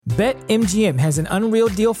BetMGM has an unreal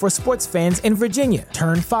deal for sports fans in Virginia.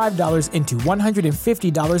 Turn $5 into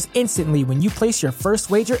 $150 instantly when you place your first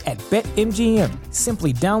wager at BetMGM.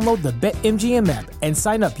 Simply download the BetMGM app and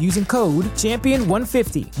sign up using code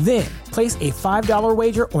Champion150. Then, place a $5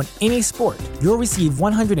 wager on any sport. You'll receive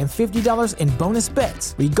 $150 in bonus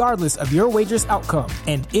bets, regardless of your wager's outcome.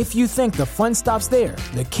 And if you think the fun stops there,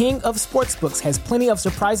 the King of Sportsbooks has plenty of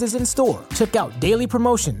surprises in store. Check out daily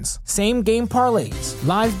promotions, same-game parlays,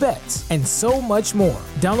 live bets, and so much more.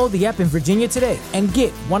 Download the app in Virginia today and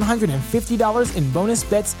get $150 in bonus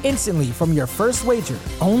bets instantly from your first wager.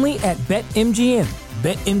 Only at BetMGM.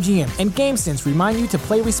 BetMGM and GameSense remind you to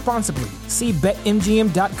play responsibly. See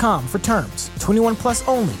BetMGM.com for terms. 21 plus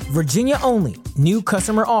only. Virginia only. New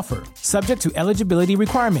customer offer. Subject to eligibility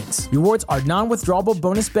requirements. Rewards are non-withdrawable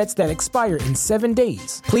bonus bets that expire in 7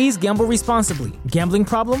 days. Please gamble responsibly. Gambling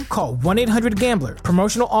problem? Call 1-800-GAMBLER.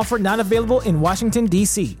 Promotional offer not available in Washington,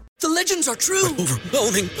 D.C. The legends are true.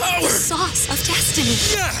 Overwhelming power! The sauce of destiny.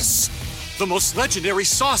 Yes! The most legendary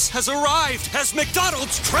sauce has arrived as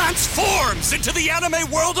McDonald's transforms into the anime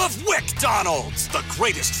world of WickDonald's. The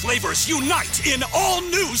greatest flavors unite in all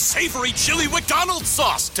new savory chili McDonald's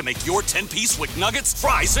sauce to make your 10-piece Wick Nuggets,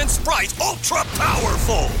 fries, and Sprite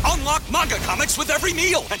ultra-powerful. Unlock manga comics with every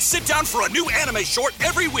meal and sit down for a new anime short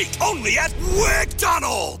every week only at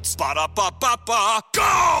WickDonald's. Ba-da-ba-ba-ba,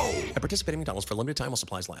 go! At participating McDonald's for a limited time while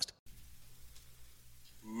supplies last.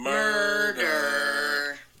 Murder.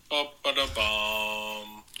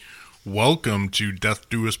 Ba-ba-da-bum. Welcome to Death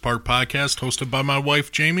Do Us Part podcast, hosted by my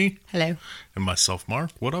wife, Jamie. Hello. And myself,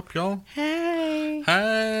 Mark. What up, y'all? Hey.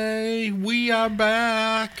 Hey, we are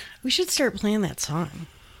back. We should start playing that song.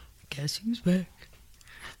 Guess who's back?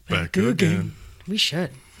 Back again. We should.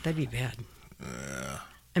 That'd be bad.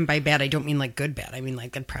 And by bad, I don't mean like good bad. I mean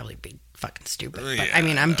like that'd probably be fucking stupid. But I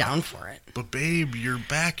mean, I'm down for it. But babe, you're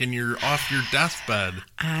back and you're off your deathbed.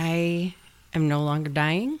 I am no longer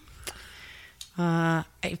dying.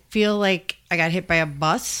 I feel like I got hit by a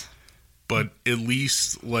bus. But at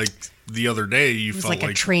least, like, the other day, you felt like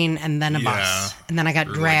a train and then a bus. And then I got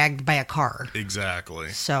dragged by a car. Exactly.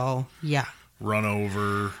 So, yeah. Run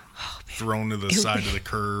over, thrown to the side of the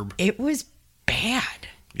curb. It was bad.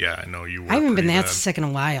 Yeah, I know you were. I haven't been that bad. sick in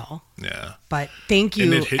a while. Yeah. But thank you,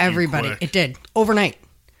 and it hit everybody. You quick. It did. Overnight.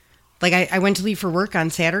 Like, I went to leave for work on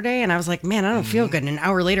Saturday, and I was like, man, I don't feel good. And an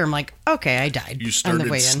hour later, I'm like, okay, I died. You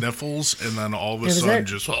started sniffles, and then all of a sudden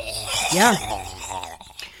just... Yeah.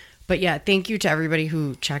 But yeah, thank you to everybody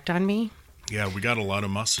who checked on me. Yeah, we got a lot of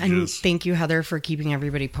messages. And thank you, Heather, for keeping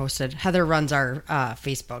everybody posted. Heather runs our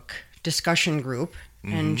Facebook discussion group,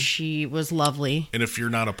 and she was lovely. And if you're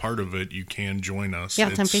not a part of it, you can join us. Yeah,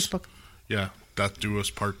 it's on Facebook. Yeah, Death Do Us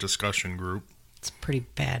Part discussion group. It's pretty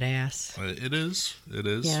badass. It is. It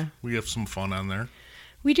is. Yeah. We have some fun on there.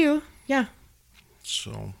 We do, yeah.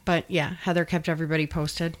 So. But yeah, Heather kept everybody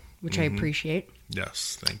posted, which I appreciate.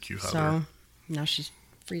 Yes, thank you, Heather. So now she's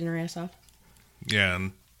freezing her ass off. Yeah,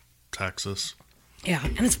 in Texas. Yeah,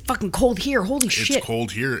 and it's fucking cold here. Holy shit. It's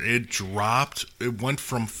cold here. It dropped. It went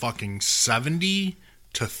from fucking 70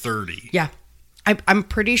 to 30. Yeah. I'm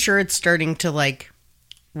pretty sure it's starting to like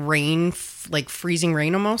rain, like freezing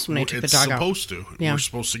rain almost when I took the dog out. It's supposed to. Yeah. We're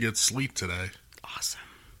supposed to get sleet today. Awesome.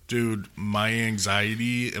 Dude, my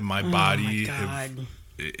anxiety and my body, God.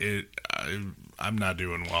 I'm not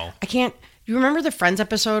doing well. I can't. You remember the Friends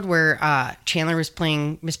episode where Chandler was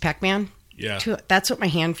playing Miss Pac-Man? Yeah. That's what my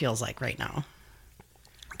hand feels like right now.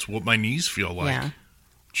 It's what my knees feel like. Yeah.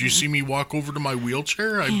 Did you see me walk over to my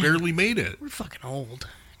wheelchair? I barely made it. We're fucking old.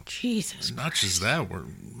 Jesus. Not just that, we're,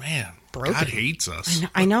 broken. God hates us.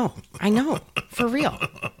 I know. For real.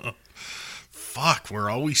 Fuck, we're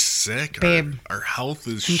always sick. Babe. Our health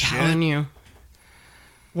is I'm shit. telling you.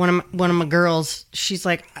 One of my girls, she's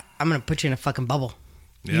like, I'm going to put you in a fucking bubble.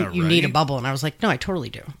 Yeah, you need a bubble. And I was like, no, I totally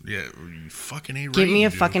do. Yeah, you fucking ain't Give right, me a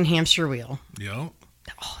dude. fucking hamster wheel. Yep.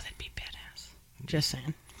 Oh, that'd be badass. Just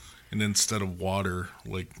saying. And instead of water,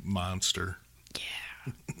 like Monster.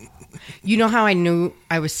 Yeah. You know how I knew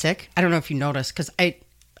I was sick? I don't know if you noticed, because I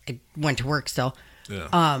went to work still. Yeah.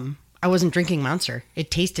 I wasn't drinking Monster. It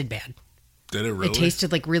tasted bad. Did it really? It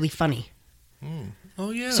tasted like really funny.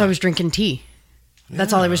 Oh, yeah. So I was drinking tea.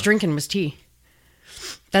 That's all I was drinking was tea.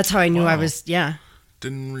 That's how I knew I was, yeah.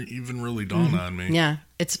 Didn't even really dawn on me. Yeah.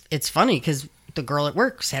 It's funny because the girl at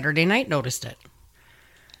work Saturday night noticed it.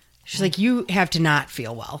 She's like, you have to not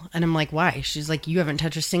feel well. And I'm like, why? She's like, you haven't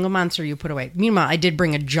touched a single Monster you put away. Meanwhile, I did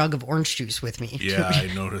bring a jug of orange juice with me. Yeah,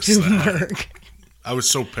 I noticed to that. work. I was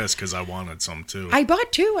so pissed because I wanted some too. I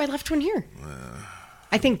bought two. I left one here.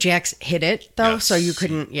 I think Jax hid it, though, Yes, so you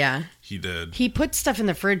couldn't, yeah. He did. He puts stuff in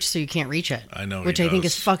the fridge so you can't reach it. I know he Which I think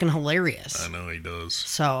does. is fucking hilarious. I know he does.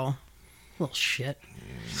 So, little shit.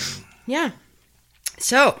 Yeah.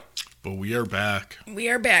 So, But we are back. we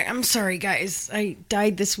are back. I'm sorry, guys. I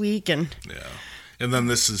died this week, and Yeah. And then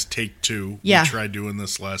this is take 2. Yeah. We tried doing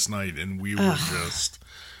this last night, and we were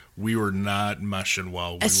we were not meshing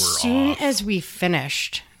well. We as were soon off. as we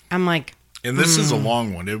finished, I'm like, And this is a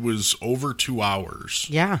long one. It was over 2 hours.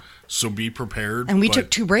 yeah. So be prepared. And we but-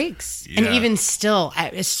 took 2 breaks. And Yeah. even still,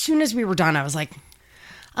 as soon as we were done, I was like,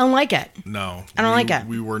 I don't like it. No. I don't like it.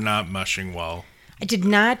 We were not meshing well. I did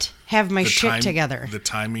not have my shit together. The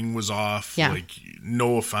timing was off. Yeah. Like,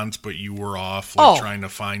 no offense, but you were off, Oh. trying to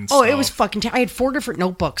find Oh, stuff. it was fucking I had 4 different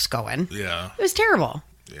notebooks going. Yeah. It was terrible.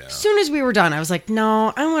 Yeah. As soon as we were done, I was like,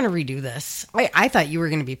 no, I want to redo this. I thought you were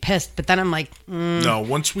going to be pissed, but then I'm like, No,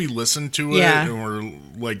 once we listened to it, Yeah. and we're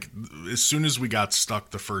like, as soon as we got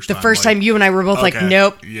stuck the first the time. first like, time you and I were both like, okay,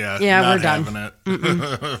 nope. Yeah, Yeah, not we're done. having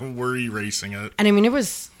it. We're erasing it. And I mean, it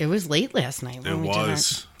was late last night when It we did it.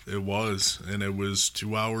 was. It was. And it was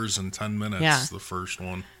 2 hours and 10 minutes, Yeah. the first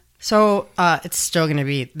one. So it's still going to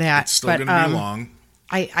be that. It's still but, going to be long.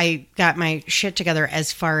 I got my shit together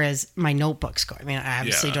as far as my notebooks go. I mean, I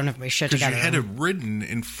obviously Yeah. don't have my shit Because together. you had it written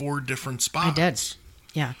in 4 different spots. I did.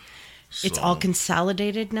 Yeah. It's all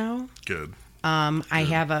consolidated now. Good. I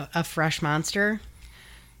have a fresh monster.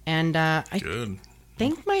 And I Good.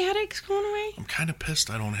 think my headache's going away. I'm kind of pissed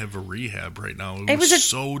I don't have a rehab right now. It It was was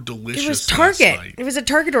so delicious. It was last Target. night. It was a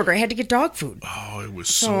Target order. I had to get dog food. Oh, it was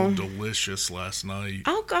so delicious last night.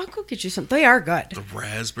 I'll go get you some. They are good. The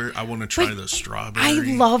raspberry. I want to try But the strawberry. I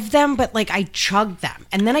love them, but like I chug them.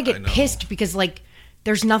 And then I I get know. pissed because like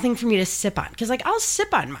there's nothing for me to sip on. Because like I'll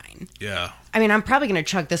sip on mine. Yeah. I mean, I'm probably going to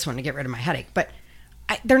chug this one to get rid of my headache, but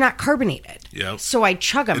they're not carbonated. Yep. So I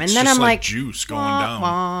chug them, It's and then just I'm like like juice going "Wah, down."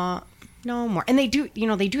 wah, no more. And they do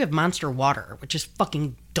have Monster Water, which is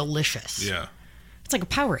fucking delicious. Yeah. It's like a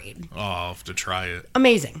Powerade. Oh, I'll have to try it.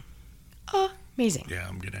 Amazing. Amazing. Yeah,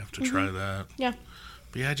 I'm going to have to try Mm-hmm. that. Yeah.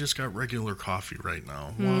 But yeah, I just got regular coffee right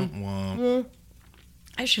now. Mm-hmm. Wah, wah.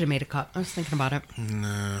 I should have made a cup. I was thinking about it.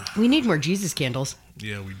 Nah. We need more Jesus candles.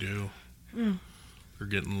 Yeah, we do. Mm. They're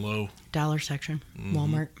getting low. Dollar section,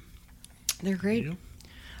 Walmart. They're great. Yep.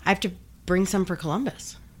 I have to bring some for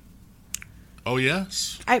Columbus. Oh,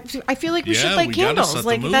 yes. I feel like we should Yeah, light we gotta candles. set the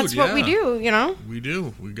Like mood, that's what we yeah. do, you know? We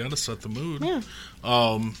do. We got to set the mood. Yeah.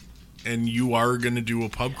 And you are going to do a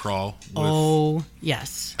pub crawl with Oh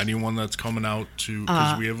yes, anyone that's coming out to,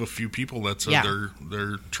 because we have a few people that said yeah.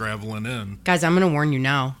 they're traveling in. guys. I'm gonna warn you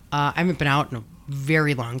now. I haven't been out in a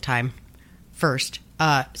very long time. First,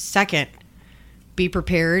 second, be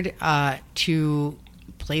prepared to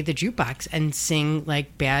play the jukebox and sing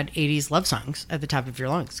like bad '80s love songs at the top of your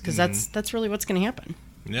lungs, because that's really what's gonna happen.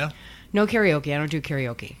 Yeah. No karaoke. I don't do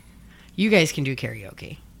karaoke. You guys can do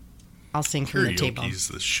karaoke. I'll sing from the table. Karaoke's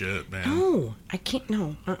the shit, man. No, I can't.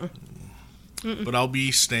 No. But I'll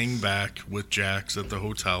be staying back with Jax at the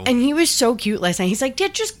hotel. And he was so cute last night. He's like,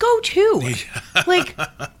 Dad, just go too. Like,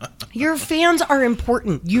 your fans are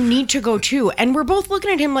important. You need to go too. And we're both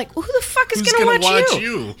looking at him like, who the fuck is Who's going to gonna watch watch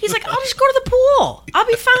you? you? He's like, I'll just go to the pool. I'll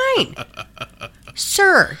be fine.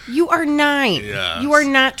 Sir, you are 9. Yes. You are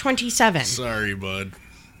not 27. Sorry, bud.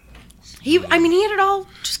 He had it all.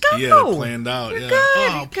 Just go. He had it planned out. You're yeah. good. Oh,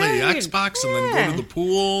 I'll You're play good. Xbox and then Yeah. go to the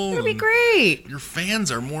pool. It'll be and great. Your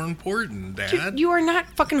fans are more important, Dad. You are not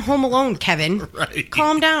fucking home alone, Kevin. Right.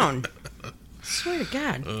 Calm down. Swear to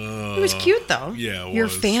God. It was cute, though. yeah, it Your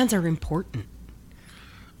was. fans are important.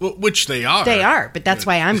 Well, which they are. They are, but that's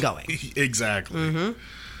why I'm going. Exactly. Mm-hmm.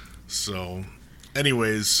 So,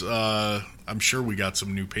 anyways, I'm sure we got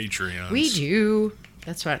some new Patreons. We do.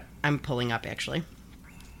 That's what I'm pulling up, actually.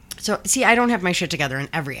 So, see, I don't have my shit together in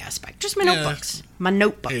every aspect. Just my Yeah. notebooks. My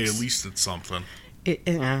notebooks. Hey, at least it's something.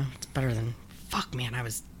 It's better than... Fuck, man.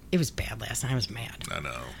 It was bad last night. I was mad. I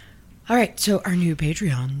know. All right, so our new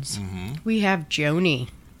Patreons. Mm-hmm. We have Joni.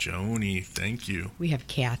 Joni, thank you. We have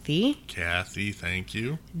Kathy. Kathy, thank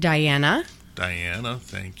you. Diana. Diana,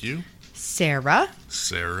 thank you. Sarah.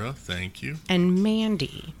 Sarah, thank you. And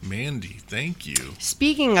Mandy. Mandy, thank you.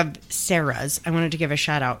 Speaking of Sarah's, I wanted to give a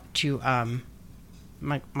shout out to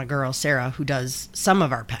my girl Sarah, who does some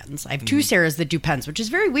of our pens. I have 2 Sarahs that do pens, which is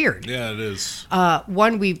very weird. Yeah, it is.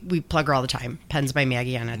 One we plug her all the time. Pens by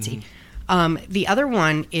Maggie on Etsy. The other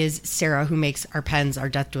one is Sarah, who makes our pens, our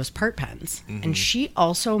Death Do Us Part pens, and she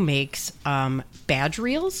also makes badge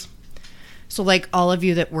reels. So, like all of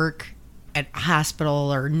you that work at a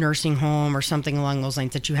hospital or nursing home or something along those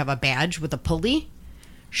lines, that you have a badge with a pulley,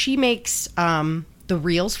 she makes the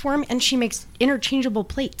reels for them, and she makes interchangeable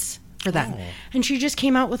plates. for them. And she just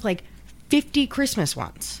came out with like 50 Christmas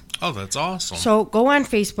ones. Oh, that's awesome. So go on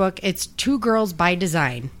Facebook. It's 2 Girls by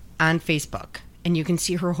Design on Facebook, and you can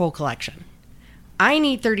see her whole collection. I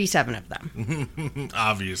need 37 of them.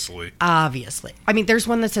 Obviously. I mean, there's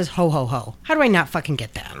one that says ho, ho, ho. How do I not fucking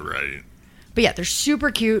get that? Right. But yeah, they're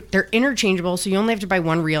super cute. They're interchangeable, so you only have to buy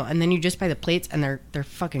one reel, and then you just buy the plates, and they're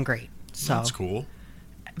fucking great. So That's cool.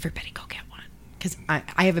 Everybody go get one. Because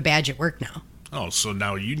I have a badge at work now. Oh, so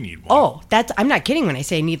now you need one. Oh, I'm not kidding when I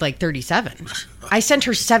say I need like 37. I sent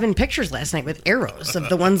her 7 pictures last night with arrows of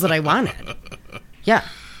the ones that I wanted. Yeah.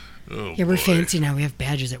 Oh, yeah, we're boy. fancy now. We have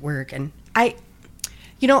badges at work. And I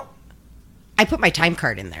put my time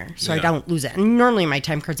card in there so I don't lose it. And normally my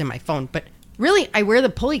time card's in my phone. But really, I wear the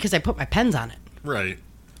pulley because I put my pens on it. Right.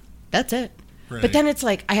 That's it. Right. But then it's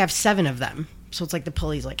like I have 7 of them. So it's like the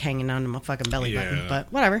pulley's like hanging onto my fucking belly button. But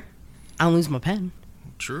whatever. I'll lose my pen.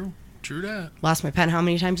 True that. Lost my pen how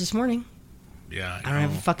many times this morning? Yeah, I don't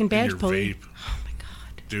have a fucking badge your pulley. Vape. Oh my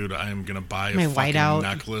god. Dude, I am gonna buy My a fucking whiteout.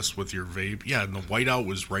 necklace with your vape. Yeah, and the whiteout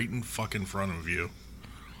was right in fucking front of you.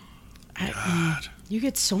 God. You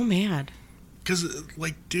get so mad. Because,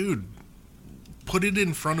 like, dude, put it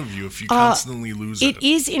in front of you if you constantly lose it. It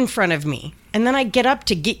is in front of me. And then I get up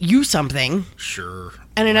to get you something. Sure.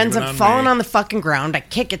 And it ends Blame up on falling me. on the fucking ground. I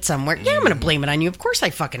kick it somewhere. Yeah, I'm going to blame it on you. Of course I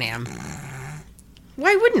fucking am.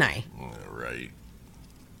 Why wouldn't I? Right.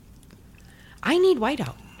 I need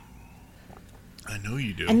whiteout. I know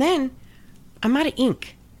you do. And then I'm out of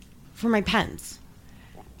ink for my pens.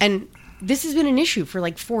 And this has been an issue for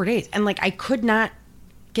like 4 days. And like I could not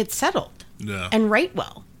get settled and write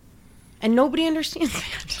well. And nobody understands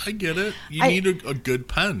that. I get it. You need a good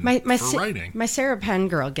pen for writing. My Sarah Penn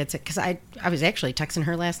girl gets it because I was actually texting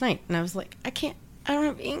her last night. And I was like, I don't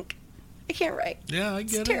have ink. I can't write. Yeah, I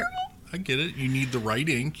get it. Terrible. I get it. You need the right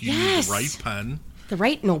ink. You need the right pen. The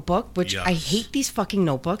right notebook, which I hate these fucking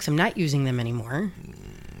notebooks. I'm not using them anymore.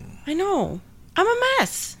 I know. I'm a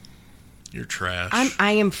mess. You're trash.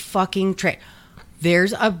 I am fucking trash.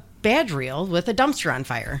 There's a badge reel with a dumpster on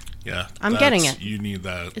fire. Yeah. I'm getting it. You need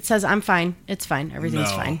that. It says I'm fine. It's fine.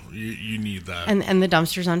 Everything's fine. You need that. And the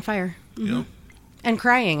dumpster's on fire. Mm-hmm. Yep. And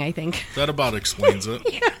crying, I think. That about explains it.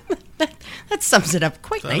 Yeah. That sums it up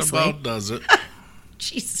quite nicely. That about does it.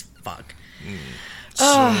 Jesus fuck.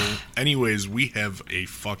 So, anyways, we have a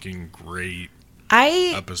fucking great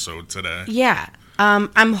episode today. Yeah.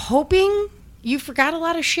 I'm hoping you forgot a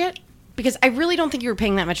lot of shit because I really don't think you were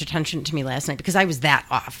paying that much attention to me last night because I was that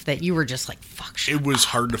off that you were just like, fuck shit. It was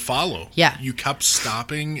hard to follow. Yeah. You kept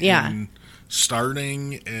stopping and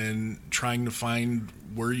starting and trying to find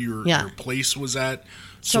where your place was at.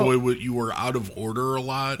 So you were out of order a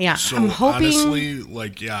lot. Yeah. So I'm hoping, honestly,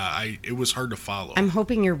 like, it was hard to follow. I'm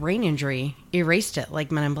hoping your brain injury erased it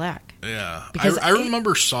like Men in Black. Yeah. Because I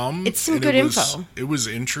remember some. It's some good info. It was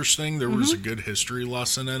interesting. There was a good history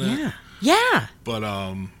lesson in it. Yeah. Yeah.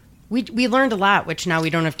 But, we learned a lot, which now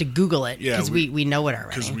we don't have to Google it because we know it already.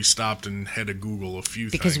 Because we stopped and had to Google a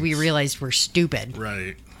few things. Because we realized we're stupid.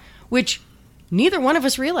 Right. Which neither one of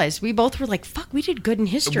us realized. We both were like, fuck, we did good in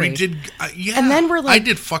history. We did, yeah. And then we're like, I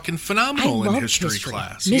did fucking phenomenal in history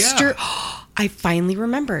class. Mr. I finally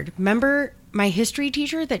remembered. Remember my history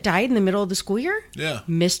teacher that died in the middle of the school year? Yeah.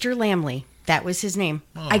 Mr. Lamley. That was his name.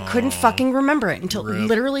 I couldn't fucking remember it until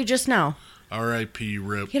literally just now. R.I.P.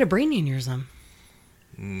 Rip. He had a brain aneurysm.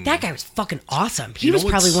 That guy was fucking awesome. He was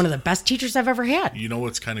probably one of the best teachers I've ever had. You know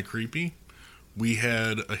what's kind of creepy? We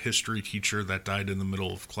had a history teacher that died in the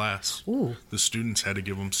middle of class. Ooh. The students had to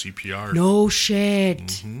give him CPR. No shit.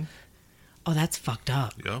 Mm-hmm. Oh, that's fucked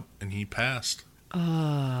up. Yep, and he passed.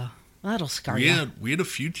 That'll scar you. We had a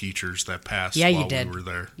few teachers that passed while we were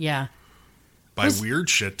there. Yeah. By weird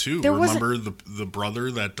shit, too. Remember the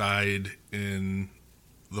brother that died in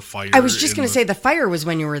the fire? I was just going to say the fire was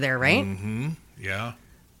when you were there, right? Mm-hmm. Yeah.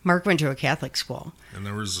 Mark went to a Catholic school. And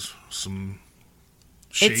there was some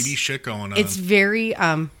shady shit going on. It's very,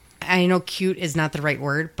 I know cute is not the right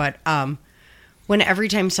word, but when every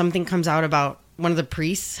time something comes out about one of the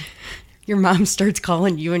priests, your mom starts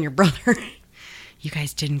calling you and your brother. You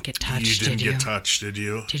guys didn't get touched, did you? You didn't get touched, did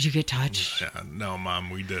you? Did you get touched? Yeah, no, Mom,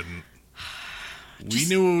 we didn't. We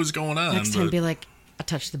knew what was going on. Next time, be like, I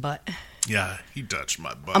touched the butt. Yeah, he touched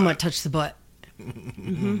my butt. I'm going to touch the butt.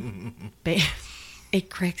 Mm-hmm. It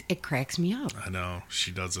cracks me up. I know.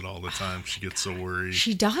 She does it all the time. She gets so worried.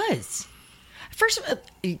 She does. First of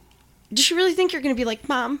all, does she really think you're going to be like,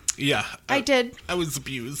 Mom? Yeah. I did. I was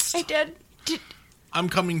abused. I did. I'm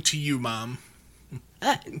coming to you, Mom.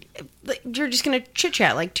 You're just going to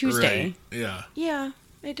chit-chat like Tuesday. Right. Yeah. Yeah,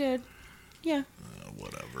 I did. Yeah.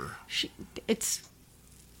 Whatever. It's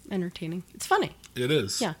entertaining. It's funny. It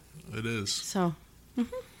is. Yeah. it is. So,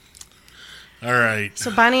 all right.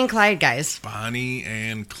 So Bonnie and Clyde, guys. Bonnie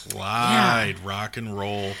and Clyde, rock and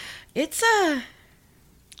roll. It's a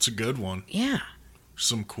good one. Yeah.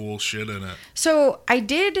 Some cool shit in it. So I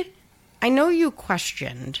know you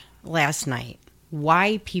questioned last night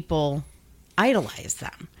why people idolize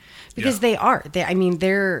them. Because they are.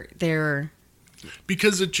 They're...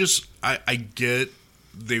 Because it just, I get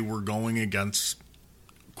they were going against,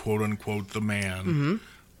 quote unquote, the man,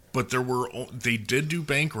 but they did do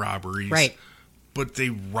bank robberies. Right. But they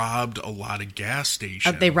robbed a lot of gas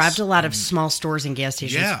stations. They robbed a lot of small stores and gas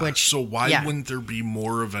stations. Yeah, which, so why wouldn't there be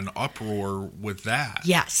more of an uproar with that?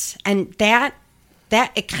 Yes, and that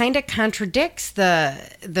it kind of contradicts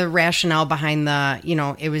the rationale behind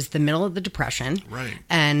it was the middle of the Depression. Right.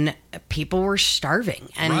 And people were starving.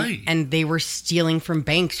 And they were stealing from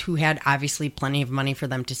banks who had obviously plenty of money for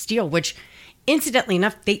them to steal, which, incidentally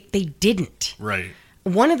enough, they didn't. Right.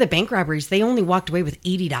 One of the bank robberies, they only walked away with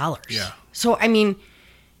 $80. Yeah. So,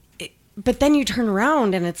 but then you turn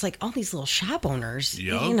around and it's like all these little shop owners,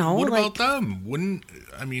 Yep. What about them?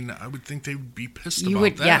 I would think they would be pissed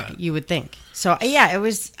about that. Yeah, you would think. So, it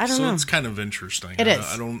was, I don't know. So it's kind of interesting. It is.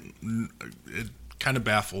 It kind of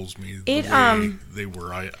baffles me the way they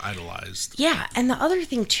were idolized. Yeah, and the other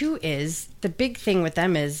thing, too, is the big thing with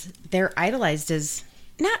them is they're idolized as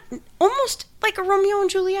not almost like a Romeo and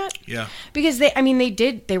Juliet. Yeah. Because they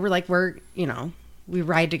were like, we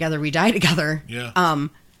ride together, we die together. Yeah.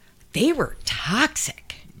 They were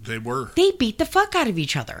toxic. They were. They beat the fuck out of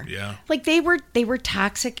each other. Yeah. Like they were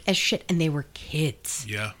toxic as shit, and they were kids.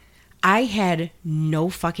 Yeah. I had no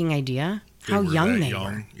fucking idea how young they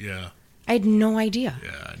were. Yeah. I had no idea.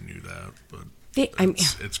 Yeah, I knew that, but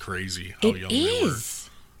it's crazy how young they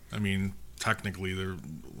were. Technically,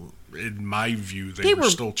 in my view, they were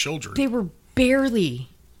still children. They were barely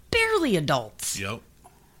adults. Yep.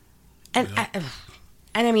 And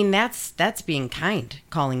that's being kind,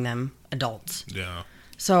 calling them adults. Yeah.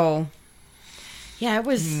 So, yeah, it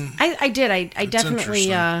was. I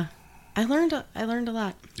definitely. I learned a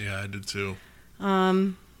lot. Yeah, I did too.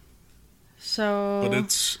 So. But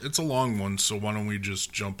it's a long one, so why don't we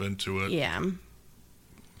just jump into it? Yeah.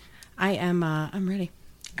 I am. I'm ready.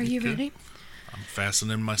 Are you ready? I'm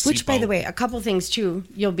fastening my seatbelt. Which, by the way, a couple things too.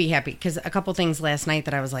 You'll be happy because a couple things last night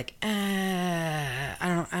that I was like, I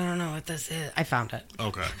don't know what this is. I found it.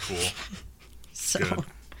 Okay, cool. So, good.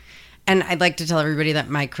 And I'd like to tell everybody that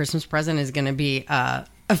my Christmas present is going to be a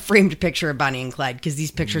framed picture of Bonnie and Clyde because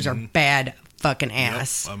these pictures are bad fucking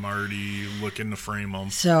ass. Yep, I'm already looking to frame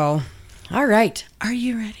them. So, all right, are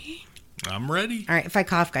you ready? I'm ready. All right, if I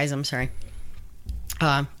cough, guys, I'm sorry.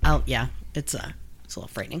 It's a little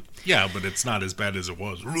frightening. Yeah, but it's not as bad as it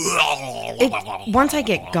was. Once I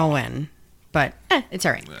get going, but it's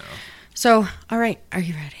all right. Yeah. So, all right, are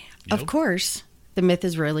you ready? Yep. Of course, the myth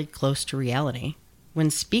is really close to reality. When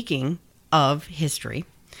speaking of history,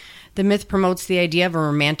 the myth promotes the idea of a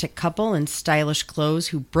romantic couple in stylish clothes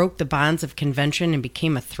who broke the bonds of convention and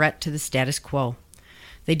became a threat to the status quo.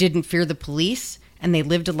 They didn't fear the police, and they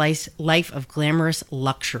lived a life of glamorous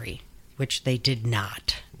luxury, which they did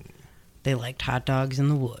not. They liked hot dogs in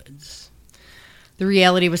the woods. The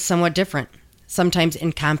reality was somewhat different. Sometimes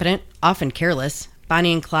incompetent, often careless,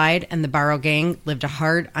 Bonnie and Clyde and the Barrow Gang lived a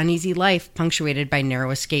hard, uneasy life punctuated by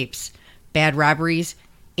narrow escapes, bad robberies,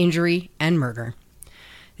 injury, and murder.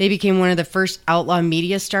 They became one of the first outlaw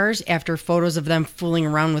media stars after photos of them fooling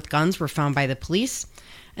around with guns were found by the police,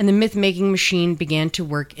 and the myth-making machine began to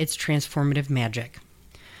work its transformative magic.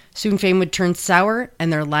 Soon fame would turn sour,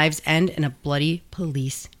 and their lives end in a bloody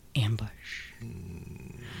police ambush.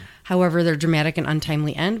 However, their dramatic and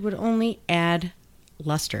untimely end would only add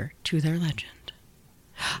luster to their legend.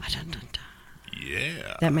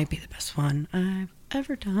 Yeah. That might be the best one I've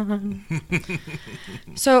ever done.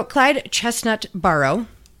 So, Clyde Chestnut Barrow,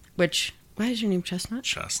 which, why is your name Chestnut?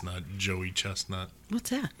 Chestnut, Joey Chestnut. What's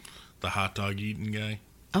that? The hot dog eating guy.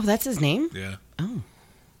 Oh, that's his name? Yeah. Oh.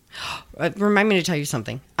 Remind me to tell you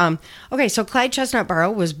something. Okay, so Clyde Chestnut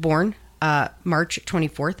Barrow was born March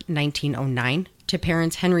 24th, 1909, to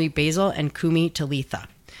parents Henry Basil and Kumi Talitha.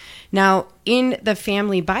 Now, in the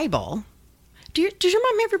family Bible, does your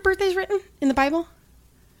mom have your birthdays written in the Bible?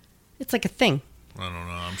 It's like a thing. I don't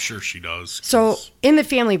know. I'm sure she does. So, in the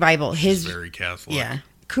family Bible, she's very Catholic. Yeah.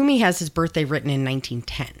 Kumi has his birthday written in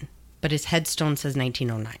 1910, but his headstone says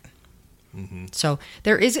 1909. Mm-hmm. So,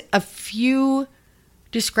 there is a few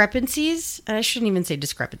discrepancies. I shouldn't even say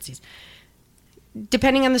discrepancies.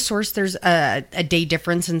 Depending on the source, there's a day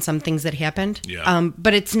difference in some things that happened. Yeah.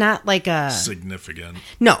 But it's not like a... significant.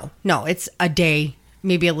 No. It's a day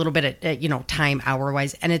maybe a little bit at time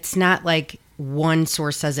hour-wise. And it's not like one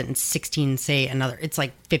source says it and 16 say another. It's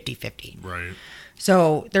like 50-50. Right.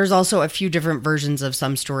 So there's also a few different versions of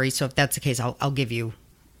some stories. So if that's the case, I'll give you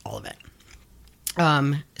all of it.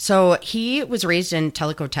 So he was raised in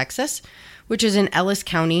Tellico, Texas, which is in Ellis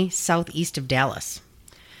County, southeast of Dallas.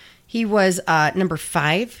 He was number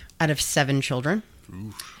 5 out of 7 children.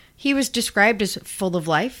 Oof. He was described as full of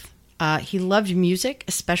life. He loved music,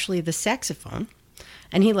 especially the saxophone,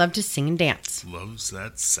 and he loved to sing and dance. Loves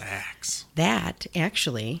that sax. That,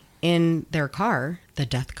 actually, in their car, the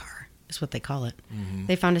death car is what they call it. Mm-hmm.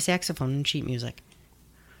 They found a saxophone and sheet music.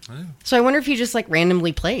 Oh. So I wonder if he just like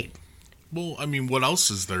randomly played. Well, I mean, what else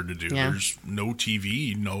is there to do? Yeah. There's no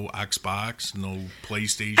TV, no Xbox, no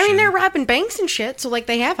PlayStation. I mean, they're robbing banks and shit, so, like,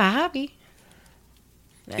 they have a hobby.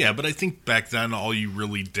 Yeah, but I think back then all you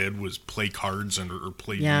really did was play cards or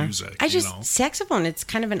play music. Saxophone, it's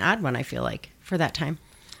kind of an odd one, I feel like, for that time.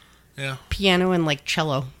 Yeah. Piano and, like,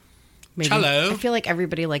 cello. Maybe. Cello? I feel like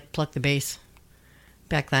everybody, like, plucked the bass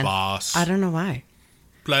back then. Bass. I don't know why.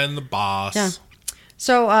 Playing the bass. Yeah.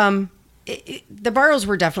 So, the Barrows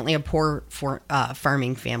were definitely a poor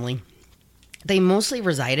farming family. They mostly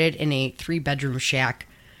resided in a 3-bedroom shack.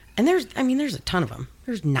 And there's a ton of them.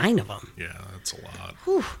 There's 9 of them. Yeah, that's a lot.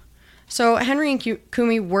 Whew. So Henry and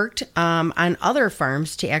Kumi worked on other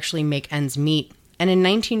farms to actually make ends meet. And in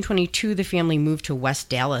 1922, the family moved to West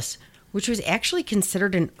Dallas, which was actually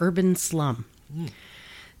considered an urban slum. Mm.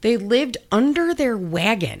 They lived under their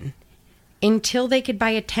wagon until they could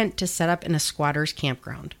buy a tent to set up in a squatter's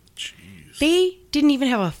campground. Jeez. They didn't even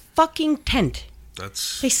have a fucking tent.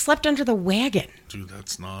 They slept under the wagon. Dude,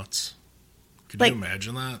 that's nuts. Could you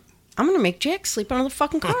imagine that? I'm going to make Jack sleep under the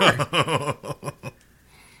fucking car.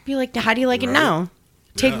 Be like, how do you like it now?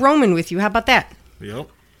 Take Roman with you. How about that? Yep.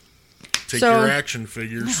 Take your action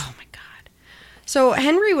figures. Oh, my God. So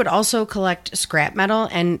Henry would also collect scrap metal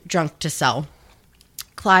and junk to sell.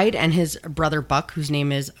 Clyde and his brother Buck, whose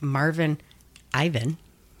name is Marvin Ivan.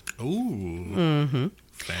 Ooh. Mm-hmm.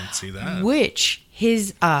 Fancy that. Which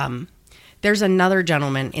there's another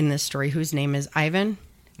gentleman in this story whose name is Ivan,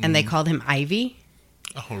 and they called him Ivy.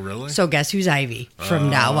 Oh, really? So guess who's Ivy from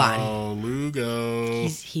now on? Oh, Lugo.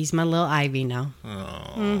 He's my little Ivy now.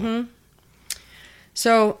 Oh. Mm-hmm.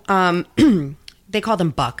 So, they called him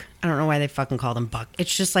Buck. I don't know why they fucking called him Buck.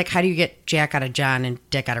 It's just like, how do you get Jack out of John and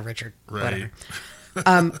Dick out of Richard? Right.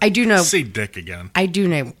 Whatever. I do know. Say Dick again. I do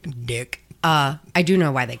know Dick. I do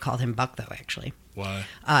know why they called him Buck, though, actually. Why?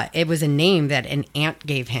 It was a name that an aunt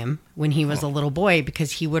gave him when he was a little boy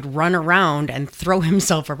because he would run around and throw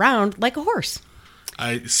himself around like a horse.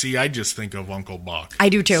 I just think of Uncle Buck. I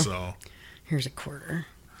do, too. So. Here's a quarter.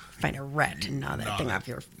 Find a rat and gnaw that thing off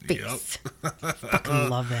your face. Yep. Fucking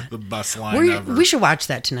love that. The best line ever. We should watch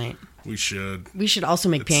that tonight. We should. We should also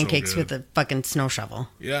make pancakes with a fucking snow shovel.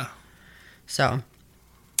 Yeah. So.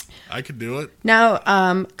 I could do it. Now,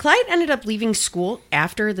 Clyde ended up leaving school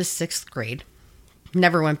after the 6th grade.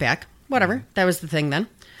 Never went back. Whatever. That was the thing then.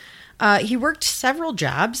 He worked several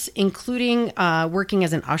jobs, including working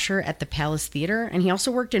as an usher at the Palace Theater, and he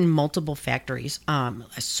also worked in multiple factories, a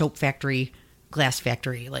soap factory, glass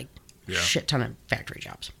factory, shit ton of factory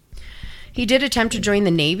jobs. He did attempt to join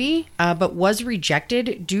the Navy, but was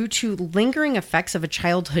rejected due to lingering effects of a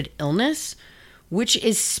childhood illness, which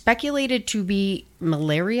is speculated to be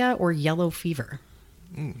malaria or yellow fever.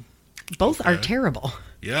 Both are terrible.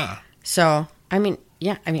 Yeah. So,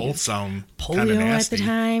 both sound polio at the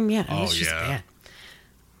time. Yeah, it was just yeah. bad.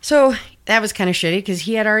 So that was kind of shitty because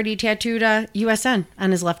he had already tattooed USN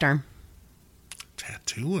on his left arm.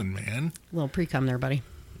 Tattooing, man. A little pre-cum there, buddy.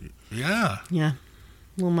 Yeah. Yeah, a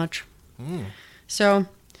little much. So, in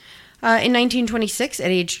 1926, at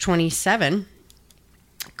age 27,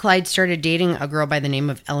 Clyde started dating a girl by the name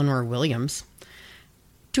of Eleanor Williams,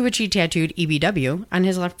 to which he tattooed EBW on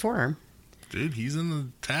his left forearm. Dude, he's in the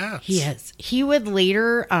tats. He is. He would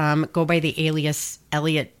later go by the alias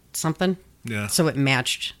Elliot something. Yeah. So it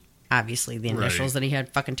matched, obviously, the initials that he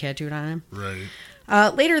had fucking tattooed on him.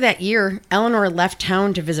 Right. Later that year, Eleanor left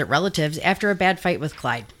town to visit relatives after a bad fight with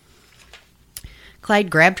Clyde.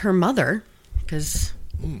 Clyde grabbed her mother, because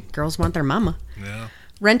girls want their mama. Yeah.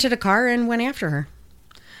 Rented a car and went after her.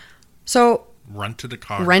 So... Rented a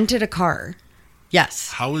car? Rented a car.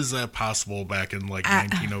 Yes. How is that possible back in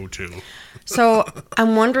 1902? So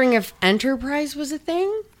I'm wondering if Enterprise was a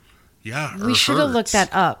thing. Yeah. We should have looked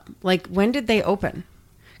that up. When did they open?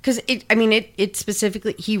 Because it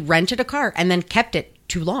specifically, he rented a car and then kept it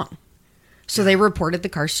too long. So they reported the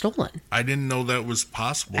car stolen. I didn't know that was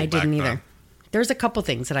possible. I didn't either. Then. There's a couple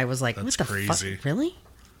things that I was like, That's what the crazy. fuck? Really?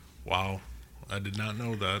 Wow. I did not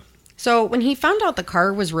know that. So when he found out the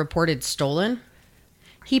car was reported stolen,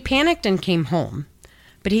 he panicked and came home.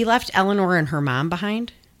 But he left Eleanor and her mom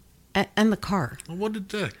behind and the car. Well, what a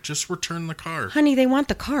dick. Just return the car. Honey, they want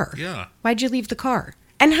the car. Yeah. Why'd you leave the car?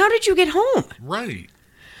 And how did you get home? Right.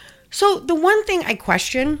 So the one thing I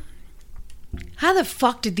question, how the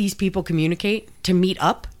fuck did these people communicate to meet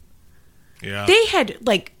up? Yeah. They had,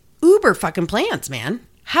 like, uber fucking plans, man.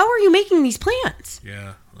 How are you making these plans?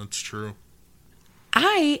 Yeah, that's true.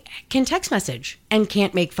 I can text message and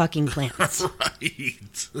can't make fucking plans.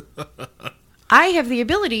 Right. I have the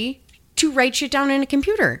ability to write shit down in a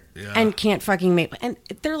computer Yeah. and can't fucking make... And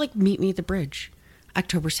they're like, meet me at the bridge,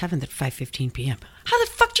 October 7th at 5:15 p.m. How the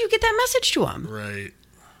fuck do you get that message to them? Right.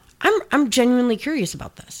 I'm genuinely curious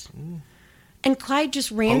about this. And Clyde just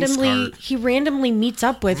randomly... Postcard. He randomly meets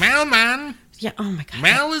up with... Mailman. Yeah, oh my God.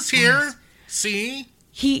 Mal is here. See?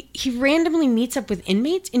 He randomly meets up with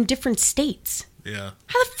inmates in different states. Yeah.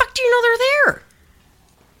 How the fuck do you know they're there?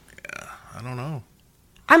 Yeah, I don't know.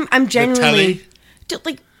 I'm genuinely...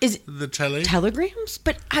 Like, is it The telly? telegrams?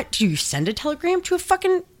 But do you send a telegram to a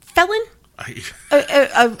fucking felon? I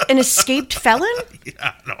An escaped felon?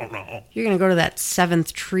 I don't know. You're going to go to that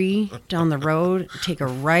 7th tree down the road, take a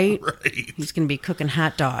right. Right. He's going to be cooking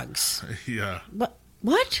hot dogs. Yeah.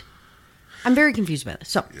 What? I'm very confused by this.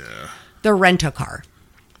 So, Yeah. the rent-a-car.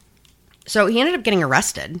 So he ended up getting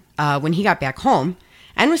arrested when he got back home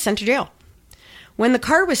and was sent to jail. When the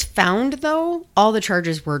car was found, though, all the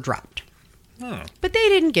charges were dropped. Oh. But they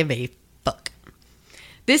didn't give a fuck.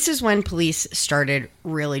 This is when police started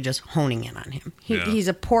really just honing in on him. He's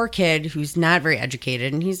a poor kid who's not very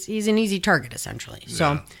educated, and he's an easy target, essentially.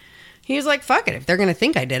 So he was like, fuck it. If they're going to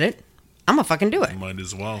think I did it, I'm going to fucking do it. Might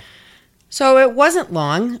as well. So it wasn't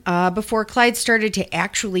long before Clyde started to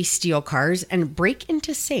actually steal cars and break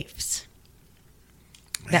into safes.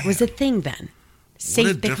 Man. That was a thing then. What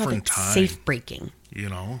a different time. Safe breaking. You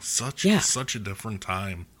know, such a different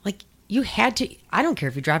time. Like, you had to, I don't care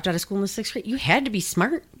if you dropped out of school in the 6th grade, you had to be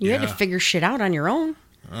smart. You had to figure shit out on your own.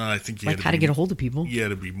 I think you like had to how to get a hold of people. You had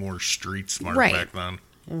to be more street smart back then.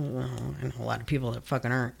 Well, I know a lot of people that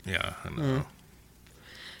fucking aren't. Yeah, I know.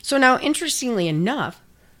 So now, interestingly enough,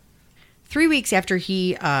 3 weeks after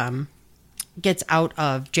he gets out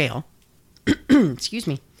of jail, excuse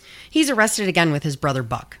me, he's arrested again with his brother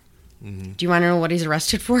Buck. Mm-hmm. Do you want to know what he's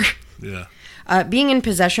arrested for? Yeah. Being in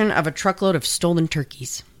possession of a truckload of stolen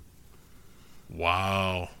turkeys.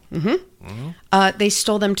 Wow. Mm-hmm. They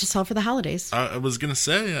stole them to sell for the holidays. I was going to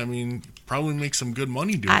say, I mean, probably make some good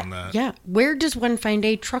money doing that. Yeah. Where does one find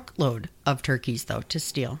a truckload of turkeys, though, to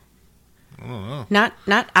steal? I don't know.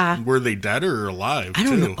 Not Were they dead or alive, I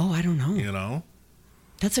don't too? know. Oh, I don't know. You know?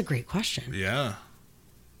 That's a great question. Yeah.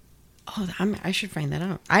 Oh, I should find that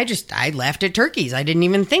out. I laughed at turkeys. I didn't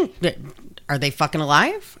even think that. Are they fucking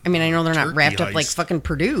alive? I mean, I know they're not wrapped up like fucking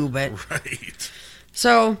Purdue, but... Right.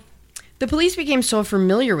 So, the police became so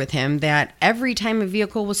familiar with him that every time a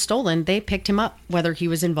vehicle was stolen, they picked him up, whether he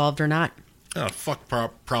was involved or not. Oh, fuck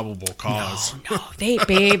probable cause. No,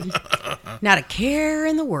 babe. Not a care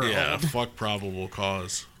in the world. Yeah, fuck probable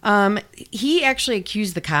cause. He actually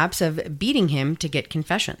accused the cops of beating him to get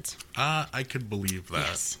confessions. I could believe that.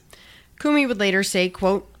 Yes. Kumi would later say,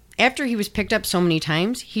 quote, after he was picked up so many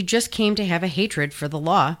times, he just came to have a hatred for the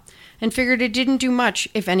law and figured it didn't do much,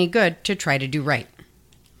 if any good, to try to do right.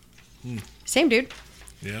 Same dude.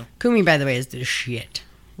 Yeah. Kumi, by the way, is the shit.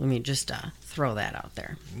 Let me just throw that out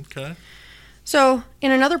there. Okay. So,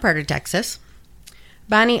 in another part of Texas,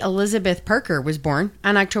 Bonnie Elizabeth Parker was born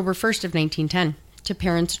on October 1st of 1910 to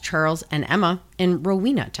parents Charles and Emma in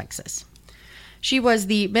Rowena, Texas. She was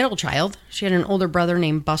the middle child. She had an older brother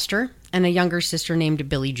named Buster and a younger sister named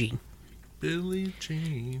Billie Jean. Billie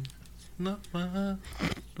Jean, not my...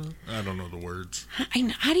 I don't know the words.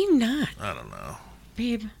 How do you not? I don't know.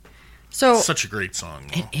 Babe. So it's such a great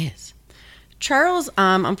song, though. It is. Charles,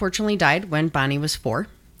 unfortunately died when Bonnie was 4.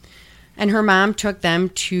 And her mom took them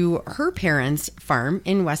to her parents' farm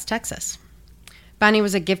in West Texas. Bonnie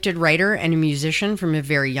was a gifted writer and a musician from a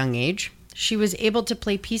very young age. She was able to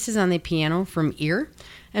play pieces on the piano from ear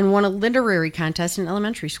and won a literary contest in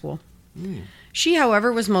elementary school. She,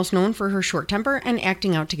 however, was most known for her short temper and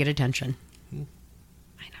acting out to get attention. I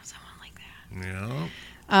know someone like that.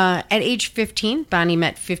 Yeah. At age 15, Bonnie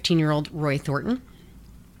met 15-year-old Roy Thornton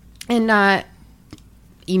and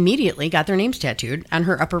immediately got their names tattooed on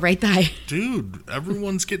her upper right thigh. Dude,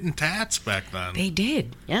 everyone's getting tats back then. They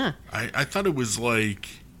did, yeah. I thought it was like,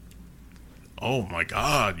 oh my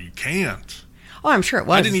God, you can't. Oh, I'm sure it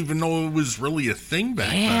was. I didn't even know it was really a thing back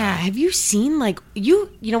then. Yeah, have you seen, like, you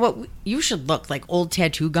know what, you should look, like, old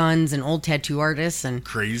tattoo guns and old tattoo artists and...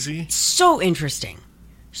 Crazy? So interesting.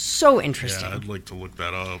 So interesting. Yeah, I'd like to look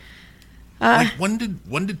that up. Like when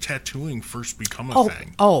did tattooing first become a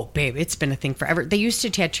thing? Oh, babe, it's been a thing forever. They used to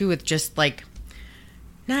tattoo with just like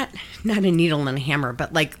not a needle and a hammer,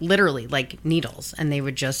 but like literally like needles, and they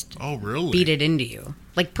would just beat it into you.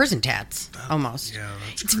 Like prison tats almost. Yeah,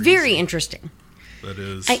 it's crazy. Very interesting. That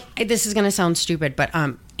is. This is going to sound stupid, but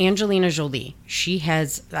Angelina Jolie, she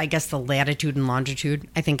has, I guess, the latitude and longitude,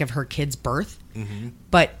 I think, of her kid's birth. Mm-hmm.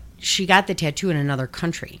 But she got the tattoo in another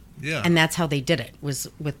country. Yeah. And that's how they did it, was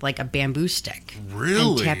with like a bamboo stick. Really?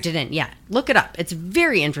 And tapped it in. Yeah. Look it up. It's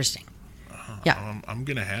very interesting. Yeah. I'm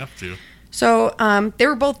going to have to. So they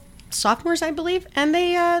were both sophomores, I believe, and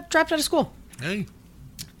they dropped out of school. Hey.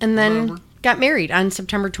 And then got married on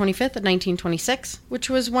September 25th of 1926, which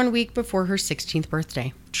was 1 week before her 16th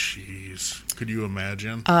birthday. Jeez. Could you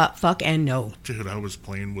imagine? Fuck and no. Dude, I was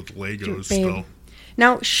playing with Legos still.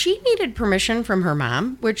 Now, she needed permission from her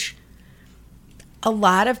mom, which a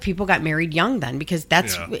lot of people got married young then because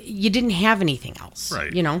you didn't have anything else.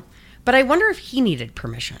 Right. You know? But I wonder if he needed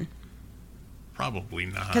permission. Probably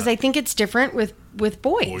not. Because I think it's different with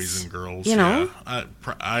boys. Boys and girls. You know? Yeah.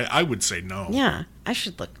 I would say no. Yeah. I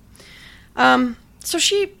should look. So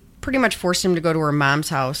she pretty much forced him to go to her mom's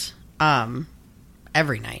house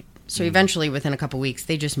every night. So eventually, within a couple weeks,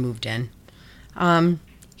 they just moved in.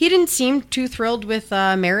 He didn't seem too thrilled with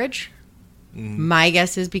marriage. My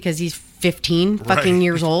guess is because he's 15 fucking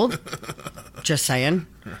years old. Just saying.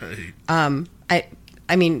 Right.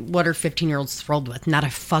 I mean, what are 15-year-olds thrilled with? Not a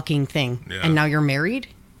fucking thing. Yeah. And now you're married?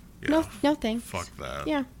 Yeah. No thanks. Fuck that.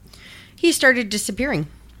 Yeah. He started disappearing.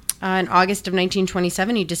 In August of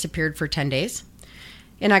 1927, he disappeared for 10 days.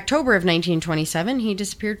 In October of 1927, he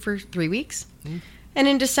disappeared for 3 weeks. And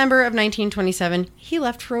in December of 1927, he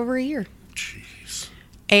left for over a year. Jeez.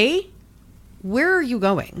 A, where are you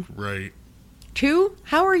going? Right. 2,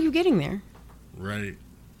 how are you getting there? Right.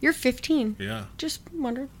 You're 15. Yeah. Just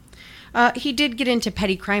wonder. He did get into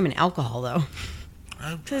petty crime and alcohol, though.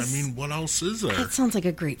 I mean, what else is there? That sounds like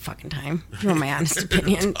a great fucking time, if you want my honest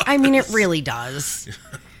opinion. I mean, it really does.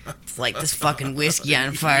 It's like this fucking whiskey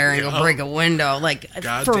on fire and go break a window. Like,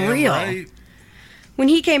 for real. Right. When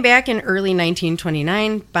he came back in early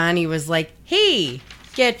 1929, Bonnie was like, hey,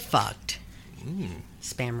 get fucked.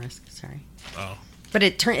 Spam risk, sorry. Oh. But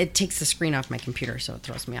it takes the screen off my computer, so it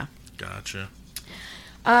throws me off. Gotcha.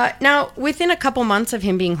 Now, within a couple months of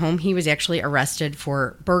him being home, he was actually arrested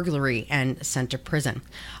for burglary and sent to prison.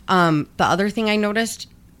 The other thing I noticed,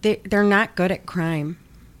 they're not good at crime.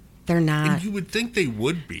 They're not. And you would think they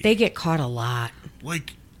would be. They get caught a lot.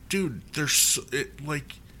 Like, dude, there's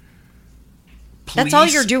like. Police, that's all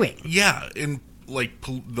you're doing. Yeah, and like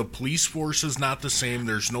the police force is not the same.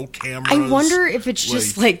 There's no cameras. I wonder if it's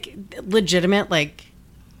just like legitimate, like,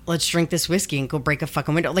 let's drink this whiskey and go break a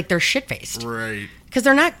fucking window. Like, they're shit-faced. Right. Because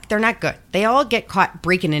they're not good. They all get caught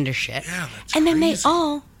breaking into shit. Yeah, that's and crazy. Then they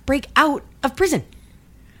all break out of prison.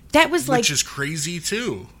 That was like... Which is crazy,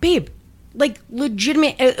 too. Babe, like,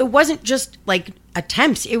 legitimate... It wasn't just, like,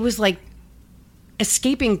 attempts. It was, like,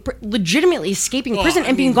 legitimately escaping prison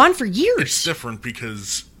and being gone for years. It's different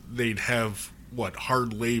because they'd have...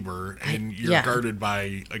 hard labor, and you're guarded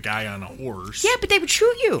by a guy on a horse. Yeah, but they would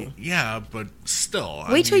shoot you. Yeah, but still.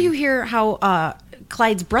 Wait till you hear how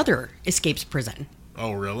Clyde's brother escapes prison.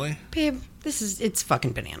 Oh, really? Babe, it's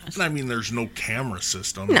fucking bananas. And I mean, there's no camera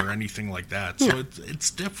system or anything like that, so it's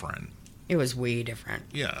different. It was way different.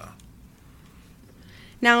 Yeah.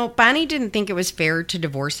 Now, Bonnie didn't think it was fair to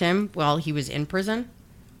divorce him while he was in prison,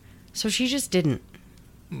 so she just didn't.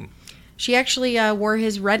 She actually wore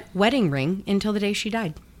his wedding ring until the day she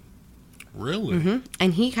died. Really? Mm-hmm.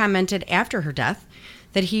 And he commented after her death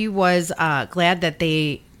that he was glad that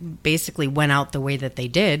they basically went out the way that they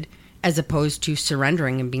did, as opposed to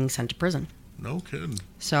surrendering and being sent to prison. No kidding.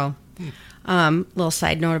 So, little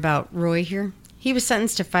side note about Roy here. He was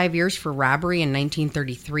sentenced to 5 years for robbery in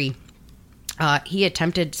 1933. He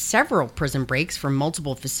attempted several prison breaks from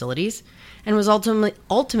multiple facilities and was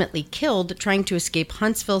ultimately killed trying to escape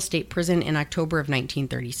Huntsville State Prison in October of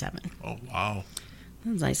 1937. Oh, wow.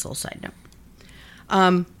 That's a nice little side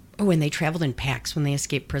note. And they traveled in packs when they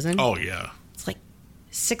escaped prison. Oh, yeah. It's like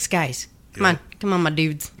 6 guys. Come on, my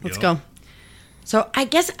dudes. Let's go. So I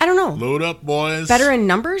guess, I don't know. Load up, boys. Better in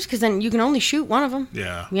numbers, because then you can only shoot one of them.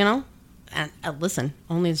 Yeah. You know? And listen,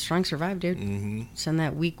 only the strong survive, dude. Mm-hmm. Send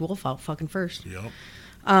that weak wolf out fucking first. Yep.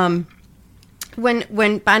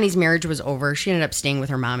 When Bonnie's marriage was over, she ended up staying with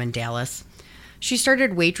her mom in Dallas. She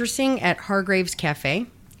started waitressing at Hargrave's Cafe.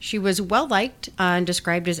 She was well-liked and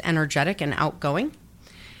described as energetic and outgoing.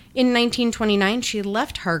 In 1929, she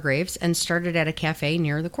left Hargrave's and started at a cafe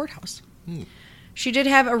near the courthouse. She did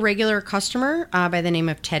have a regular customer by the name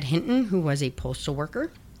of Ted Hinton, who was a postal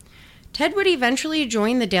worker. Ted would eventually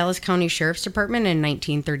join the Dallas County Sheriff's Department in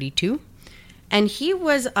 1932, and he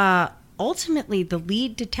was ultimately the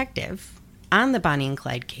lead detective on the Bonnie and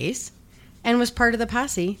Clyde case and was part of the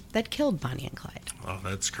posse that killed Bonnie and Clyde. Oh,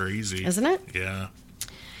 that's crazy. Isn't it? Yeah.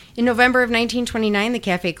 In November of 1929, the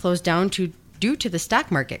cafe closed down due to the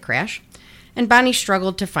stock market crash, and Bonnie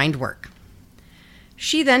struggled to find work.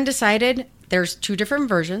 She then decided, there's two different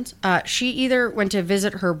versions, she either went to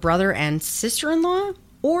visit her brother and sister-in-law,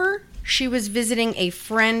 or she was visiting a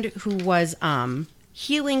friend who was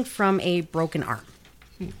healing from a broken arm.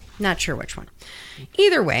 Not sure which one.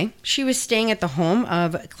 Either way, she was staying at the home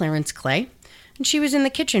of Clarence Clay, and she was in the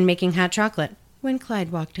kitchen making hot chocolate when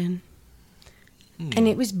Clyde walked in. And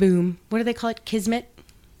it was boom. What do they call it? Kismet?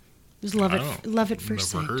 It was love at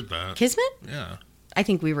first sight. Never heard that. Kismet? Yeah. I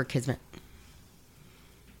think we were Kismet.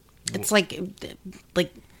 It's like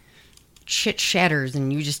shit shatters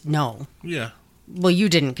and you just know. Yeah. Well, you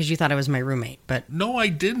didn't because you thought I was my roommate, but... No, I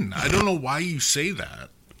didn't. I don't know why you say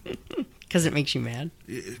that. Because it makes you mad.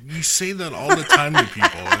 You say that all the time to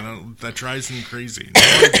people, and that drives me crazy. No,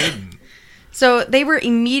 I didn't. So they were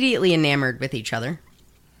immediately enamored with each other.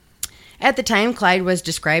 At the time, Clyde was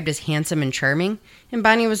described as handsome and charming, and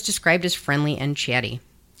Bonnie was described as friendly and chatty.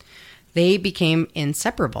 They became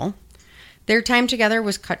inseparable. Their time together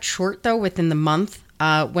was cut short, though, within the month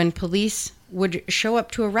when police would show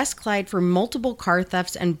up to arrest Clyde for multiple car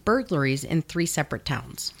thefts and burglaries in 3 separate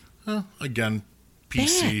towns. Again,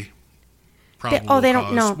 PC. They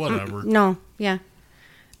don't know. Whatever. No, yeah.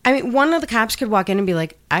 I mean, one of the cops could walk in and be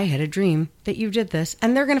like, I had a dream that you did this,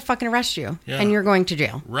 and they're going to fucking arrest you, and you're going to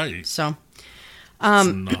jail. Right. So,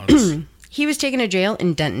 nuts. He was taken to jail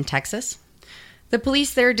in Denton, Texas. The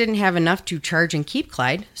police there didn't have enough to charge and keep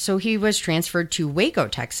Clyde, so he was transferred to Waco,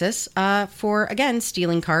 Texas, for, again,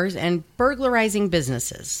 stealing cars and burglarizing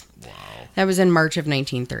businesses. Wow. That was in March of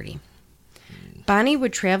 1930. Bonnie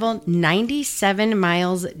would travel 97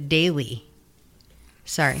 miles daily.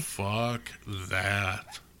 Sorry. Fuck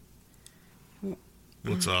that.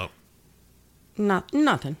 What's up?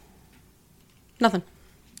 Nothing.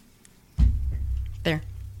 There.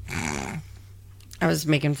 I was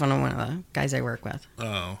making fun of one of the guys I work with.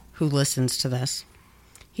 Oh. Who listens to this.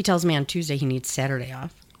 He tells me on Tuesday he needs Saturday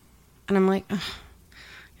off. And I'm like, oh,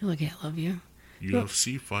 you're lucky I love you.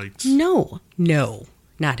 UFC fights. No,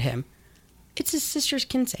 not him. It's his sister's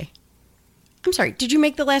Kinsey. I'm sorry, did you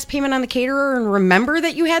make the last payment on the caterer and remember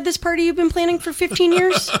that you had this party you've been planning for 15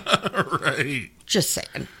 years? Right. Just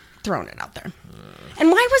saying. Throwing it out there.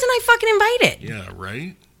 And why wasn't I fucking invited? Yeah,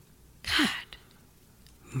 right? God.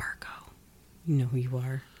 Marco. You know who you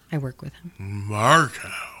are. I work with him.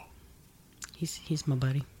 Marco. He's my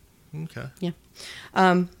buddy. Okay. Yeah.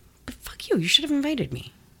 But fuck you. You should have invited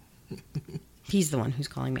me. He's the one who's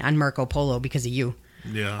calling me on Marco Polo because of you.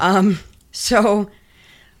 Yeah. So,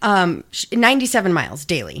 97 miles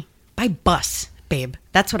daily by bus, babe.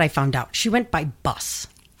 That's what I found out. She went by bus.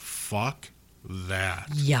 Fuck that.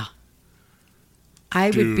 Yeah. I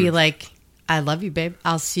would be like, I love you, babe.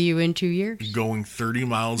 I'll see you in 2 years. Going 30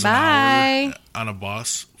 miles an hour on a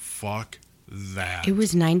bus. Fuck that. It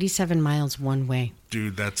was 97 miles one way.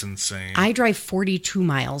 Dude, that's insane. I drive 42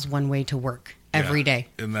 miles one way to work every day.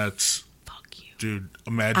 And that's... Fuck you. Dude,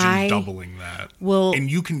 imagine doubling that. Well, and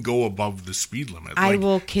you can go above the speed limit. I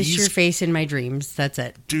will kiss your face in my dreams. That's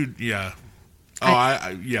it. Dude, yeah.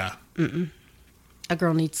 Oh, yeah. Mm-mm. A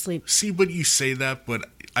girl needs sleep. See, but you say that, but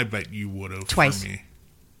I bet you would have. Twice. For me.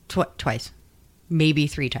 Twice. Maybe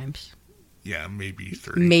 3 times. Yeah, maybe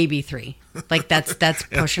 3. Maybe 3. Like, that's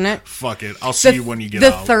pushing it. Fuck it. I'll see you when you get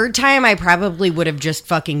out. The 3rd time, I probably would have just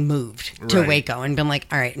fucking moved to Waco and been like,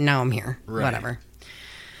 all right, now I'm here. Right. Whatever.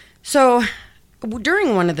 So,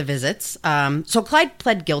 during one of the visits, so Clyde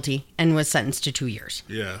pled guilty and was sentenced to 2 years.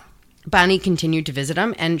 Yeah. Bonnie continued to visit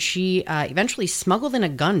him, and she eventually smuggled in a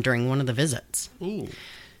gun during one of the visits. Ooh.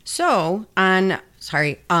 So, on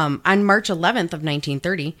March 11th of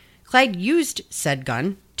 1930, Clyde used said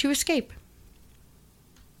gun to escape.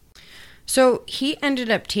 So, he ended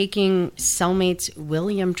up taking cellmates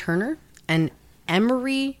William Turner and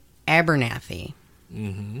Emery Abernathy.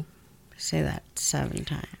 Mm-hmm. Say that 7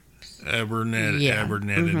 times.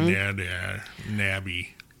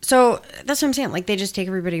 Nabby. So, that's what I'm saying. Like, they just take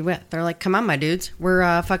everybody with. They're like, come on, my dudes.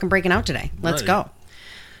 We're fucking breaking out today. Let's go.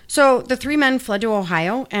 So, the 3 men fled to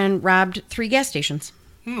Ohio and robbed 3 gas stations.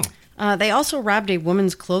 They also robbed a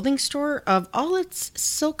woman's clothing store of all its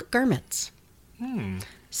silk garments.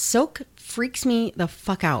 Silk freaks me the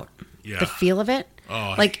fuck out. Yeah. The feel of it.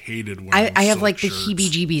 Oh, like, I hated wearing I have silk like shirts. the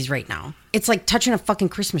heebie-jeebies right now. It's like touching a fucking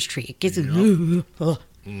Christmas tree. It gets God,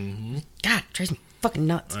 it drives me fucking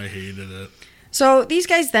nuts. I hated it. So these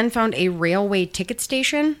guys then found a railway ticket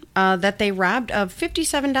station that they robbed of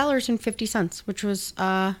 $57.50, which was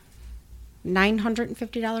 $950,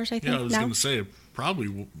 I think. Yeah, I was going to say, it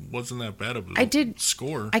probably wasn't that bad of a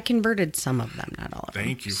score. I converted some of them, not all of them.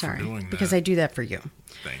 Thank you for doing that. Because I do that for you.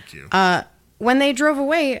 Thank you. When they drove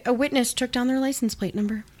away, a witness took down their license plate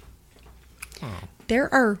number. Oh.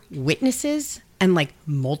 There are witnesses, and like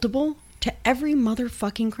multiple, to every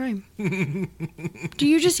motherfucking crime. Do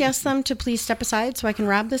you just ask them to please step aside so I can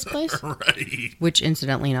rob this place? Right. Which,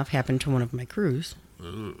 incidentally enough, happened to one of my crews.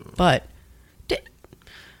 But,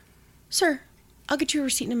 sir, I'll get you a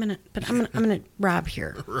receipt in a minute, but I'm gonna rob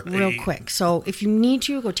here real quick. So if you need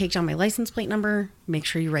to, go take down my license plate number. Make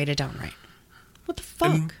sure you write it down right. What the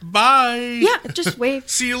fuck? And bye. Yeah, just wave.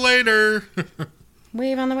 See you later.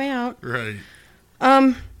 Wave on the way out. Right.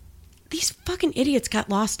 These fucking idiots got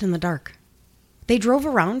lost in the dark. They drove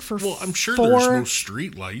around for Well, I'm sure there's no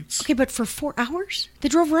street lights. Okay, but for 4 hours? They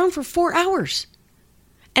drove around for 4 hours.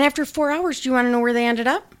 And after 4 hours, do you want to know where they ended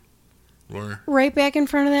up? Where? Right back in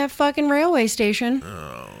front of that fucking railway station.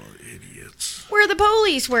 Oh, idiots. Where the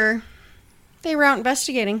police were. They were out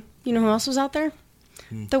investigating. You know who else was out there?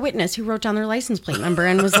 The witness who wrote down their license plate number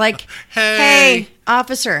and was like, hey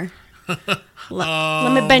officer,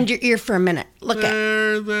 let me bend your ear for a minute. Look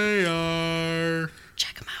there they are.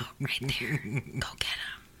 Check them out right there. Go get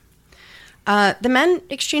them. The men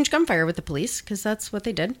exchanged gunfire with the police because that's what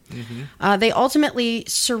they did. They ultimately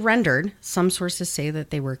surrendered. Some sources say that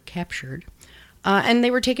they were captured. And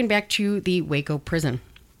they were taken back to the Waco prison.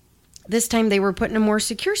 This time they were put in a more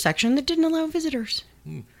secure section that didn't allow visitors.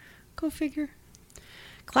 Go figure.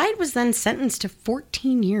 Clyde was then sentenced to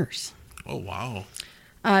 14 years. Oh, wow.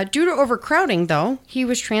 Due to overcrowding, though, he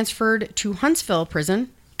was transferred to Huntsville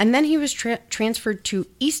Prison, and then he was transferred to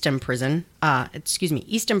Easton Prison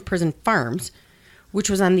Farms, which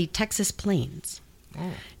was on the Texas Plains.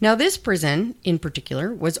 Oh. Now, this prison, in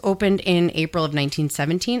particular, was opened in April of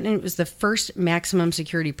 1917, and it was the first maximum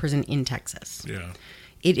security prison in Texas. Yeah.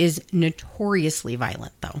 It is notoriously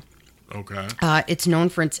violent, though. Okay. It's known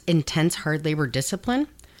for its intense hard labor discipline,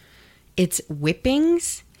 its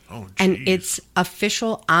whippings, and its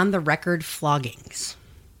official on-the-record floggings.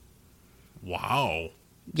 Wow.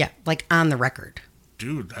 Yeah, like on the record.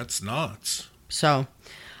 Dude, that's nuts. So,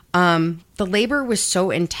 the labor was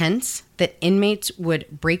so intense that inmates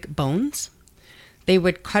would break bones. They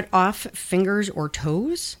would cut off fingers or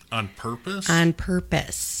toes. On purpose? On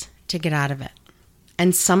purpose to get out of it.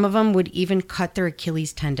 And some of them would even cut their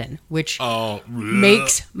Achilles tendon, which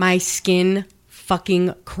makes my skin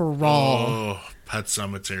fucking crawl. Oh, Pet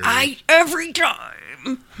Cemetery. Every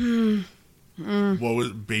time. What was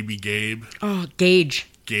it? Baby Gabe? Oh, Gage.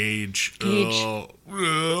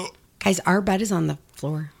 Oh. Guys, our bed is on the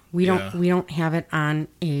floor. We don't have it on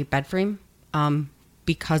a bed frame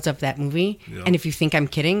because of that movie. Yeah. And if you think I'm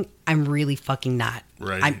kidding, I'm really fucking not.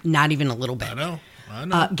 Right. I'm not even a little bit. I know.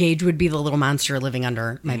 Gage would be the little monster living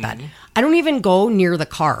under my bed. I don't even go near the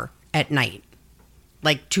car at night,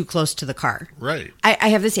 like too close to the car. Right. I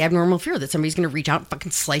have this abnormal fear that somebody's going to reach out and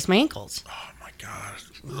fucking slice my ankles. Oh, my God.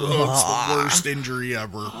 It's the worst injury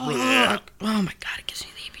ever. Oh, my God. It gives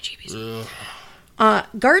me the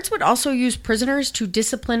heebie-jeebies. Guards would also use prisoners to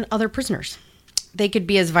discipline other prisoners. They could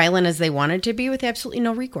be as violent as they wanted to be with absolutely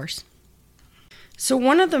no recourse. So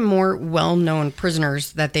one of the more well-known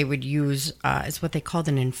prisoners that they would use is what they called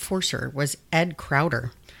an enforcer, was Ed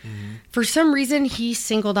Crowder. Mm-hmm. For some reason, he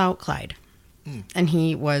singled out Clyde, and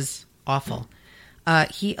he was awful.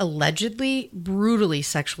 He allegedly brutally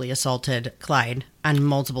sexually assaulted Clyde on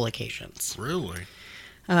multiple occasions. Really?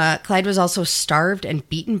 Clyde was also starved and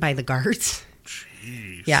beaten by the guards.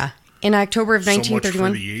 Jeez. Yeah. In October of 1931... So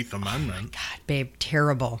much for the Eighth Amendment. Oh my God, babe,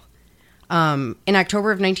 terrible. In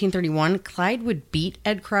October of 1931, Clyde would beat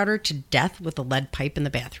Ed Crowder to death with a lead pipe in the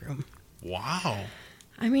bathroom. Wow.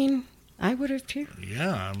 I mean, I would have too.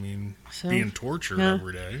 Yeah, I mean, being tortured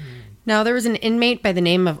every day. Now, there was an inmate by the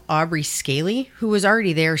name of Aubrey Scaly who was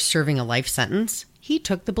already there serving a life sentence. He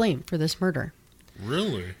took the blame for this murder.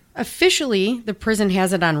 Really? Officially, the prison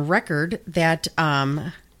has it on record that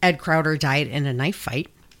Ed Crowder died in a knife fight.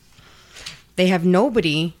 They have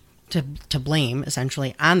nobody to blame,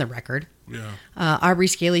 essentially, on the record. Yeah. Aubrey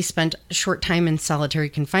Scaly spent a short time in solitary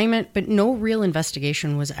confinement, but no real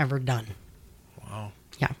investigation was ever done. Wow.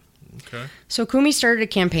 Yeah. Okay. So Kumi started a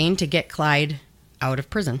campaign to get Clyde out of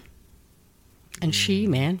prison. And she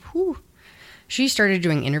started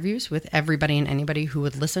doing interviews with everybody and anybody who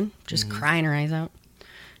would listen, just crying her eyes out.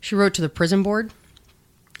 She wrote to the prison board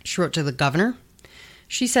She wrote to the governor.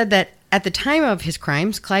 She said that at the time of his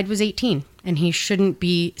crimes, Clyde was 18 and he shouldn't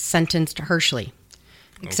be sentenced harshly.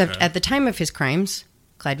 Except at the time of his crimes,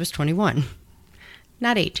 Clyde was 21,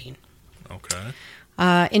 not 18.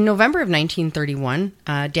 Okay. In November of 1931,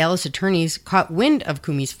 Dallas attorneys caught wind of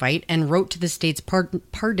Kumi's fight and wrote to the state's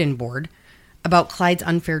pardon board about Clyde's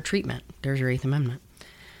unfair treatment. There's your Eighth Amendment.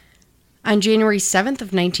 On January 7th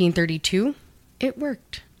of 1932, it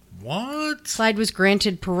worked. What? Clyde was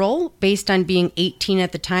granted parole based on being 18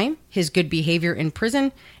 at the time, his good behavior in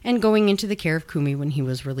prison, and going into the care of Kumi when he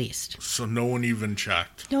was released. So no one even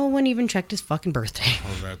checked? No one even checked his fucking birthday.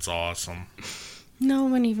 Oh, that's awesome. No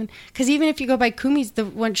one even. Because even if you go by Kumi's, the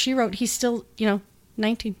one she wrote, he's still,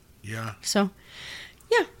 19. Yeah. So,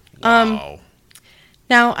 yeah. Wow.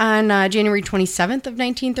 Now, on January 27th of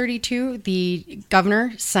 1932, the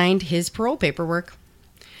governor signed his parole paperwork.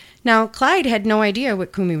 Now, Clyde had no idea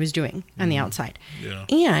what Kumi was doing on the outside. Yeah.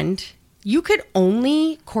 And you could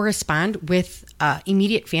only correspond with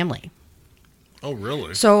immediate family. Oh,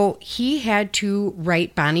 really? So he had to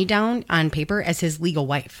write Bonnie down on paper as his legal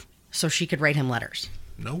wife so she could write him letters.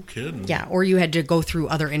 No kidding. Yeah, or you had to go through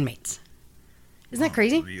other inmates. Isn't that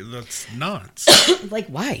crazy? That's nuts. Like,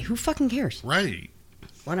 why? Who fucking cares? Right.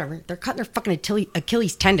 Whatever. They're cutting their fucking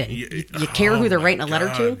Achilles tendon. You care who they're writing a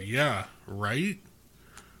letter to? Yeah, right?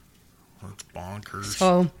 That's bonkers.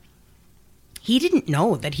 So he didn't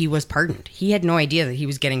know that he was pardoned. He had no idea that he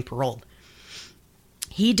was getting paroled.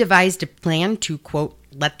 He devised a plan to, quote,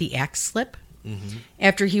 let the axe slip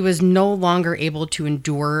after he was no longer able to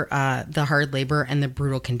endure the hard labor and the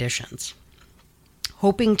brutal conditions.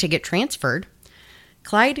 Hoping to get transferred,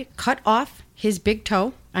 Clyde cut off his big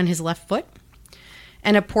toe on his left foot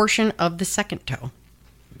and a portion of the second toe.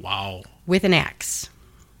 Wow. With an axe.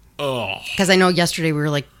 Oh. Because I know yesterday we were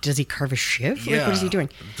like, does he carve a shiv? Yeah. Like, what is he doing?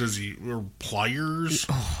 Does he, or pliers?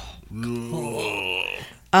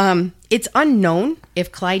 It's unknown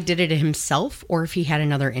if Clyde did it himself or if he had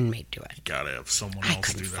another inmate do it. You gotta have someone I else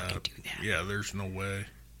couldn't do fucking that. do that. Yeah, there's no way.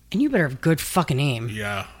 And you better have good fucking aim.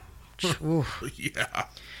 Yeah. Oof. Yeah.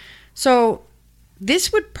 So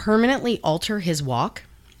this would permanently alter his walk.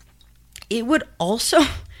 It would also,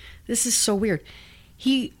 this is so weird,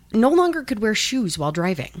 he no longer could wear shoes while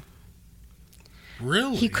driving.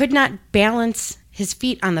 Really? He could not balance his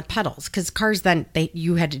feet on the pedals because cars then,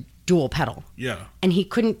 you had to dual pedal. Yeah. And he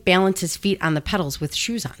couldn't balance his feet on the pedals with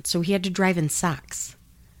shoes on. So he had to drive in socks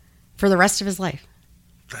for the rest of his life.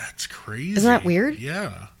 That's crazy. Isn't that weird?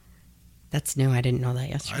 Yeah. That's new. I didn't know that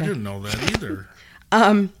yesterday. I didn't know that either.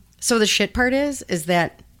 So the shit part is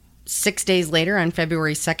that 6 days later, on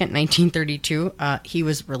February 2nd, 1932, he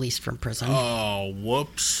was released from prison. Oh,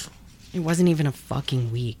 whoops. It wasn't even a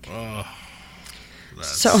fucking week. Oh, that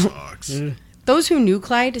sucks. Those who knew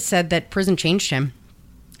Clyde said that prison changed him.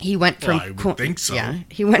 He went from, I would think so. Yeah,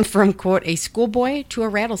 he went from, quote, a schoolboy to a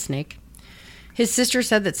rattlesnake. His sister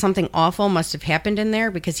said that something awful must have happened in there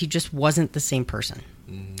because he just wasn't the same person.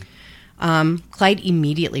 Clyde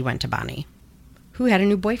immediately went to Bonnie, who had a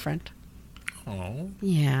new boyfriend. Oh.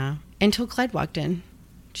 Yeah. Until Clyde walked in.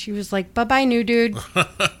 She was like, bye-bye, new dude.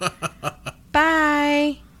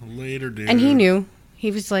 Bye. Later, dude. And he knew. He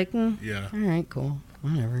was like, yeah. All right, cool.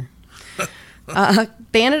 Whatever.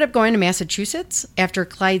 They ended up going to Massachusetts after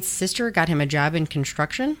Clyde's sister got him a job in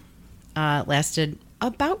construction. Lasted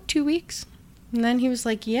about 2 weeks. And then he was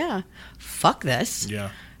like, yeah, fuck this.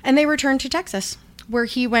 Yeah. And they returned to Texas, where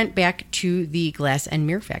he went back to the glass and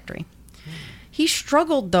mirror factory. He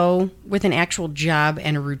struggled, though, with an actual job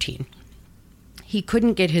and a routine. He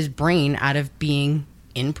couldn't get his brain out of being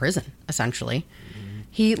in prison, essentially.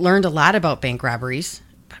 He learned a lot about bank robberies,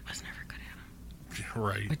 but was never good at them.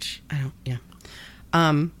 Right. Which, I don't, yeah.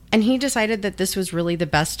 And he decided that this was really the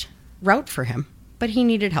best route for him, but he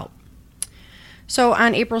needed help. So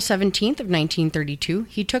on April 17th of 1932,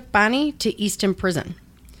 he took Bonnie to Easton Prison.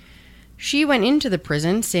 She went into the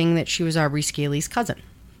prison saying that she was Aubrey Scaly's cousin.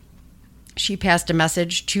 She passed a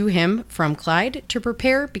message to him from Clyde to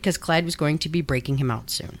prepare because Clyde was going to be breaking him out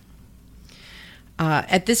soon.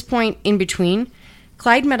 At this point in between,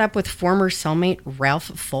 Clyde met up with former cellmate Ralph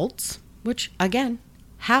Foltz, which, again,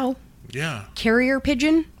 how? Yeah. Carrier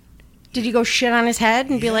pigeon? Did he go shit on his head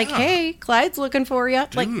and be like, hey, Clyde's looking for you?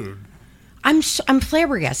 Dude. Like, I'm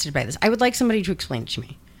flabbergasted by this. I would like somebody to explain it to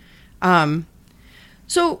me.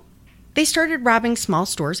 So they started robbing small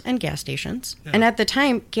stores and gas stations. Yeah. And at the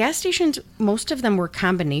time, gas stations, most of them were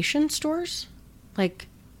combination stores. Like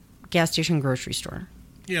gas station grocery store.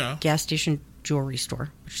 Yeah. Gas station jewelry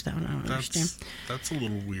store, which that one I don't understand. That's a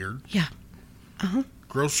little weird. Yeah. Uh-huh.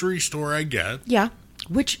 Grocery store, I get. Yeah.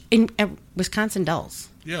 Which in Wisconsin Dells.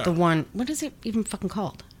 Yeah. The one, what is it even fucking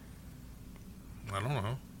called? I don't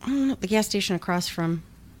know. The gas station across from...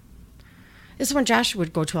 This is one Josh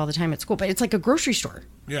would go to all the time at school, but it's like a grocery store.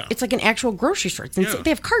 Yeah. It's like an actual grocery store. It's insane.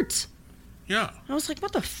 They have carts. Yeah. I was like,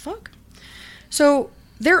 what the fuck? So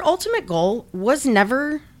their ultimate goal was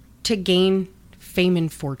never to gain fame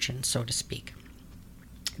and fortune, so to speak.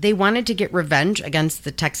 They wanted to get revenge against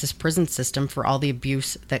the Texas prison system for all the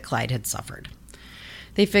abuse that Clyde had suffered.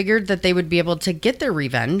 They figured that they would be able to get their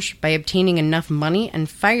revenge by obtaining enough money and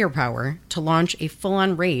firepower to launch a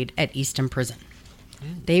full-on raid at Easton Prison.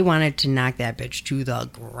 They wanted to knock that bitch to the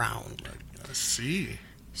ground. I see.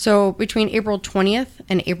 So between April 20th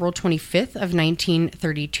and April 25th of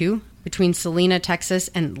 1932, between Salina, Texas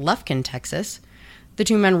and Lufkin, Texas, the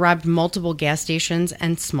two men robbed multiple gas stations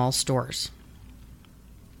and small stores.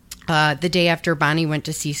 The day after Bonnie went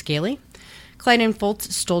to see Scaly, Clyde and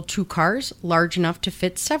Foltz stole 2 cars large enough to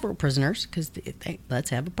fit several prisoners, because let's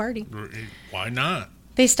have a party. Why not?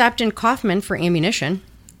 They stopped in Kaufman for ammunition.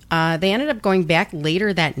 They ended up going back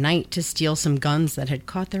later that night to steal some guns that had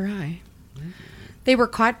caught their eye. They were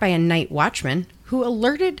caught by a night watchman who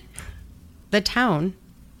alerted the town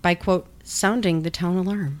by, quote, sounding the town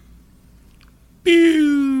alarm.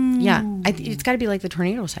 Pew! Yeah, it's got to be like the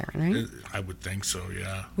tornado siren, right? I would think so,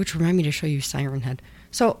 yeah. Which remind me to show you Siren Head.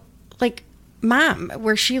 So, like, Mom,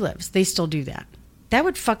 where she lives, they still do that. That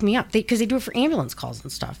would fuck me up, because they do it for ambulance calls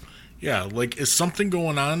and stuff. Yeah, like, is something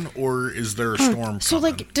going on, or is there a storm coming? So,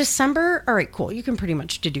 like, December, all right, cool. You can pretty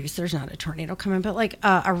much deduce there's not a tornado coming, but, like,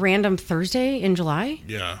 a random Thursday in July?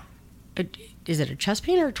 Yeah. Is it a chest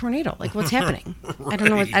pain or a tornado? Like, what's happening? Right.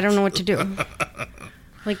 I don't know what to do.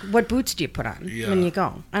 Like, what boots do you put on when you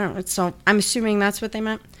go? I don't know. So, I'm assuming that's what they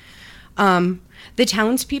meant. The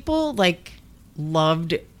townspeople, like,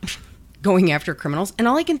 loved going after criminals. And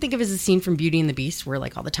all I can think of is a scene from Beauty and the Beast where,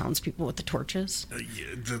 like, all the townspeople with the torches.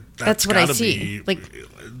 That's what I see. Like,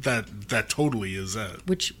 that totally is it.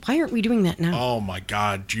 Which, why aren't we doing that now? Oh, my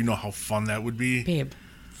God. Do you know how fun that would be? Babe,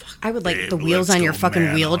 I would like the wheels on your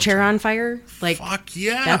fucking wheelchair on fire. Like, fuck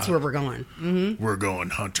yeah. That's where we're going. Mm-hmm. We're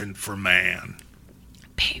going hunting for man.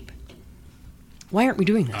 Babe, why aren't we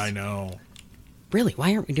doing this? I know. Really,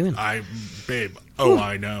 why aren't we doing this?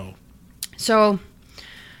 I know. So,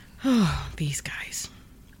 these guys.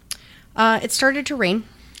 It started to rain,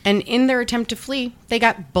 and in their attempt to flee, they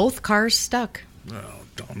got both cars stuck. Oh,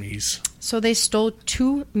 dummies. So they stole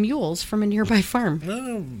 2 mules from a nearby farm.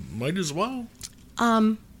 Oh, might as well.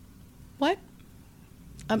 What?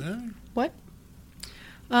 What?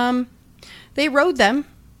 They rode them,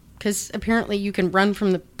 because apparently you can run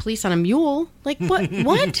from the police on a mule. Like, what?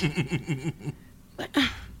 What?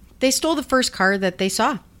 They stole the first car that they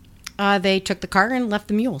saw. They took the car and left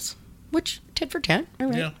the mules, which, tit for tat. All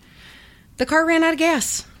right. Yeah. The car ran out of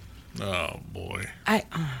gas. Oh, boy.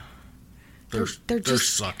 They're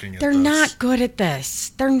just sucking at They're this. not good at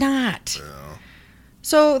this. They're not. Yeah.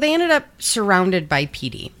 So they ended up surrounded by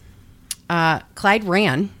PD. Clyde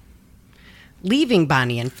ran, leaving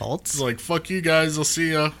Bonnie and Foltz. It's like, fuck you guys, I'll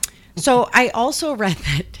see ya. So I also read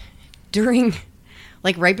that during,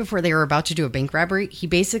 like, right before they were about to do a bank robbery, he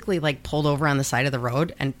basically, like, pulled over on the side of the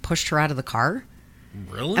road and pushed her out of the car.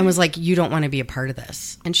 Really? And was like, you don't want to be a part of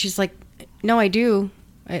this. And she's like, no, I do.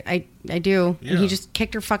 I do. Yeah. And he just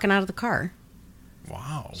kicked her fucking out of the car.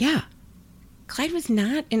 Wow. Yeah. Clyde was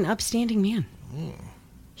not an upstanding man.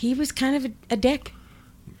 He was kind of a dick.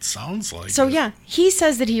 It sounds like So, it. yeah, he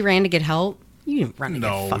says that he ran to get help. You didn't run to get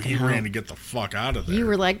fucking help. No, he ran to get the fuck out of there. You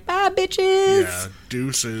were like, bye, bitches. Yeah,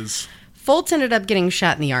 deuces. Foltz ended up getting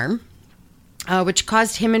shot in the arm, which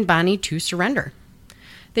caused him and Bonnie to surrender.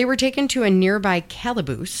 They were taken to a nearby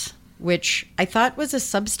calaboose, which I thought was a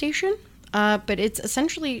substation, but it's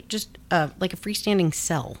essentially just like a freestanding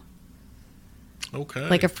cell. Okay.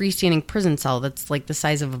 Like a freestanding prison cell that's like the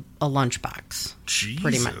size of a lunchbox. Jesus.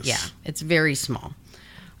 Pretty much. Yeah, it's very small.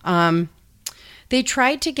 They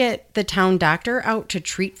tried to get the town doctor out to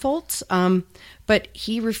treat Foltz, but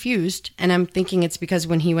he refused. And I'm thinking it's because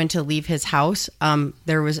when he went to leave his house,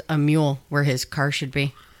 there was a mule where his car should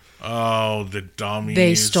be. Oh, the dummies.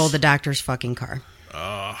 They stole the doctor's fucking car.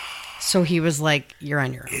 So he was like, you're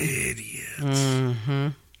on your own. Idiots. Mm-hmm.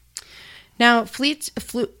 Now, Foltz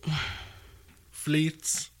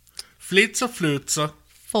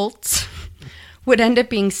would end up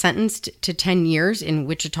being sentenced to 10 years in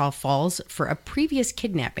Wichita Falls for a previous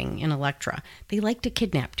kidnapping in Electra. They like to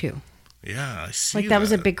kidnap, too. Yeah, I see. Like, that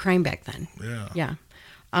was a big crime back then. Yeah.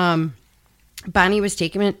 Yeah. Bonnie was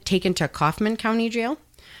taken to Kaufman County Jail,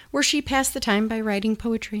 where she passed the time by writing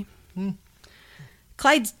poetry.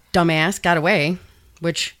 Clyde's dumbass got away,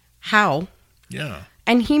 which, how? Yeah.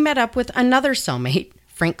 And he met up with another cellmate,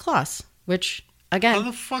 Frank Kloss, which, again, how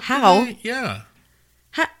the fuck how? Yeah.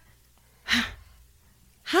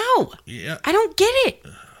 How? Yeah. I don't get it.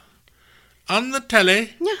 On the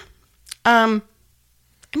telly. Yeah.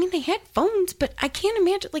 I mean, they had phones, but I can't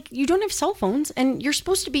imagine, like, you don't have cell phones, and you're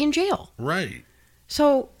supposed to be in jail. Right.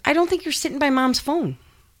 So I don't think you're sitting by mom's phone,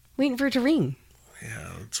 waiting for it to ring.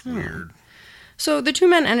 Yeah, that's weird. So the two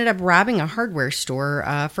men ended up robbing a hardware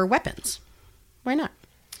store for weapons. Why not?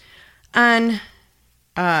 In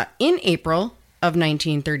April of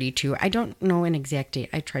 1932, I don't know an exact date.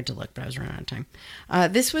 I tried to look, but I was running out of time.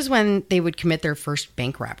 This was when they would commit their first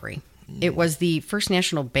bank robbery. It was the First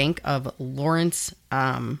National Bank of Lawrence,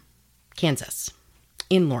 Kansas.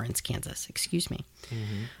 In Lawrence, Kansas, excuse me.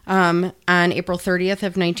 On April 30th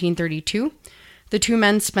of 1932, the two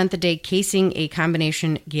men spent the day casing a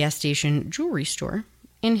combination gas station jewelry store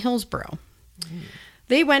in Hillsborough.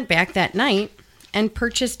 They went back that night and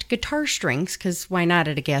purchased guitar strings, because why not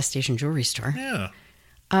at a gas station jewelry store? Yeah.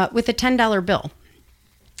 With a $10 bill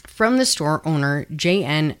from the store owner,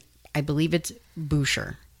 J.N., I believe it's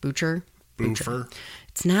Boucher. Boofer.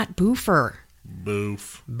 It's not Boofer.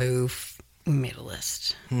 Boof. We made a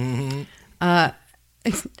list. I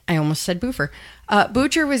almost said Boofer.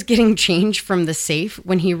 Boucher was getting change from the safe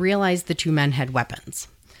when he realized the two men had weapons.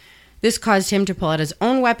 This caused him to pull out his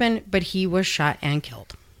own weapon, but he was shot and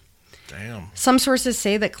killed. Damn. Some sources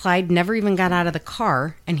say that Clyde never even got out of the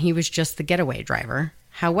car and he was just the getaway driver.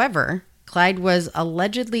 However, Clyde was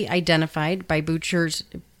allegedly identified by Boucher's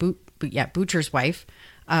wife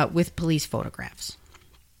with police photographs.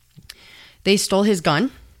 They stole his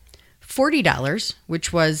gun, $40,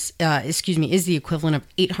 which was, is the equivalent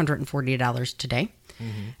of $840 today,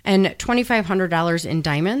 and $2,500 in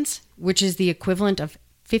diamonds, which is the equivalent of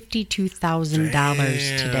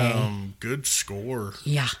 $52,000 today. Good score.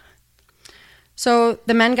 Yeah. So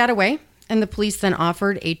the men got away, and the police then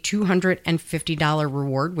offered a $250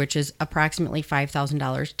 reward, which is approximately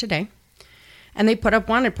 $5,000 today. And they put up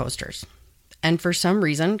wanted posters. And for some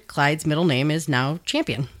reason, Clyde's middle name is now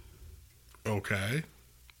Champion. Okay.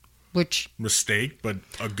 Which... mistake, but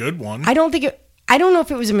a good one. I don't know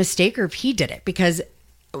if it was a mistake or if he did it, because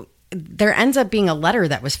there ends up being a letter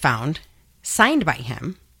that was found, signed by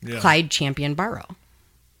him, Clyde Champion Barrow.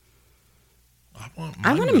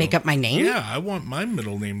 I want to make up my name. Yeah, I want my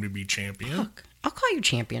middle name to be Champion. Look, I'll call you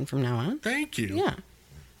Champion from now on. Thank you. Yeah.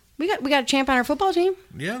 We got a champ on our football team.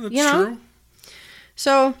 Yeah, that's true.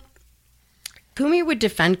 So, Kumi would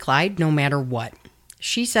defend Clyde no matter what.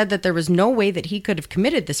 She said that there was no way that he could have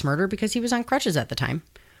committed this murder because he was on crutches at the time.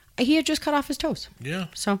 He had just cut off his toes. Yeah.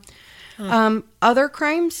 So, other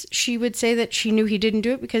crimes, she would say that she knew he didn't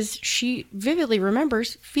do it because she vividly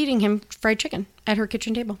remembers feeding him fried chicken at her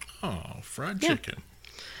kitchen table. Oh, fried chicken.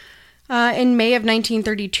 In May of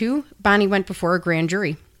 1932, Bonnie went before a grand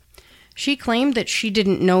jury. She claimed that she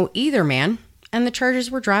didn't know either man, and the charges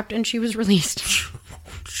were dropped and she was released.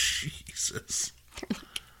 Jesus.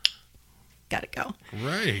 Gotta go.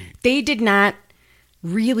 Right. They did not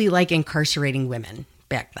really like incarcerating women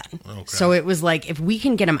back then. Okay. So it was like, if we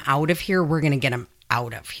can get them out of here, we're going to get them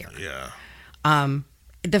out of here. Yeah.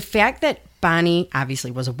 The fact that Bonnie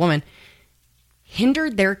obviously was a woman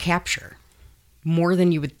hindered their capture more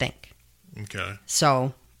than you would think. Okay.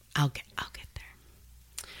 So I'll get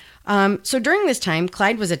there. So during this time,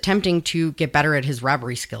 Clyde was attempting to get better at his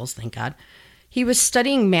robbery skills, thank God. He was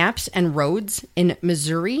studying maps and roads in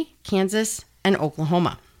Missouri, Kansas, and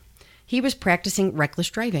Oklahoma. He was practicing reckless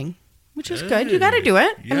driving, which was good. You got to do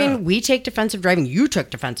it. Yeah. I mean, we take defensive driving. You took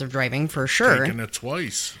defensive driving for sure. Taking it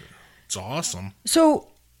twice. It's awesome. So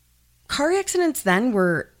car accidents then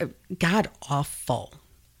were god awful.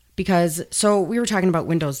 Because, so we were talking about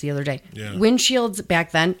windows the other day. Yeah. Windshields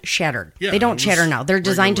back then shattered. Yeah, they don't shatter now. They're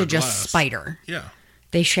designed to just glass. Spider. Yeah.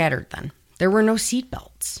 They shattered then. There were no seat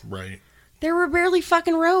belts. Right. There were barely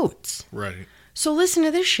fucking roads. Right. So listen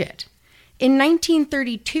to this shit. In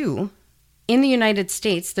 1932, in the United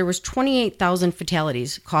States, there was 28,000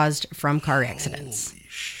 fatalities caused from car accidents. Holy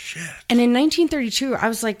shit. And in 1932, I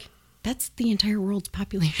was like, that's the entire world's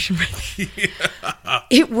population. Yeah.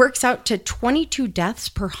 It works out to 22 deaths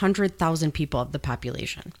per 100,000 people of the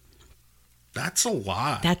population. That's a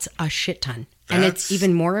lot. That's a shit ton. And it's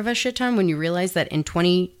even more of a shit ton when you realize that in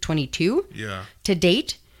 2022, to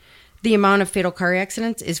date, the amount of fatal car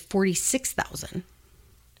accidents is 46,000.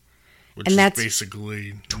 Which and is that's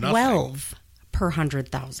basically 12 nothing. Per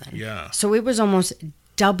 100,000. Yeah. So it was almost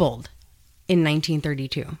doubled in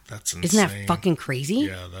 1932. That's insane. Isn't that fucking crazy?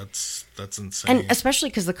 Yeah, that's insane. And especially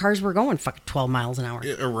because the cars were going fucking 12 miles an hour.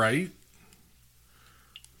 Yeah, right?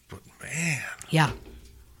 But man. Yeah.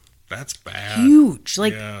 That's bad. Huge.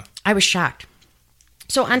 Like, I was shocked.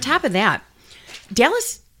 So on top of that,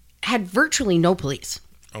 Dallas had virtually no police.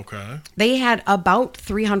 Okay. They had about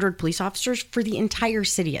 300 police officers for the entire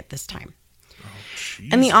city at this time. Oh,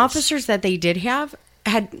 Jesus. And the officers that they did have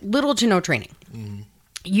had little to no training.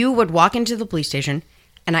 You would walk into the police station,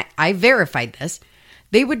 and I verified this.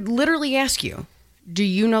 They would literally ask you, do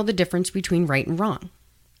you know the difference between right and wrong?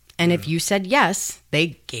 And if you said yes,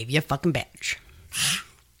 they gave you a fucking badge.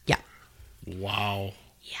 Yeah. Wow.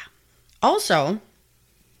 Yeah. Also,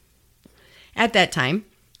 at that time,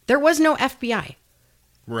 there was no FBI.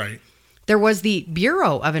 Right. There was the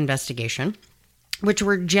Bureau of Investigation, which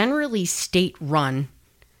were generally state-run,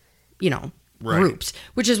 groups,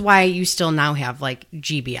 which is why you still now have like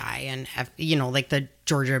GBI and like the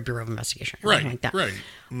Georgia Bureau of Investigation, right? Like that. Right,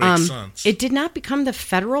 makes sense. It did not become the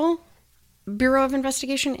Federal Bureau of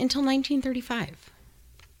Investigation until 1935.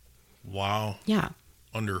 Wow. Yeah.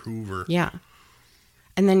 Under Hoover. Yeah.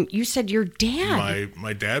 And then you said your dad.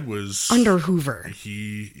 My dad was under Hoover.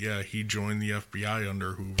 He joined the FBI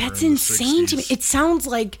under Hoover. That's insane to me. It sounds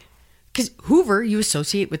like because Hoover you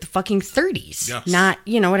associate with the fucking 30s, yes. Not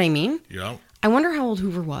you know what I mean? Yeah. I wonder how old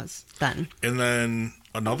Hoover was then. And then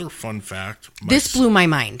another fun fact. This blew my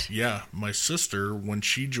mind. Yeah. My sister, when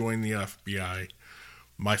she joined the FBI,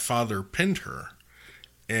 my father pinned her.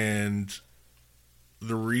 And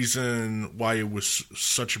the reason why it was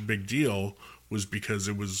such a big deal was because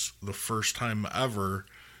it was the first time ever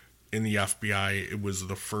in the FBI, it was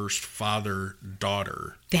the first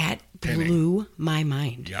father-daughter. That blew my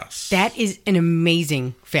mind. Yes. That is an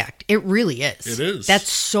amazing fact. It really is. It is. That's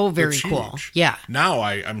so very cool. Huge. Yeah. Now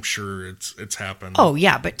I'm sure it's happened. Oh,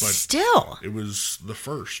 yeah, but still. It was the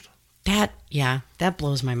first. That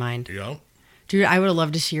blows my mind. Yeah. Dude, I would have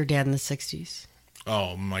loved to see your dad in the 60s.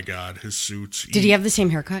 Oh, my God. His suits. Did he have the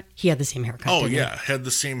same haircut? He had the same haircut. Oh, yeah. Had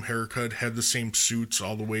the same haircut, had the same suits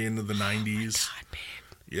all the way into the 90s. Oh, God, babe.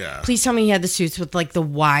 Yeah. Please tell me he had the suits with like the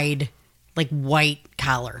wide, like white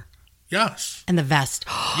collar. Yes. And the vest.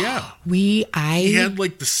 Yeah. He had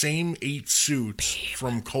like the same 8 suits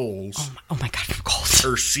from Kohl's. Oh my God, from Kohl's.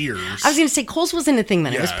 Or Sears. I was going to say Kohl's wasn't a thing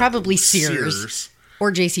then. It was probably Sears.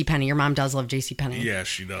 Or JCPenney. Your mom does love JCPenney. Yeah,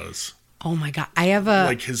 she does. Oh my God. I have a...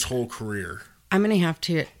 Like his whole career. I'm going to have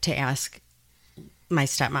to ask my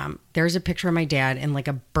stepmom. There's a picture of my dad in like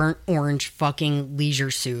a burnt orange fucking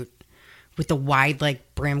leisure suit with the wide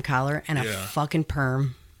like brim collar and a fucking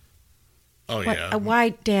perm. Oh, yeah. A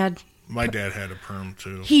wide dad. My dad had a perm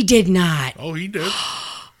too. He did not. Oh, he did.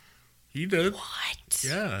 He did. What?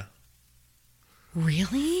 Yeah.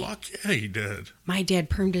 Really? Fuck yeah, he did. My dad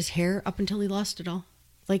permed his hair up until he lost it all.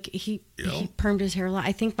 Like he permed his hair a lot.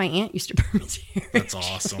 I think my aunt used to perm his hair. That's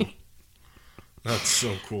awesome. That's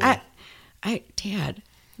so cool. Dad,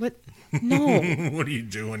 what? No. What are you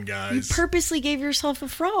doing, guys? You purposely gave yourself a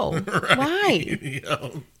fro. Right. Why?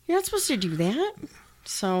 You're not supposed to do that.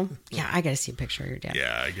 So, yeah, I got to see a picture of your dad.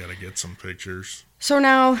 Yeah, I got to get some pictures. So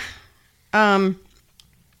now, on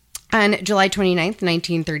July 29th,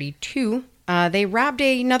 1932, they robbed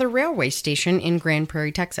another railway station in Grand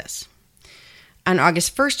Prairie, Texas. On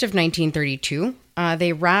August 1st of 1932,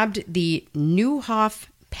 they robbed the Neuhoff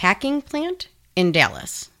packing plant in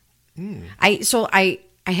Dallas. I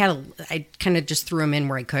kind of just threw them in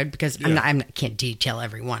where I could because I can't detail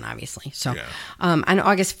every one, obviously. So on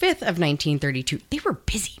August 5th of 1932, they were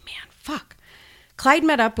busy, man. Fuck. Clyde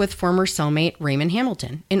met up with former cellmate Raymond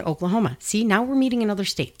Hamilton in Oklahoma. See, now we're meeting in other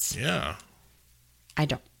states. Yeah. I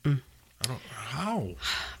don't. How?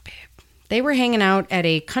 Babe. They were hanging out at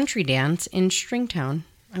a country dance in Stringtown.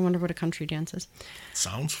 I wonder what a country dance is.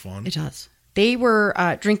 Sounds fun. It does. They were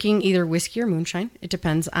drinking either whiskey or moonshine. It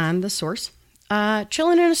depends on the source.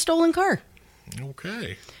 Chilling in a stolen car.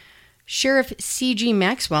 Okay. Sheriff C.G.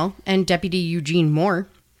 Maxwell and Deputy Eugene Moore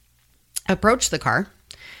approached the car,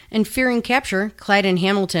 and fearing capture, Clyde and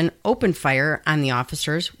Hamilton opened fire on the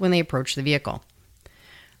officers when they approached the vehicle.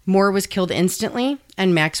 Moore was killed instantly,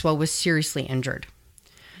 and Maxwell was seriously injured.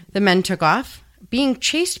 The men took off, being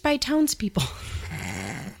chased by townspeople.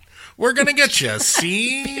 We're going to get you,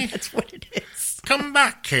 see? That's what it is. Come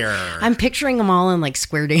back here. I'm picturing them all in like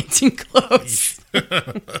square dancing clothes.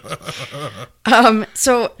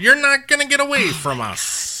 So you're not going to get away from us,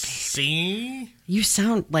 see? You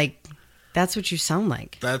sound like, that's what you sound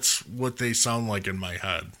like. That's what they sound like in my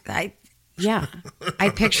head. I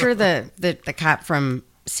picture the cop from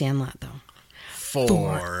Sandlot, though.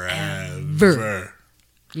 Forever.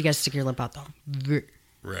 You guys stick your lip out, though.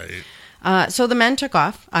 Right. So the men took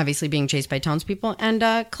off, obviously being chased by townspeople,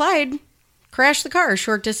 and Clyde crashed the car a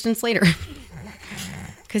short distance later.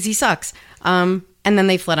 Because he sucks. And then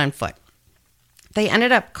they fled on foot. They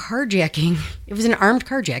ended up carjacking. It was an armed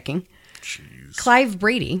carjacking. Jeez. Clive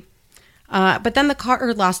Brady. But then the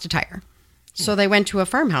car lost a tire. So they went to a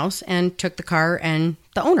farmhouse and took the car and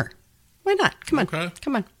the owner. Why not? Come on. Okay.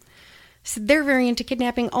 Come on. So they're very into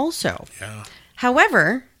kidnapping also. Yeah.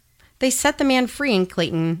 However, they set the man free in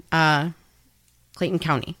Clayton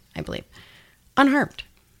County, I believe, unharmed.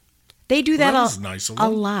 They do that was nice of a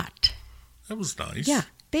them. lot. That was nice. Yeah.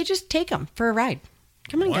 They just take them for a ride.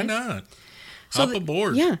 Come on, Why guys. not? So Hop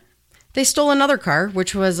aboard. Yeah. They stole another car,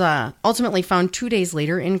 which was ultimately found 2 days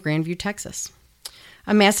later in Grandview, Texas.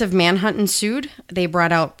 A massive manhunt ensued. They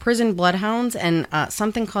brought out prison bloodhounds and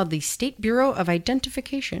something called the State Bureau of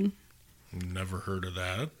Identification. Never heard of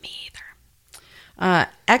that. Me either.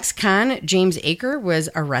 Ex-con James Aker was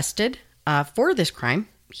arrested for this crime.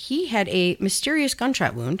 He had a mysterious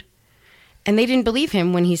gunshot wound, and they didn't believe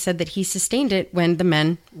him when he said that he sustained it when the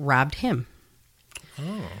men robbed him.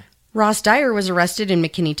 Oh. Ross Dyer was arrested in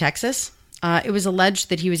McKinney, Texas. It was alleged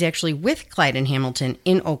that he was actually with Clyde and Hamilton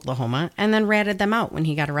in Oklahoma and then ratted them out when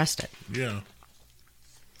he got arrested. Yeah.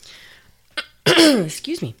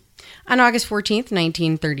 Excuse me. On August 14th,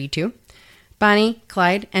 1932, Bonnie,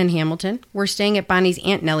 Clyde, and Hamilton were staying at Bonnie's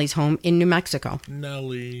Aunt Nellie's home in New Mexico.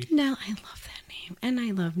 Nellie. Nell, I love that name. And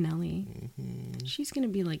I love Nellie. Mm-hmm. She's going to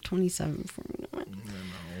be like 27 before we know it.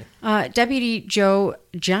 Deputy Joe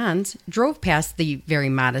Johns drove past the very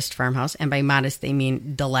modest farmhouse, and by modest they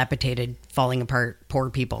mean dilapidated, falling apart,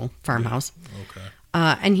 poor people farmhouse. Okay.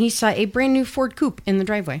 And he saw a brand new Ford coupe in the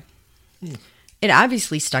driveway. It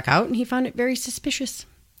obviously stuck out, and he found it very suspicious.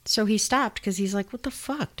 So he stopped because he's like, "What the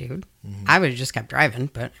fuck, dude?" I would have just kept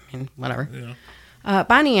driving, but I mean, whatever. Yeah.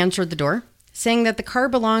 Bonnie answered the door, saying that the car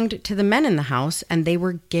belonged to the men in the house, and they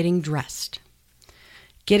were getting dressed.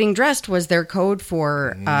 Getting dressed was their code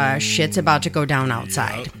for shit's about to go down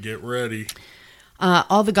outside. Yep, get ready.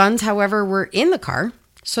 All the guns, however, were in the car,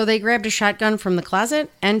 so they grabbed a shotgun from the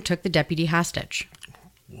closet and took the deputy hostage.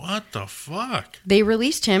 What the fuck? They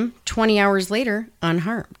released him 20 hours later,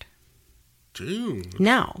 unharmed. Dude.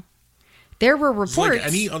 Now, there were Is reports... like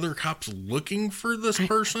any other cops looking for this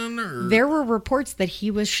person? Or There were reports that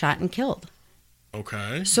he was shot and killed.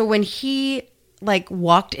 Okay. So when he...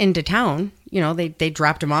 walked into town, they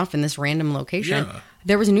dropped him off in this random location. Yeah.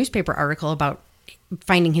 There was a newspaper article about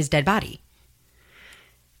finding his dead body.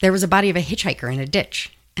 There was a body of a hitchhiker in a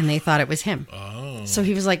ditch, and they thought it was him. Oh. So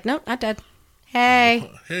he was like, "Nope, not dead. Hey.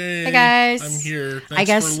 Hey, guys. I'm here. Thanks I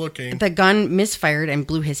guess for looking. the gun misfired and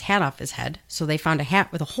blew his hat off his head. So they found a hat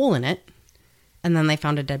with a hole in it, and then they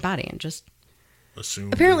found a dead body and just...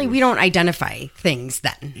 Assume Apparently we don't identify things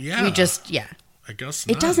then. Yeah. We just, I guess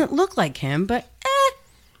It not. doesn't look like him, but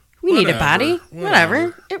we need a body.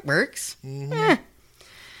 Whatever. It works.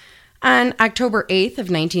 On October 8th of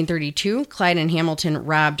 1932, Clyde and Hamilton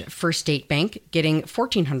robbed First State Bank, getting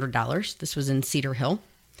 $1,400. This was in Cedar Hill.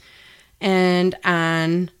 And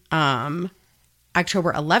on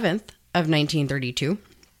October 11th of 1932,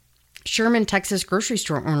 Sherman, Texas grocery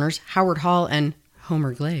store owners Howard Hall and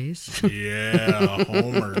Homer Glaze Yeah,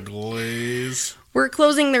 Homer Glaze. were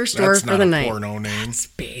closing their store That's for not the a night. porno name. That's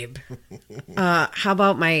babe. How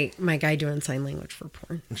about my guy doing sign language for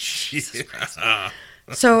porn? Yeah.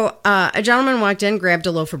 So a gentleman walked in, grabbed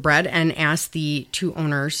a loaf of bread, and asked the two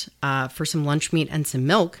owners for some lunch meat and some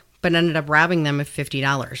milk, but ended up robbing them of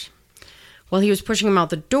 $50. While he was pushing him out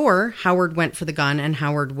the door, Howard went for the gun, and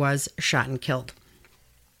Howard was shot and killed.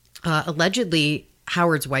 Allegedly,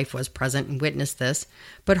 Howard's wife was present and witnessed this,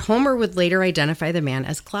 but Homer would later identify the man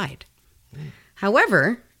as Clyde.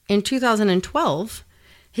 However, in 2012,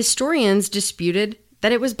 historians disputed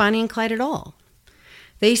that it was Bonnie and Clyde at all.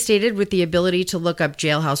 They stated with the ability to look up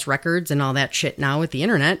jailhouse records and all that shit now with the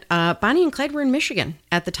internet, Bonnie and Clyde were in Michigan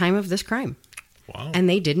at the time of this crime. Wow. And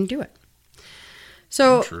they didn't do it.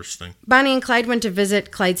 So Interesting. Bonnie and Clyde went to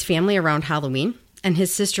visit Clyde's family around Halloween, and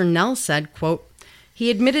his sister Nell said, quote, "He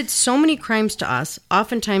admitted so many crimes to us,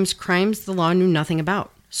 oftentimes crimes the law knew nothing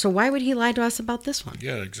about. So why would he lie to us about this one?"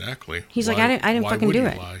 Yeah, exactly. He's like, I didn't fucking would do you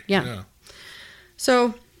it. lie? Yeah.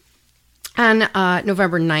 So on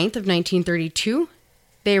November 9th of 1932,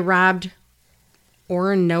 they robbed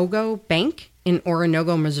Oronogo Bank in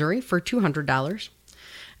Oronogo, Missouri for $200.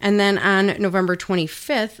 And then on November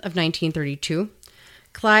 25th of 1932,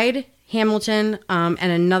 Clyde, Hamilton, and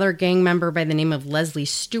another gang member by the name of Leslie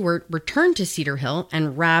Stewart returned to Cedar Hill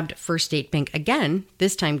and robbed First State Bank again,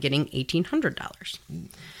 this time getting $1,800.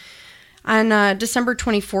 On December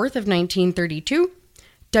 24th of 1932,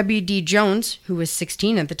 W.D. Jones, who was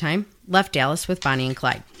 16 at the time, left Dallas with Bonnie and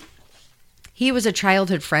Clyde. He was a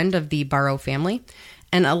childhood friend of the Barrow family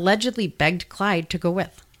and allegedly begged Clyde to go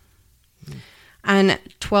with. On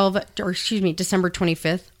December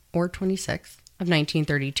 25th or 26th of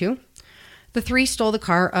 1932, the three stole the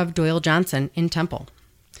car of Doyle Johnson in Temple.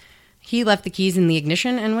 He left the keys in the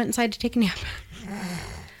ignition and went inside to take a nap.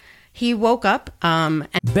 He woke up.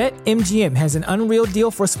 BetMGM has an unreal deal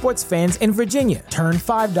for sports fans in Virginia. Turn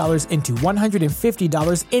 $5 into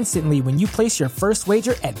 $150 instantly when you place your first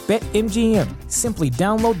wager at BetMGM. Simply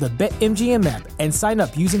download the BetMGM app and sign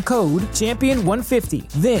up using code Champion150.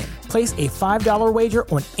 Then, place a $5 wager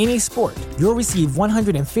on any sport. You'll receive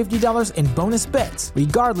 $150 in bonus bets,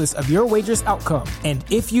 regardless of your wager's outcome. And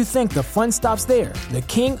if you think the fun stops there, the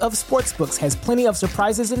king of sportsbooks has plenty of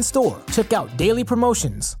surprises in store. Check out daily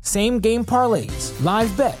promotions, same-game parlays,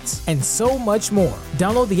 live bets, and so much more.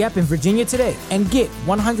 Download the app in Virginia today and get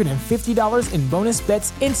 $150 in bonus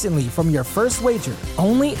bets instantly from your first wager.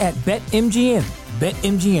 Only at BetMGM.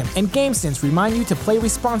 BetMGM and GameSense remind you to play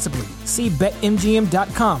responsibly. See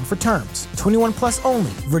BetMGM.com for terms. 21 plus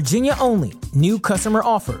only. Virginia only. New customer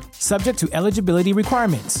offer. Subject to eligibility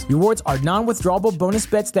requirements. Rewards are non-withdrawable bonus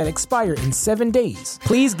bets that expire in 7 days.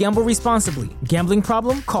 Please gamble responsibly. Gambling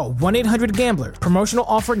problem? Call 1-800-GAMBLER. Promotional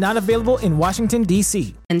offer not available in Washington,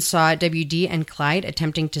 D.C. And saw WD and Clyde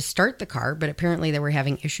attempting to start the car, but apparently they were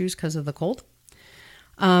having issues because of the cold.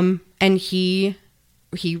 And he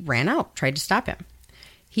ran out, tried to stop him.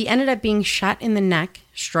 He ended up being shot in the neck,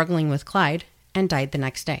 struggling with Clyde, and died the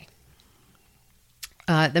next day.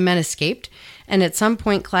 The men escaped, and at some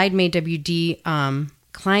point, Clyde made WD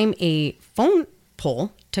climb a phone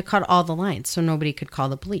pole to cut all the lines so nobody could call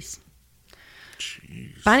the police.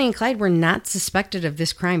 Jeez. Bonnie and Clyde were not suspected of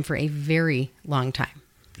this crime for a very long time.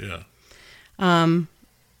 Yeah.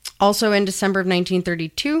 Also in December of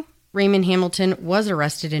 1932, Raymond Hamilton was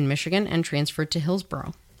arrested in Michigan and transferred to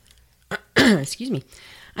Hillsborough. Excuse me.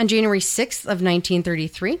 On January 6th of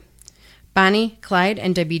 1933, Bonnie, Clyde,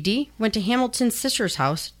 and WD went to Hamilton's sister's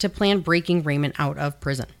house to plan breaking Raymond out of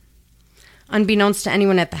prison. Unbeknownst to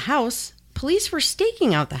anyone at the house, police were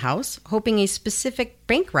staking out the house, hoping a specific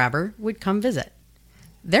bank robber would come visit.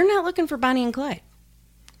 They're not looking for Bonnie and Clyde.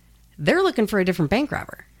 They're looking for a different bank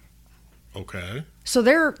robber. Okay. So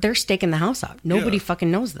they're staking the house out. Nobody fucking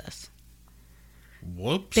knows this.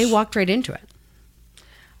 Whoops. They walked right into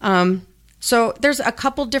it. So there's a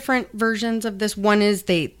couple different versions of this. One is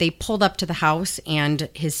they pulled up to the house and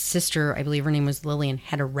his sister, I believe her name was Lillian,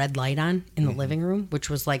 had a red light on in the living room, which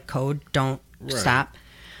was like code, don't stop.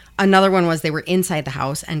 Another one was they were inside the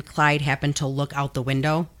house and Clyde happened to look out the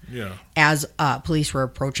window as police were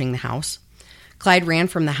approaching the house. Clyde ran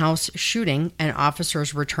from the house shooting and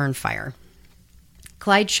officers returned fire.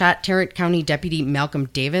 Clyde shot Tarrant County Deputy Malcolm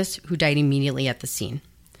Davis, who died immediately at the scene.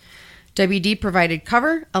 WD provided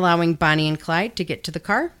cover, allowing Bonnie and Clyde to get to the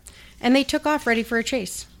car, and they took off ready for a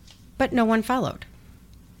chase. But no one followed.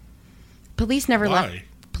 Police never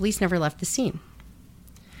left the scene.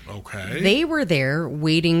 Okay. They were there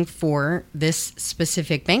waiting for this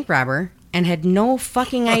specific bank robber and had no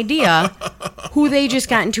fucking idea who they just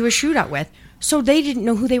got into a shootout with. So they didn't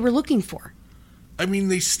know who they were looking for. I mean,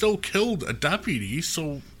 they still killed a deputy,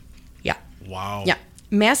 so... Yeah. Wow. Yeah.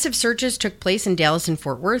 Massive searches took place in Dallas and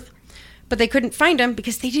Fort Worth, but they couldn't find him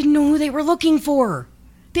because they didn't know who they were looking for.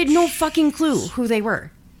 They had no fucking clue who they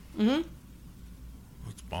were. Mm-hmm.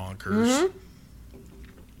 That's bonkers.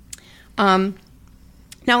 Mm-hmm.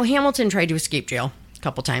 Now, Hamilton tried to escape jail a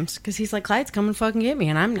couple times because he's like, Clyde's coming fucking get me,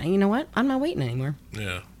 and I'm not, you know what? I'm not waiting anymore.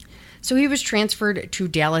 Yeah. So he was transferred to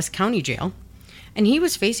Dallas County Jail, and he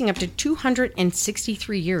was facing up to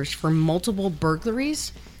 263 years for multiple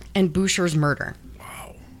burglaries and Boucher's murder.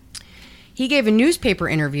 Wow. He gave a newspaper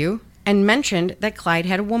interview and mentioned that Clyde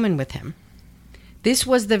had a woman with him. This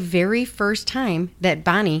was the very first time that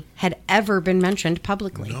Bonnie had ever been mentioned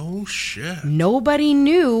publicly. No shit. Nobody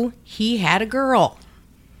knew he had a girl.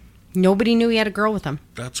 Nobody knew he had a girl with him.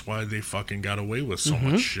 That's why they fucking got away with so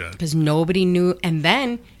much shit. Because nobody knew. And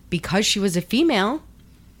then, because she was a female...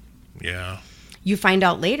 Yeah. You find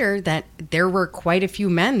out later that there were quite a few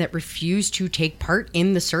men that refused to take part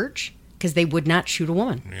in the search because they would not shoot a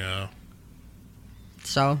woman. Yeah.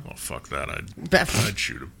 So... Well, fuck that. I'd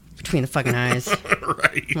shoot him. Between the fucking eyes.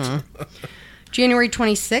 Right. January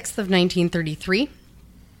 26th of 1933,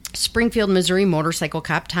 Springfield, Missouri motorcycle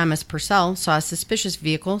cop Thomas Purcell saw a suspicious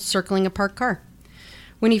vehicle circling a parked car.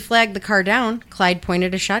 When he flagged the car down, Clyde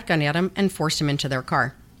pointed a shotgun at him and forced him into their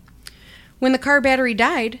car. When the car battery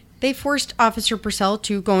died, they forced Officer Purcell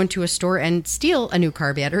to go into a store and steal a new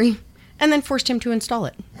car battery, and then forced him to install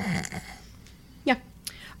it. Yeah.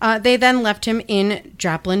 They then left him in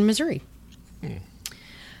Joplin, Missouri.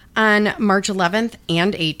 On March 11th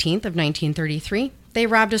and 18th of 1933, they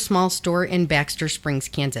robbed a small store in Baxter Springs,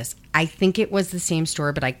 Kansas. I think it was the same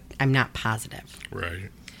store, but I'm not positive. Right.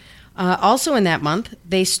 Also in that month,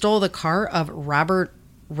 they stole the car of Robert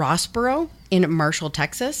Rossboro in Marshall,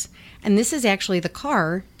 Texas. And this is actually the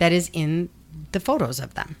car that is in the photos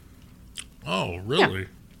of them. Oh, really?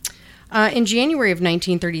 Yeah. In January of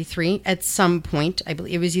 1933, at some point, I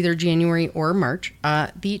believe it was either January or March,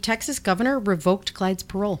 the Texas governor revoked Clyde's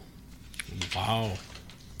parole. Wow.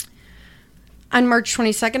 On March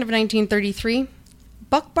 22nd of 1933,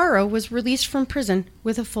 Buck Barrow was released from prison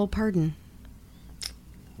with a full pardon.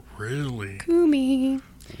 Really? Kumi.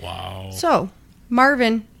 Wow. So,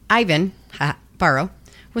 Ivan Barrow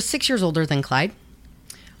was 6 years older than Clyde.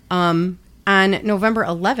 On November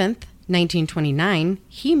 11th, 1929,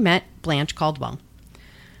 he met Blanche Caldwell.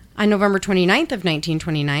 On November 29th of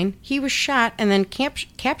 1929, he was shot and then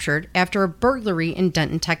captured after a burglary in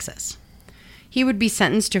Denton, Texas. He would be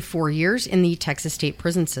sentenced to 4 years in the Texas state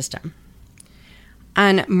prison system.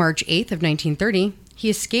 On March 8th of 1930, he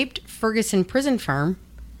escaped Ferguson Prison Farm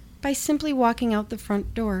by simply walking out the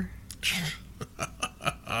front door.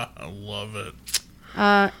 I love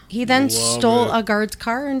it. He then stole a guard's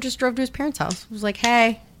car and just drove to his parents' house. He was like,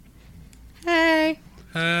 hey,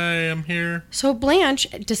 I'm here. So Blanche,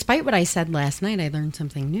 despite what I said last night, I learned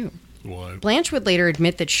something new. What? Blanche would later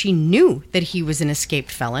admit that she knew that he was an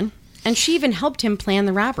escaped felon, and she even helped him plan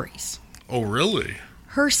the robberies. Oh, really?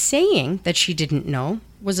 Her saying that she didn't know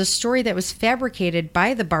was a story that was fabricated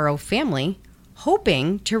by the Barrow family,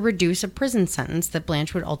 hoping to reduce a prison sentence that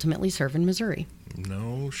Blanche would ultimately serve in Missouri.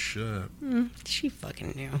 No shit. She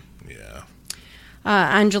fucking knew. Yeah.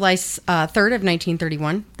 On July 3rd of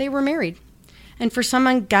 1931, they were married. And for some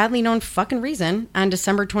ungodly known fucking reason, on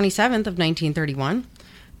December 27th of 1931,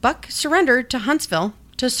 Buck surrendered to Huntsville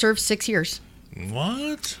to serve 6 years.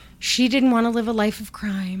 What? She didn't want to live a life of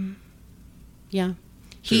crime. Yeah.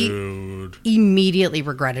 He Dude. immediately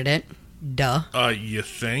regretted it. Duh. You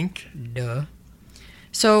think? Duh.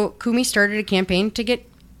 So Kumi started a campaign to get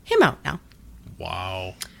him out now.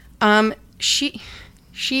 Wow.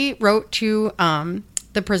 She wrote to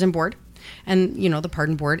the prison board and, the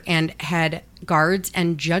pardon board, and had guards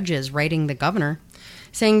and judges writing the governor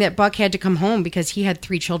saying that Buck had to come home because he had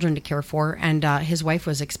 3 children to care for and his wife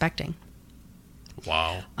was expecting.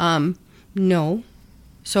 Wow. No.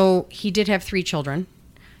 So he did have 3 children.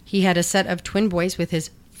 He had a set of twin boys with his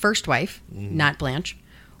first wife, not Blanche.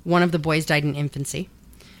 One of the boys died in infancy.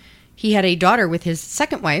 He had a daughter with his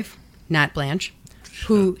second wife, not Blanche,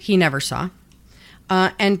 who he never saw.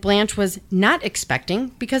 And Blanche was not expecting,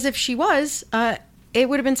 because if she was, it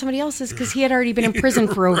would have been somebody else's, because he had already been in prison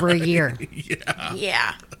for over a year.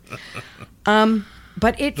 Yeah.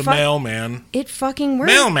 But the mailman. It fucking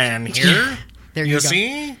worked. Mailman here. There you go.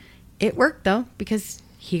 See? It worked, though, because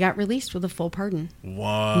he got released with a full pardon.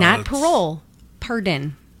 What? Not parole.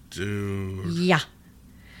 Pardon. Dude. Yeah.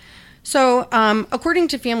 So, according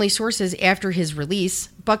to family sources, after his release,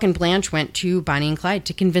 Buck and Blanche went to Bonnie and Clyde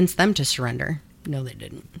to convince them to surrender. No, they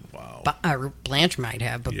didn't. Wow. Blanche might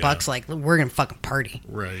have, but Yeah. Buck's like, we're going to fucking party.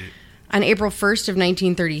 Right. On April 1st of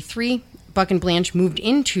 1933, Buck and Blanche moved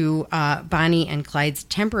into Bonnie and Clyde's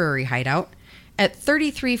temporary hideout at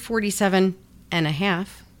 3347 and a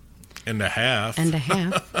half. And a half.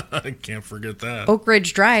 I can't forget that. Oak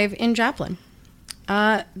Ridge Drive in Joplin.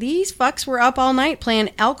 These fucks were up all night playing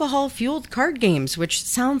alcohol-fueled card games, which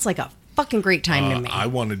sounds like a fucking great time to me. I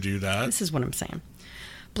want to do that. This is what I'm saying.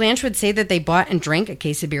 Blanche would say that they bought and drank a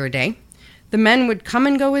case of beer a day. The men would come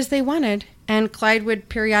and go as they wanted, and Clyde would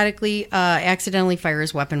periodically accidentally fire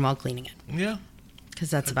his weapon while cleaning it. Yeah. Because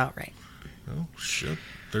that's about right. Oh, shit.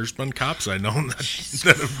 There's been cops I know that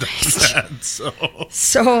have done that.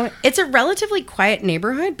 So it's a relatively quiet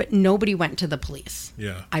neighborhood, but nobody went to the police.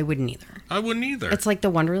 Yeah. I wouldn't either. I wouldn't either. It's like the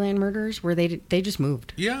Wonderland murders where they just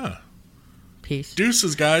moved. Yeah. Peace.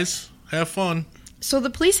 Deuces, guys. Have fun. So the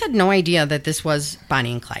police had no idea that this was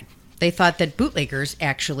Bonnie and Clyde. They thought that bootleggers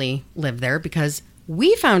actually lived there because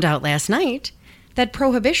we found out last night that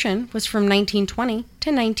Prohibition was from 1920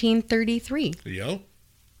 to 1933. Yep.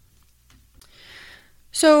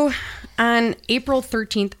 So on April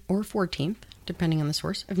 13th or 14th, depending on the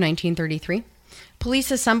source, of 1933,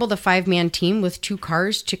 police assembled a 5-man team with 2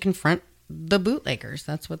 cars to confront the bootleggers.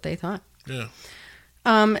 That's what they thought. Yeah.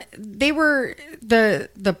 They were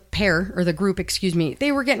the pair, or the group, excuse me,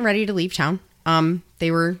 they were getting ready to leave town.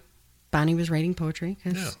 Bonnie was writing poetry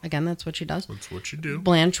because, again, that's what she does. That's what you do.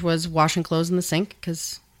 Blanche was washing clothes in the sink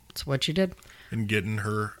because it's what she did. And getting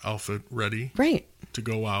her outfit ready. Right. To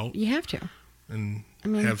go out. You have to. And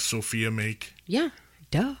have Sophia make. Yeah.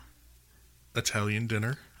 Duh. Italian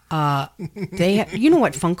dinner. You know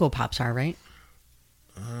what Funko Pops are, right?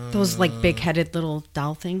 Those like big-headed little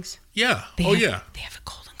doll things. Yeah. They have a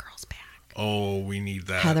Golden Girls bag. Oh, we need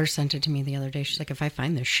that. Heather sent it to me the other day. She's like, if I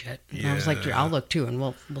find this shit. And I was like, I'll look too, and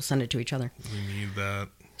we'll send it to each other. We need that.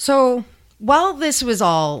 So while this was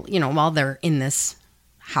all, while they're in this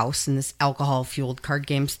house in this alcohol-fueled card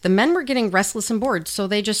games, the men were getting restless and bored, so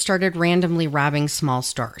they just started randomly robbing small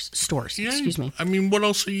stores. Yeah, Excuse me. I mean, what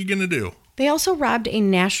else are you going to do? They also robbed a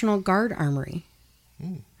National Guard armory,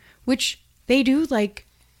 which they do like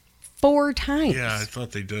 4 times. Yeah, I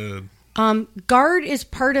thought they did. Guard is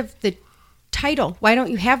part of the title. Why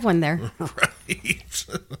don't you have one there? Right.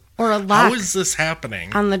 Or a lock. How is this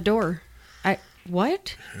happening? On the door.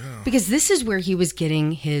 What? Yeah. Because this is where he was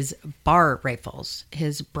getting his bar rifles,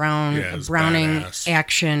 his Browning badass.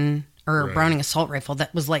 action or Browning assault rifle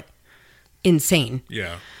that was like insane.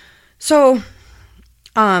 Yeah. So,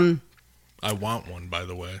 I want one, by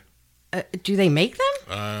the way. Do they make them?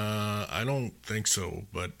 I don't think so,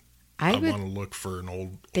 but I want to look for an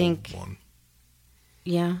old one.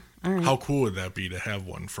 Yeah. All right. How cool would that be to have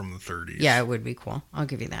one from the 30s? Yeah, it would be cool. I'll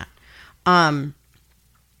give you that.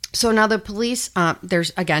 So now the police,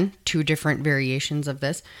 there's, again, 2 different variations of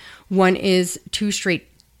this. One is 2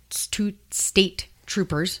 state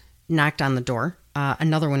troopers knocked on the door.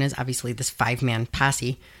 Another one is obviously this 5-man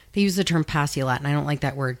posse. They use the term posse a lot, and I don't like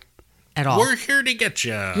that word at all. We're here to get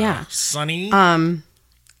you, Sonny.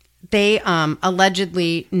 They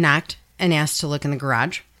allegedly knocked and asked to look in the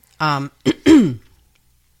garage.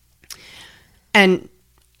 And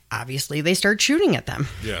obviously they start shooting at them.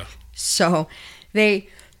 Yeah. So they...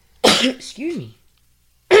 Excuse me.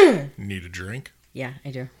 Need a drink? Yeah,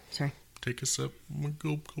 I do. Sorry. Take a sip.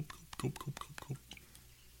 Go.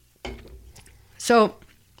 So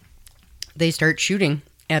they start shooting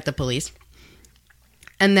at the police.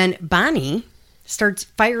 And then Bonnie starts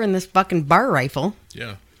firing this fucking bar rifle.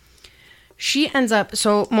 Yeah. She ends up...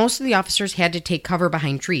 So most of the officers had to take cover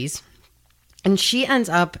behind trees. And she ends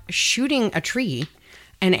up shooting a tree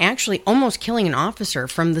and actually almost killing an officer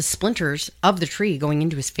from the splinters of the tree going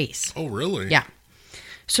into his face. Oh, really? Yeah.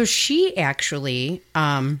 So she actually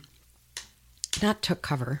not took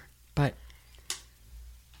cover, but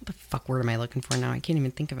what the fuck word am I looking for now? I can't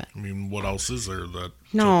even think of it. I mean, what else is there that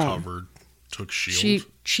took shield?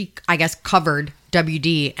 She I guess covered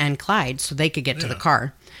WD and Clyde so they could get to the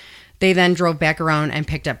car. They then drove back around and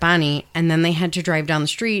picked up Bonnie, and then they had to drive down the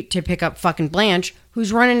street to pick up fucking Blanche,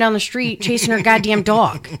 who's running down the street chasing her goddamn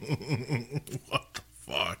dog. What the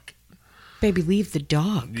fuck? Baby, leave the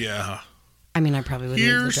dog. Yeah. I mean, I probably would leave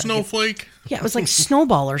the dog. Snowflake. Yeah, it was like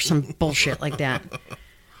Snowball or some bullshit like that.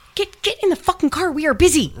 Get in the fucking car. We are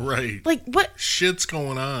busy. Right. Like, what? Shit's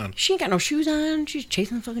going on. She ain't got no shoes on. She's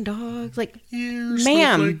chasing the fucking dog. Like, Here,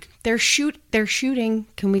 ma'am, they're shooting.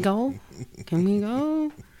 Can we go? Can we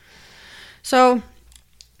go? So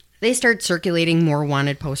they start circulating more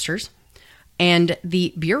wanted posters, and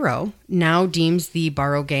the Bureau now deems the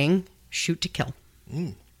Barrow Gang shoot to kill.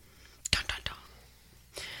 Dun, dun, dun.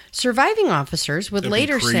 Surviving officers would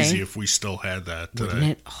later say... It'd be crazy if we still had that today.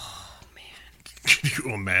 Wouldn't it? Oh, man. Can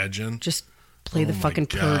you imagine? Just play the fucking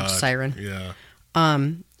purge siren. Yeah.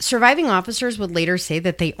 Surviving officers would later say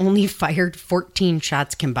that they only fired 14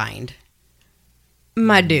 shots combined.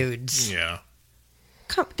 My dudes. Yeah.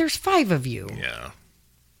 There's 5 of you. Yeah.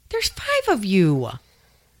 There's 5 of you.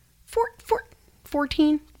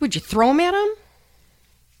 14? Would you throw them at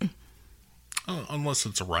them? Unless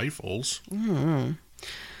it's rifles. Mm.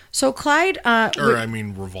 So Clyde...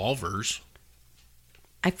 revolvers.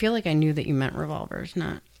 I feel like I knew that you meant revolvers,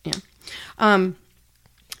 not... Yeah.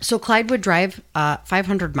 So Clyde would drive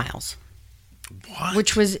 500 miles. What?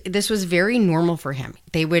 This was very normal for him.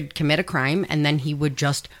 They would commit a crime, and then he would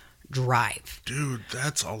just... drive. Dude,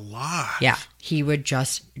 that's a lot. Yeah, he would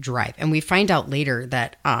just drive. And we find out later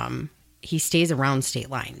that he stays around state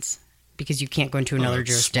lines because you can't go into another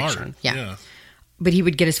jurisdiction. Yeah. But he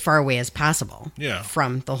would get as far away as possible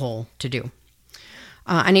from the whole to-do.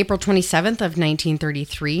 On April 27th of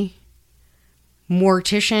 1933,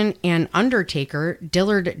 mortician and undertaker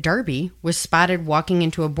Dillard Darby was spotted walking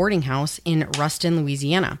into a boarding house in Ruston,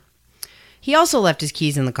 Louisiana. He also left his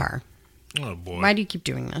keys in the car. Oh, boy. Why do you keep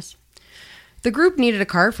doing this? The group needed a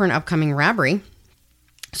car for an upcoming robbery,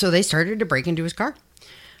 so they started to break into his car.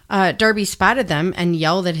 Darby spotted them and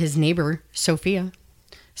yelled at his neighbor, Sophia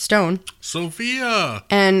Stone. Sophia!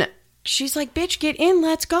 And she's like, bitch, get in,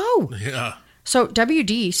 let's go. Yeah. So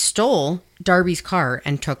WD stole Darby's car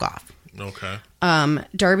and took off. Okay.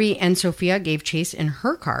 Darby and Sophia gave chase in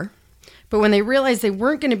her car, but when they realized they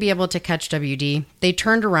weren't going to be able to catch WD, they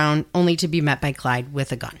turned around only to be met by Clyde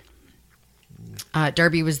with a gun.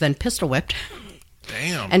 Darby was then pistol whipped.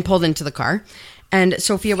 Damn. And pulled into the car. And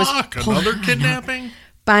Sophia was another kidnapping?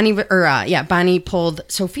 Bonnie pulled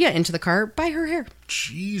Sophia into the car by her hair.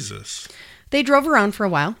 Jesus. They drove around for a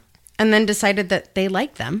while and then decided that they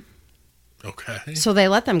liked them. Okay. So they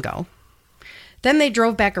let them go. Then they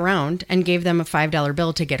drove back around and gave them a $5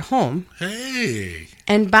 bill to get home. Hey.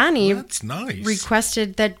 And Bonnie That's nice.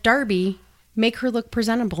 requested that Darby make her look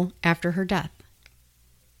presentable after her death.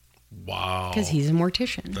 Wow. Because he's a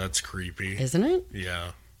mortician. That's creepy. Isn't it?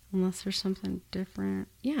 Yeah. Unless there's something different.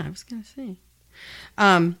 Yeah, I was going to say.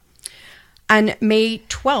 On May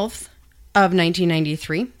 12th of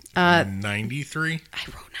 1993. 93? I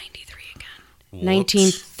wrote 93 again. Whoops.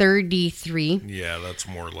 1933. Yeah, that's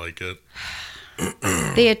more like it.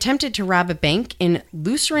 They attempted to rob a bank in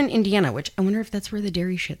Lucerne, Indiana, which I wonder if that's where the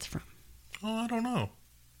dairy shit's from. Oh, I don't know.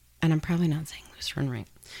 And I'm probably not saying Lucerne right.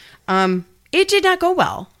 It did not go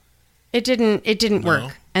well. It didn't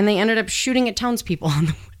work. And they ended up shooting at townspeople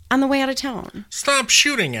on the way out of town. Stop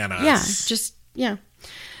shooting at us. Yeah.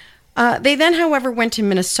 They then, however, went to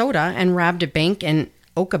Minnesota and robbed a bank in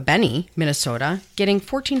Okabeny, Minnesota, getting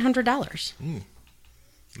 $1,400.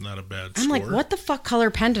 Not a bad I'm score. like, what the fuck color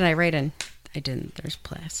pen did I write in? I didn't. There's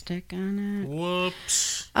plastic on it.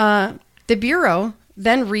 Whoops. The Bureau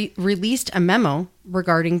then released a memo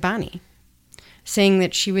regarding Bonnie, saying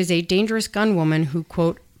that she was a dangerous gunwoman who,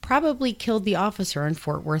 quote, probably killed the officer in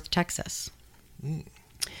Fort Worth, Texas. Who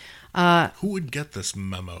would get this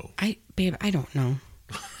memo? I don't know.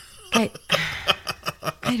 I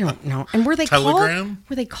don't know. And were they Telegram?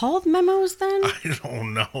 Were they called memos then? I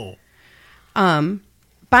don't know.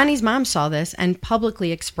 Bonnie's mom saw this and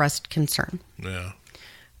publicly expressed concern. Yeah.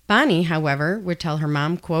 Bonnie, however, would tell her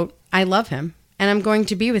mom, quote, I love him, and I'm going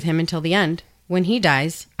to be with him until the end. When he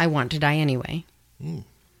dies, I want to die anyway.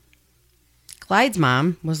 Clyde's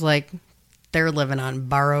mom was like, they're living on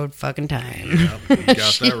borrowed fucking time. Yeah, you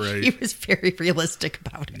got that right. He was very realistic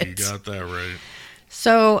about it. You got that right.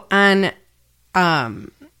 So on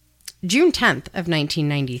June 10th of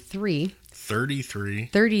 1993...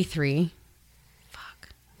 33... Fuck.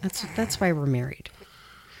 That's why we're married.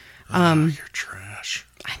 You're trash.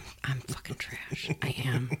 I'm fucking trash. I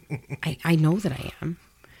am. I know that I am.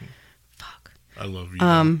 Fuck. I love you.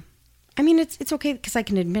 I mean, it's okay because I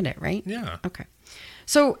can admit it, right? Yeah. Okay.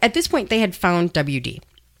 So at this point, they had found WD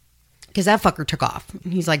because that fucker took off.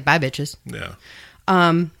 He's like, bye, bitches. Yeah.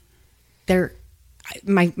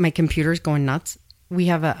 My computer's going nuts. We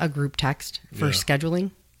have a group text for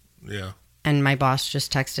scheduling. Yeah. And my boss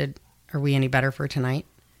just texted, are we any better for tonight?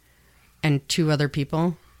 And 2 other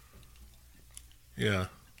people Yeah.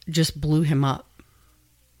 just blew him up.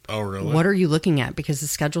 Oh, really? What are you looking at? Because the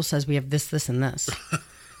schedule says we have this, this, and this.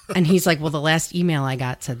 And he's like, well, the last email I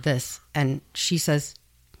got said this. And she says,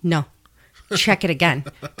 no, check it again.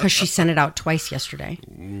 Because she sent it out twice yesterday.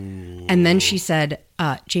 Ooh. And then she said,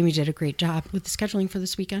 Jamie did a great job with the scheduling for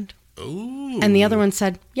this weekend. Ooh. And the other one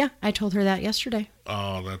said, yeah, I told her that yesterday.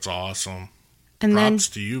 Oh, that's awesome. And Props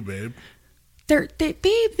to you, babe. They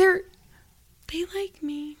like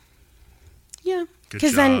me. Yeah.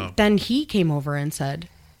 Because then he came over and said,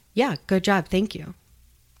 yeah, good job. Thank you.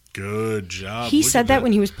 Good job. He said that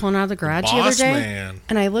when he was pulling out of the garage the other day. Man.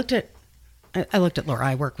 And I looked at Laura.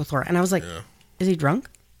 I work with Laura. And I was like, is he drunk?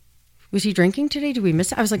 Was he drinking today? Did we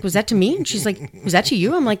miss it? I was like, was that to me? And she's like, was that to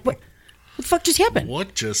you? I'm like, what the fuck just happened?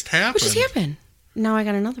 What just happened? What just happened? Now I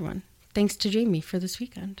got another one. Thanks to Jamie for this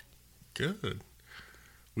weekend. Good.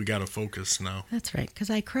 We got to focus now. That's right. Because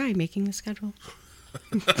I cry making the schedule.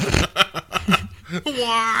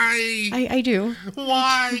 Why? I do.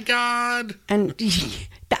 Why, God? And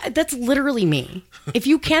that's literally me. If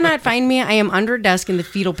you cannot find me, I am under a desk in the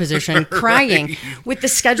fetal position, crying with the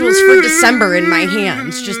schedules for December in my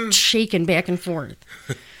hands, just shaking back and forth.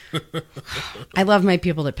 I love my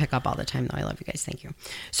people that pick up all the time, though. I love you guys. Thank you.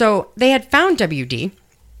 So they had found WD,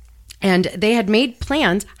 and they had made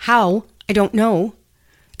plans, how, I don't know,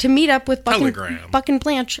 to meet up with Buck and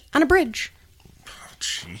Blanche on a bridge. Oh,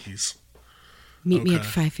 jeez. Meet me at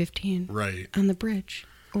 5:15. Right. On the bridge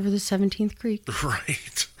over the 17th Creek.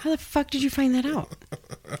 Right. How the fuck did you find that out?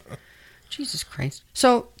 Jesus Christ.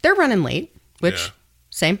 So they're running late, which,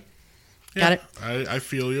 same. Got it. I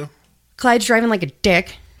feel you. Clyde's driving like a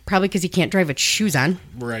dick, probably because he can't drive with shoes on.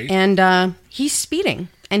 Right. And he's speeding,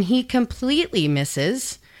 and he completely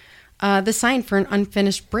misses the sign for an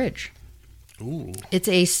unfinished bridge. Ooh.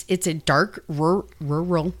 It's a dark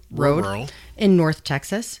rural road in North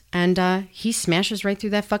Texas, and he smashes right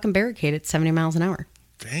through that fucking barricade at 70 miles an hour.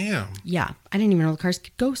 Damn. Yeah, I didn't even know the cars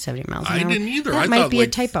could go 70 miles an hour. I didn't either. That might be a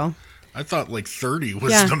typo. I thought like 30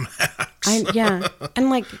 was the max.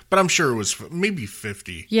 And like, but I'm sure it was maybe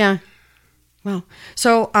 50. Yeah. Well,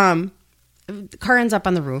 so the car ends up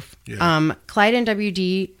on the roof. Yeah. Clyde and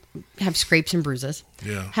WD have scrapes and bruises.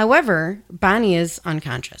 Yeah. However, Bonnie is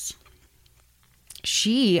unconscious.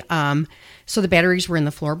 She, so the batteries were in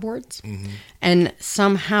the floorboards, and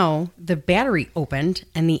somehow the battery opened,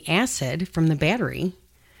 and the acid from the battery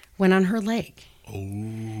went on her leg. Oh.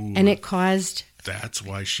 And it caused... That's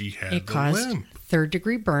why she had It the caused limp.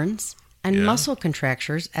 third-degree burns and Yeah. muscle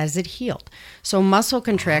contractures as it healed. So muscle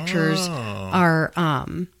contractures are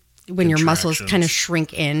when your muscles Contractions. kind of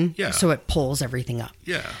shrink in, Yeah. so it pulls everything up.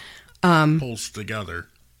 Yeah. Pulls together.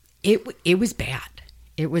 It was bad.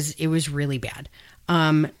 It was really bad.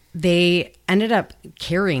 They ended up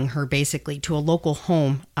carrying her basically to a local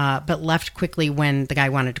home, but left quickly when the guy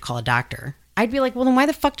wanted to call a doctor. I'd be like, well, then why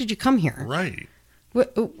the fuck did you come here? Right.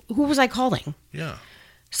 Who was I calling? Yeah.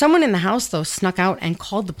 Someone in the house, though, snuck out and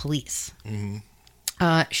called the police.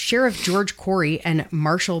 Sheriff George Corey and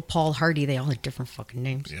Marshal Paul Hardy, they all had different fucking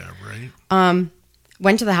names, Yeah, right.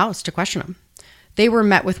 went to the house to question them. They were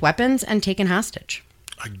met with weapons and taken hostage.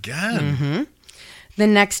 Again. The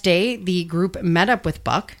next day, the group met up with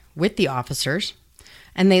Buck, with the officers,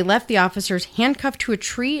 and they left the officers handcuffed to a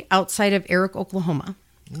tree outside of Eric, Oklahoma,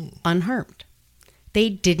 unharmed. They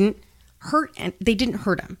didn't hurt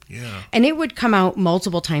him. Yeah. And it would come out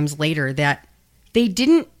multiple times later that they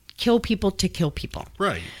didn't kill people to kill people.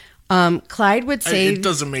 Right. Clyde would say... It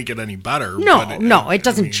doesn't make it any better. No, but it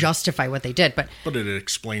doesn't I mean, justify what they did, but... But it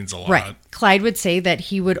explains a lot. Right. Clyde would say that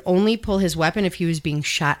he would only pull his weapon if he was being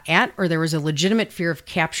shot at or there was a legitimate fear of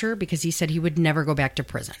capture because he said he would never go back to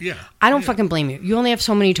prison. Yeah. I don't fucking blame you. You only have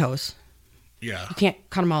so many toes. Yeah. You can't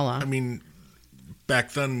cut them all off. I mean,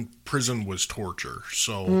 back then, prison was torture.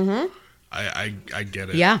 So I get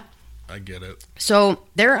it. Yeah. I get it. So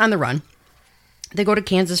they're on the run. They go to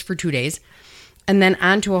Kansas for 2 days and then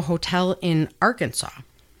on to a hotel in Arkansas.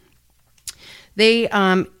 They,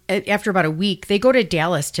 after about a week, they go to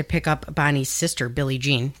Dallas to pick up Bonnie's sister, Billie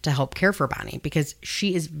Jean, to help care for Bonnie because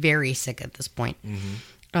she is very sick at this point.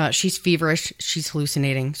 She's feverish. She's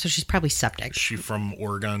hallucinating. So she's probably septic. Is she from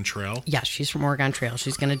Oregon Trail? Yes, she's from Oregon Trail.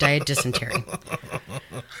 She's going to die of dysentery.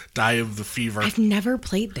 Die of the fever. I've never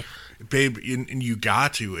played that. Babe, and you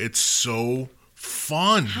got to. It's so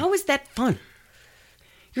fun. How is that fun?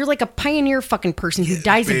 You're like a pioneer fucking person who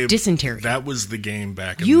dies Babe, of dysentery. That was the game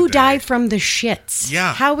back in You the day. die from the shits.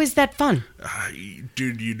 Yeah. How is that fun?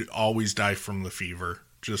 Dude, you'd always die from the fever.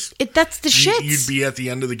 Just That's the shits. You'd be at the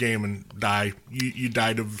end of the game and die. You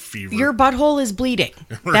died of fever. Your butthole is bleeding.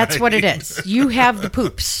 That's what it is. You have the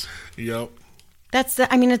poops. Yep.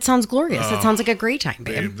 It sounds glorious. It sounds like a great time,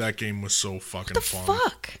 babe. Babe, that game was so fucking What the fun.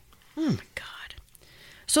 fuck? Oh my God.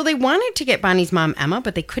 So they wanted to get Bonnie's mom, Emma,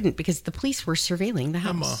 but they couldn't because the police were surveilling the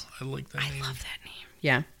house. Emma, I like that name. I love that name.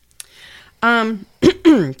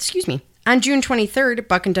 Yeah. Excuse me. On June 23rd,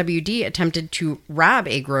 Buck and WD attempted to rob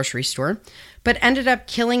a grocery store, but ended up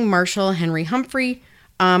killing Marshal Henry Humphrey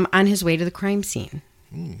on his way to the crime scene.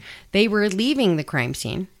 They were leaving the crime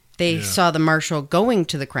scene. They saw the marshal going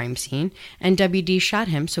to the crime scene, and WD shot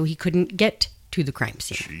him so he couldn't get to the crime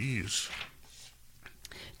scene. Jeez.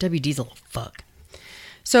 WD's a little fuck.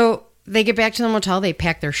 So they get back to the motel. They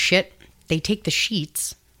pack their shit. They take the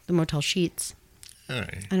sheets, the motel sheets. All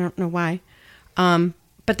right. I don't know why.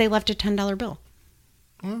 But they left a $10 bill.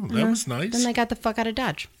 Well, that was nice. Then they got the fuck out of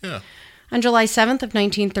Dodge. Yeah. On July 7th of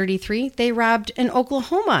 1933, they robbed an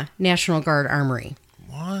Oklahoma National Guard armory.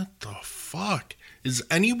 What the fuck? Is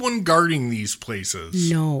anyone guarding these places?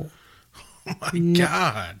 No. Oh my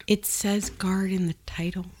God. It says guard in the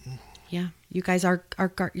title. Yeah. You guys are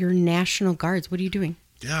you're National Guards. What are you doing?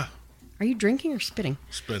 Yeah. Are you drinking or spitting?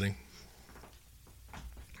 Spitting.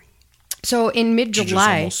 So in mid-July... Did you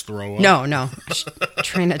just almost throw up? No.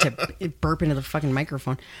 Try not to burp into the fucking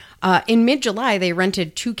microphone. In mid-July, they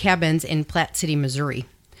rented 2 cabins in Platte City, Missouri.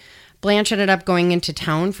 Blanche ended up going into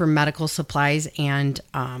town for medical supplies and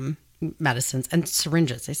medicines and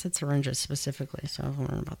syringes. They said syringes specifically, so I'll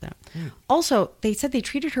learn about that. Also, they said they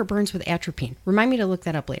treated her burns with atropine. Remind me to look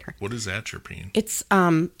that up later. What is atropine? It's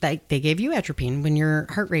they gave you atropine when your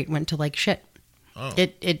heart rate went to like shit. Oh.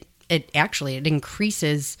 It actually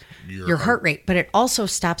increases your heart rate, but it also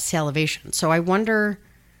stops salivation. So I wonder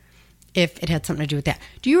if it had something to do with that.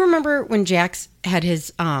 Do you remember when Jax had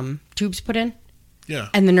his tubes put in? Yeah.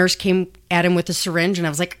 And the nurse came at him with a syringe, and I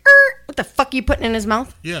was like, what the fuck are you putting in his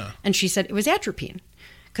mouth? Yeah. And she said it was atropine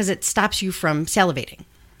because it stops you from salivating.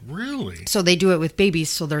 Really? So they do it with babies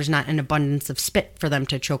so there's not an abundance of spit for them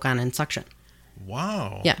to choke on and suction.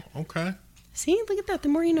 Wow. Yeah. Okay. See, look at that. The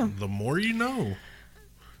more you know. The more you know.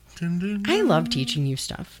 I love teaching you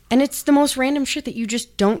stuff. And it's the most random shit that you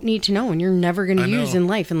just don't need to know and you're never going to use in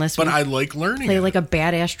life unless But I like learning play it. like a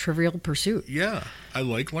badass Trivial Pursuit. Yeah, I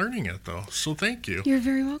like learning it, though. So thank you. You're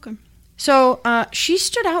very welcome. So she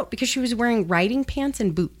stood out because she was wearing riding pants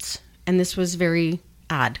and boots. And this was very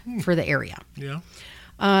odd for the area. Yeah.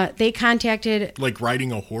 They contacted... Like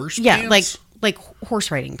riding a horse Yeah, pants? like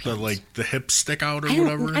horse riding pants. The hips stick out or I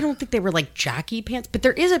whatever? don't think they were like jockey pants, but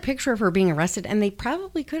there is a picture of her being arrested, and they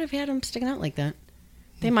probably could have had them sticking out like that.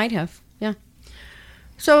 They might have, yeah.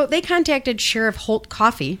 So they contacted Sheriff Holt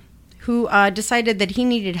Coffey, who decided that he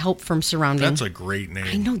needed help from surrounding... That's a great name.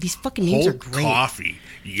 I know, these fucking names Holt are great. Coffee.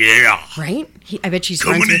 Yeah. Right? I bet she's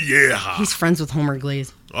Coming friends to with... yeah. He's friends with Homer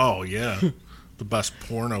Glaze. Oh, yeah. The best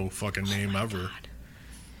porno fucking name ever.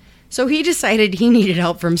 So he decided he needed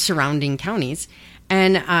help from surrounding counties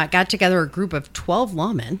and got together a group of 12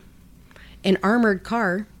 lawmen, an armored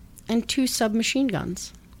car, and 2 submachine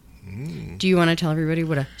guns. Do you want to tell everybody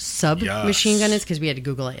what a submachine gun is? Because we had to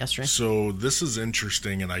Google it yesterday. So this is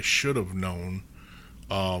interesting, and I should have known.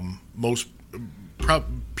 Most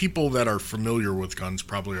people that are familiar with guns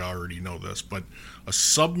probably already know this, but a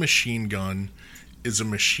submachine gun is a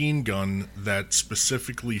machine gun that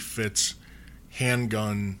specifically fits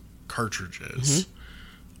handgun cartridges.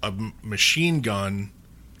 A machine gun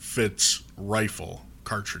fits rifle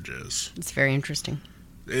cartridges. It's very interesting.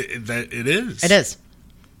 It is. It is.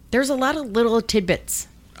 There's a lot of little tidbits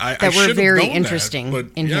that were should've very known interesting that,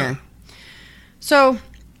 but in here. So,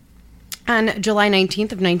 on July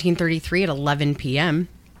 19th of 1933 at 11 p.m.,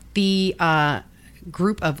 the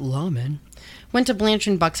group of lawmen went to Blanche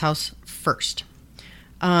and Buck's house first.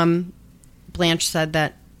 Blanche said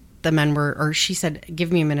that the men were, or she said,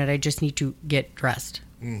 give me a minute, I just need to get dressed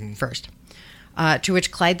first. To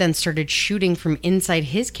which Clyde then started shooting from inside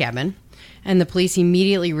his cabin, and the police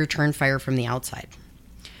immediately returned fire from the outside.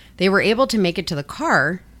 They were able to make it to the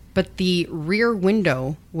car, but the rear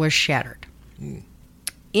window was shattered.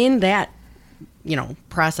 In that,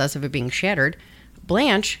 process of it being shattered,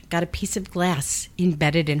 Blanche got a piece of glass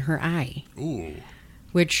embedded in her eye. Ooh.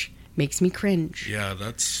 Which makes me cringe. Yeah,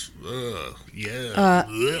 that's... yeah.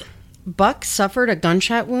 Buck suffered a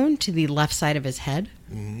gunshot wound to the left side of his head,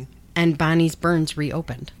 and Bonnie's burns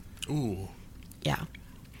reopened. Ooh. Yeah.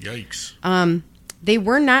 Yikes. They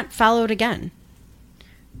were not followed again.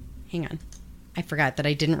 Hang on. I forgot that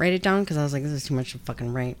I didn't write it down because I was like, this is too much to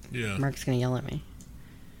fucking write. Yeah. Mark's going to yell at me.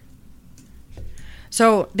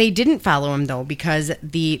 So they didn't follow him, though, because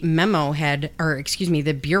the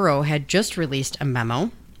the Bureau had just released a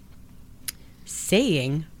memo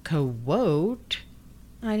saying, quote,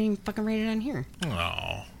 I didn't fucking write it on here.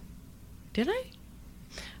 Oh. Did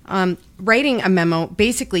I? Writing a memo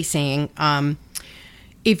basically saying,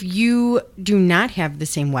 if you do not have the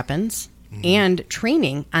same weapons and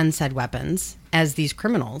training on said weapons as these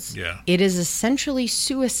criminals, it is essentially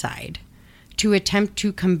suicide to attempt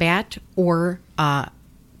to combat or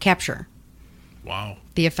capture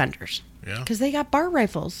the offenders. Yeah. Because they got bar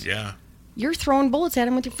rifles. Yeah. You're throwing bullets at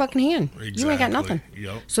them with your fucking hand. Exactly. You ain't got nothing.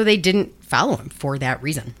 Yep. So they didn't follow him for that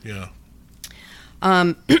reason. Yeah.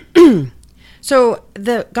 So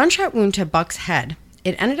the gunshot wound to Buck's head,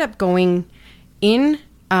 it ended up going in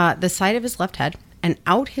the side of his left head and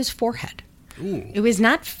out his forehead. Ooh. It was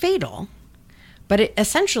not fatal, but it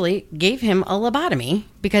essentially gave him a lobotomy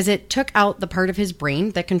because it took out the part of his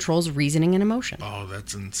brain that controls reasoning and emotion. Oh,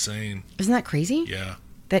 that's insane. Isn't that crazy? Yeah.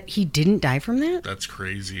 That he didn't die from that? That's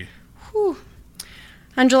crazy. Whew.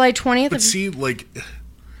 On July 20th... But see, like,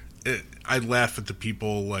 I laugh at the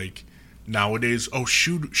people, like, nowadays, oh,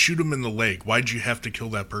 shoot him in the leg. Why'd you have to kill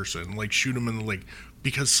that person? Like, shoot him in the leg.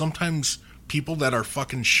 Because sometimes people that are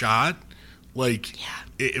fucking shot, like,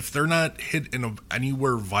 if they're not hit in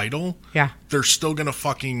anywhere vital, they're still gonna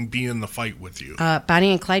fucking be in the fight with you.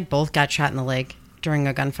 Bonnie and Clyde both got shot in the leg during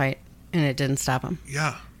a gunfight, and it didn't stop them.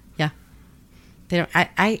 Yeah. Yeah. They don't.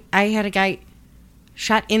 I had a guy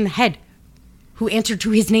shot in the head who answered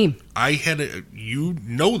to his name. I had you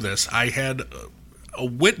know this. I had a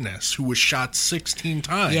witness who was shot 16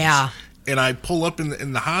 times. Yeah. And I pull up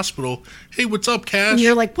in the hospital. Hey, what's up, Cash? And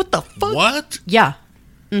you're like, what the fuck? What? Yeah.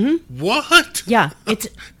 Mm-hmm. What? Yeah. It's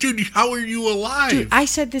dude. How are you alive? Dude, I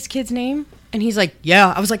said this kid's name, and he's like,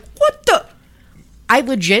 yeah. I was like, what the? I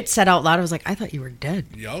legit said out loud, I was like, I thought you were dead.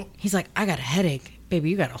 Yo. He's like, I got a headache.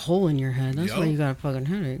 Baby, you got a hole in your head. That's why you got a fucking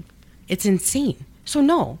headache. It's insane. So,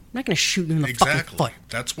 no, I'm not going to shoot you in the fucking foot.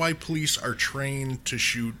 That's why police are trained to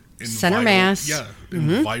shoot in center mass. Yeah,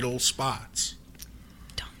 in vital spots.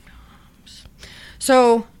 Dumb-dumbs.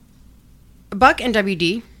 So, Buck and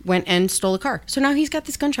WD went and stole a car. So now he's got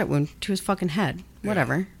this gunshot wound to his fucking head.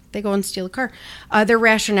 Whatever. they go and steal the car. Their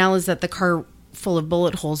rationale is that the car full of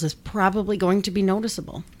bullet holes is probably going to be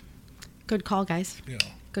noticeable. Good call, guys. Yeah.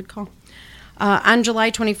 Good call. On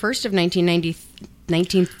July 21st of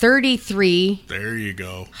 1933... There you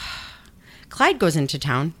go. Clyde goes into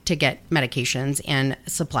town to get medications and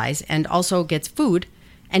supplies and also gets food,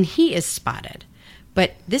 and he is spotted.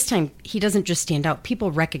 But this time, he doesn't just stand out.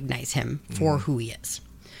 People recognize him for who he is.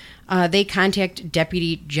 They contact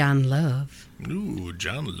Deputy John Love. Ooh,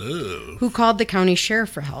 John Love. Who called the county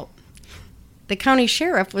sheriff for help. The county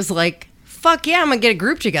sheriff was like, fuck yeah, I'm going to get a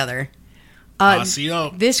group together. Posse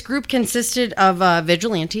up. This group consisted of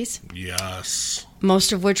vigilantes. Yes.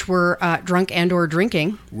 Most of which were drunk and or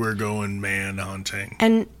drinking. We're going manhunting.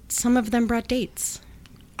 And some of them brought dates.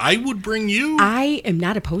 I would bring you. I am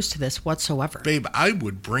not opposed to this whatsoever. Babe, I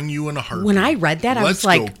would bring you in a heartbeat. When I read that, I was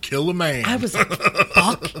like... Let's go kill a man. I was like,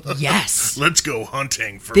 fuck yes. Let's go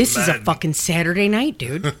hunting for This men. is a fucking Saturday night,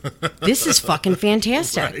 dude. This is fucking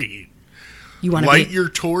fantastic. Right. You want to Light your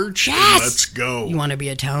torch and let's go. You want to be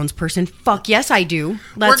a townsperson? Fuck yes, I do.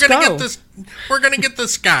 Let's We're gonna go. Get this. We're gonna get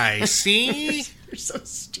this guy. See? You're so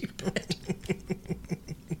stupid.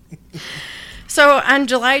 So on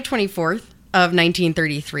July 24th of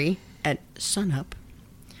 1933 at sunup,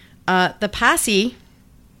 the posse,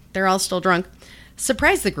 they're all still drunk,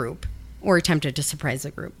 surprised the group, or attempted to surprise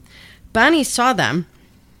the group. Bonnie saw them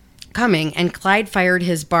coming, and Clyde fired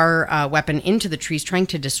his bar weapon into the trees, trying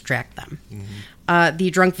to distract them. The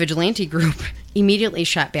drunk vigilante group immediately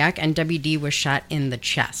shot back, and WD was shot in the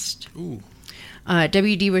chest. Ooh.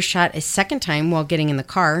 WD was shot a second time while getting in the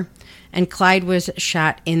car, and Clyde was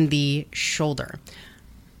shot in the shoulder.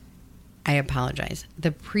 I apologize.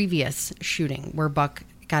 The previous shooting, where Buck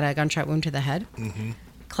got a gunshot wound to the head,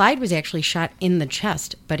 Clyde was actually shot in the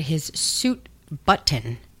chest, but his suit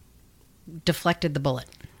button deflected the bullet.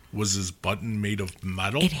 Was his button made of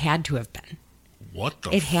metal? It had to have been. What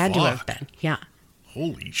the It had to fuck? have been. Yeah.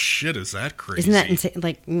 Holy shit, is that crazy? Isn't that insane?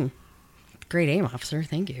 Like, great aim, officer.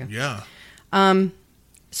 Thank you. Yeah.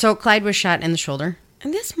 So Clyde was shot in the shoulder,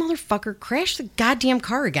 and this motherfucker crashed the goddamn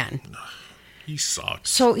car again. He sucks.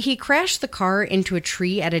 So he crashed the car into a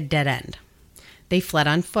tree at a dead end. They fled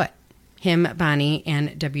on foot. Him, Bonnie,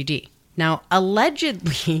 and WD. Now,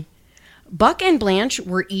 allegedly, Buck and Blanche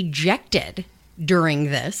were ejected during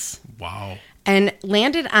this. Wow. And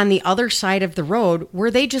landed on the other side of the road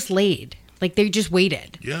where they just laid. Like, they just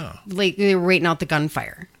waited. Yeah. Like, they were waiting out the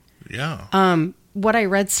gunfire. Yeah. What I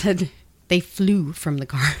read said they flew from the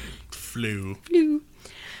car. Flew.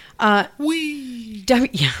 Wee.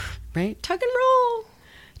 Yeah, right? Tug and roll.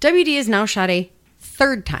 WD is now shot a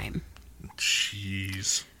third time.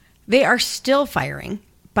 Jeez. They are still firing.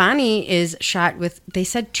 Bonnie is shot with, they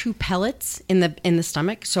said 2 pellets in the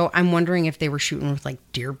stomach. So I'm wondering if they were shooting with like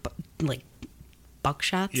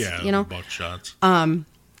buckshots. Yeah, you know, buckshots.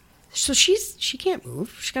 So she can't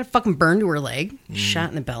move. She got a fucking burn to her leg. Shot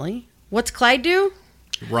in the belly. What's Clyde do?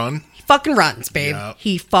 Run. He fucking runs, babe. Yeah.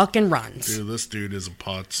 He fucking runs. Dude, this dude is a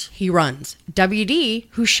putz. He runs. WD,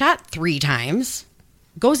 who shot 3 times,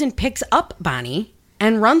 goes and picks up Bonnie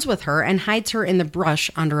and runs with her and hides her in the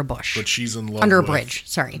brush under a bush. But she's in love under a with- bridge.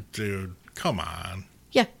 Sorry. Dude, come on.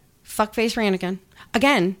 Yeah. Fuckface ran again.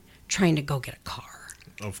 Again, trying to go get a car.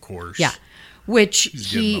 Of course. Yeah. Which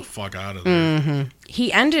He's getting the fuck out of there.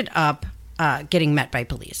 he ended up getting met by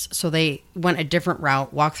police. So they went a different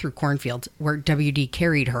route, walked through cornfields where WD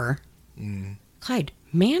carried her. Clyde,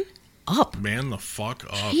 man up. Man the fuck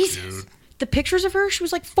up, Jesus. dude. The pictures of her, she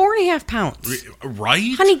was like 4.5 pounds.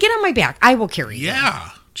 Right? Honey, get on my back. I will carry you.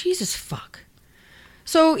 Yeah. Jesus fuck.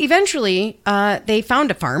 So eventually, they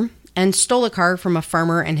found a farm and stole a car from a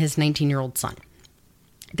farmer and his 19-year-old son.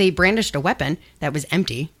 They brandished a weapon that was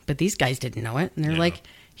empty, but these guys didn't know it. And they're like,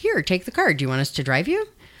 here, take the car. Do you want us to drive you?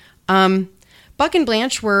 Buck and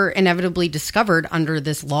Blanche were inevitably discovered under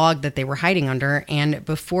this log that they were hiding under. And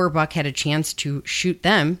before Buck had a chance to shoot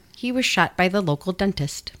them, he was shot by the local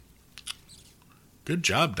dentist. Good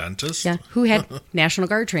job, dentist. Yeah, who had National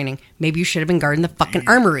Guard training. Maybe you should have been guarding the fucking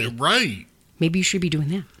armory. Right. Maybe you should be doing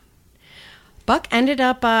that. Buck ended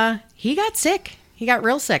up, he got sick. He got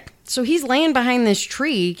real sick. So he's laying behind this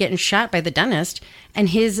tree getting shot by the dentist, and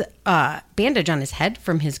his bandage on his head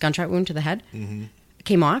from his gunshot wound to the head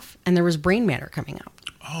came off, and there was brain matter coming out.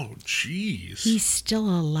 Oh, jeez. He's still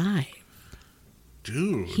alive.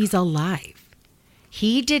 Dude. He's alive.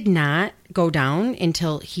 He did not go down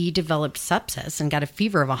until he developed sepsis and got a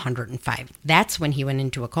fever of 105. That's when he went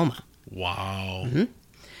into a coma. Wow.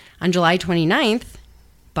 On July 29th,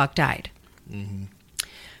 Buck died.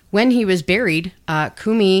 When he was buried,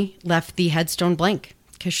 Kumi left the headstone blank.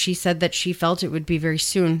 because she said that she felt it would be very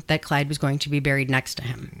soon that Clyde was going to be buried next to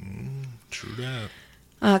him. True that.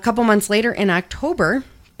 A couple months later, in October,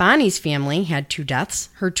 Bonnie's family had 2 deaths.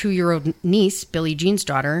 Her 2-year-old niece, Billie Jean's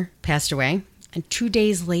daughter, passed away. And 2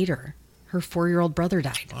 days later, her 4-year-old brother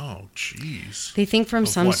died. Oh, jeez. They think from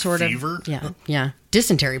some sort fever? of... Yeah.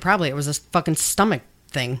 Dysentery, probably. It was a fucking stomach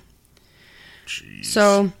thing. Jeez.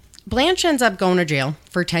 So, Blanche ends up going to jail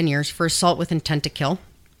for 10 years for assault with intent to kill.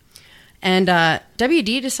 And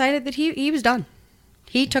WD decided that he was done.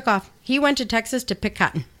 He took off. He went to Texas to pick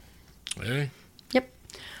cotton. Hey. Yep.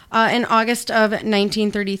 In August of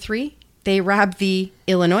 1933, they robbed the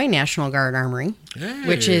Illinois National Guard Armory,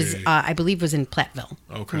 which is, I believe, was in Platteville,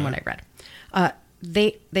 from what I read.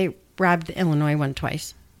 They robbed the Illinois one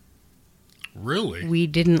twice. Really? We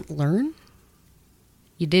didn't learn?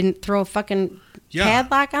 You didn't throw a fucking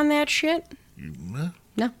padlock on that shit? No.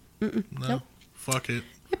 No. Nope. Fuck it.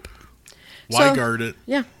 Yep. Why guard it?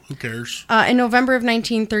 Yeah. Who cares? In November of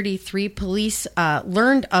 1933, police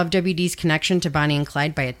learned of WD's connection to Bonnie and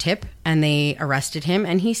Clyde by a tip, and they arrested him,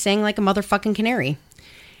 and he sang like a motherfucking canary.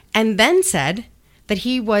 And then said that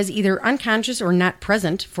he was either unconscious or not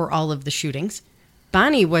present for all of the shootings.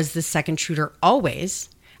 Bonnie was the second shooter always,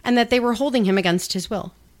 and that they were holding him against his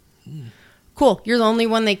will. Cool. You're the only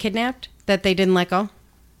one they kidnapped that they didn't let go?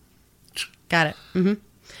 Got it. Mm-hmm.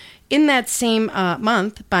 In that same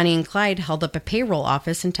month, Bonnie and Clyde held up a payroll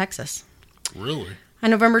office in Texas. Really?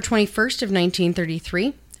 On November 21st of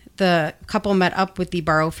 1933, the couple met up with the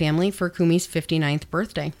Barrow family for Kumi's 59th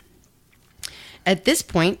birthday. At this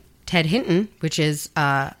point, Ted Hinton, which is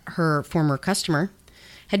her former customer,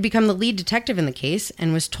 had become the lead detective in the case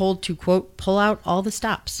and was told to, quote, pull out all the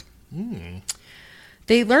stops.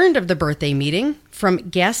 They learned of the birthday meeting from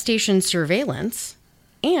gas station surveillance,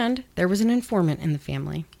 and there was an informant in the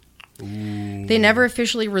family. Ooh. They never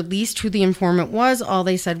officially released who the informant was. All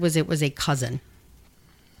they said was it was a cousin.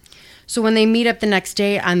 So when they meet up the next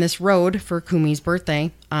day on this road for Kumi's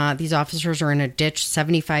birthday, these officers are in a ditch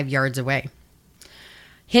 75 yards away.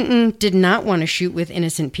 Hinton did not want to shoot with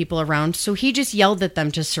innocent people around, so he just yelled at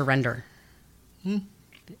them to surrender.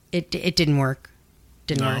 It didn't work.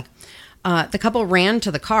 Didn't work. The couple ran to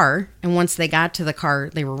the car, and once they got to the car,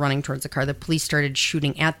 they were running towards the car. The police started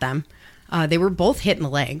shooting at them. They were both hit in the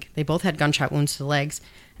leg. They both had gunshot wounds to the legs.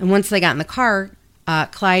 And once they got in the car,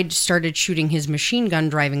 Clyde started shooting his machine gun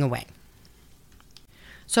driving away.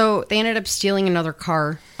 So they ended up stealing another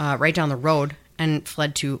car right down the road and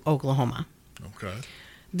fled to Oklahoma. Okay.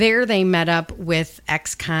 There they met up with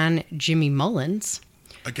ex-con Jimmy Mullins.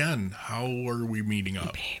 Again, how are we meeting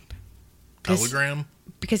up? Babe. Telegram?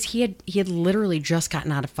 Because he had literally just gotten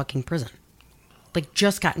out of fucking prison. Like,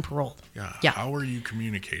 just gotten paroled. Yeah. How are you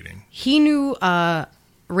communicating? He knew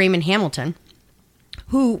Raymond Hamilton,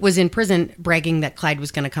 who was in prison bragging that Clyde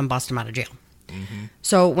was going to come bust him out of jail. Mm-hmm.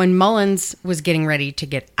 So when Mullins was getting ready to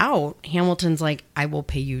get out, Hamilton's like, I will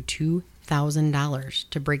pay you $2,000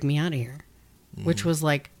 to break me out of here. Which was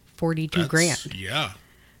like $42,000. Yeah.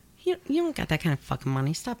 You don't got that kind of fucking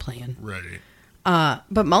money. Stop playing. Right.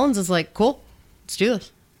 But Mullins is like, cool, let's do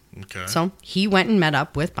this. Okay. So he went and met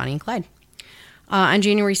up with Bonnie and Clyde. On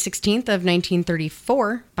January 16th of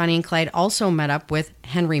 1934, Bonnie and Clyde also met up with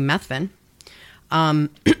Henry Methvin,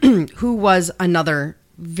 who was another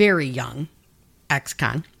very young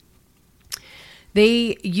ex-con.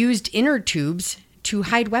 They used inner tubes to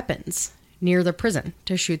hide weapons near the prison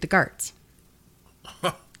to shoot the guards.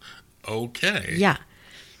 Okay. Yeah.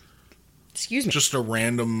 Excuse me. Just a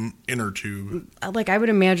random inner tube. Like, I would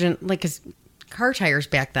imagine, like, 'cause car tires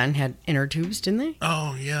back then had inner tubes, didn't they?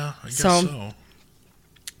 Oh, yeah. I guess so.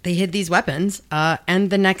 They hid these weapons, and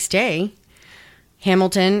the next day,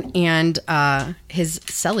 Hamilton and his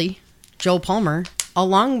cellie, Joe Palmer,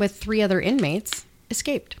 along with 3 other inmates,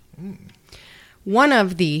 escaped. One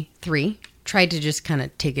of the 3 tried to just kind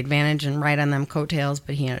of take advantage and ride on them coattails,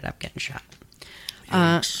 but he ended up getting shot.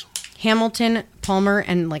 Hamilton, Palmer,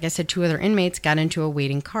 and, like I said, 2 other inmates got into a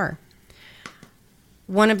waiting car.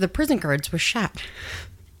 One of the prison guards was shot.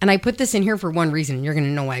 And I put this in here for one reason. You're going to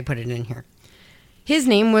know why I put it in here. His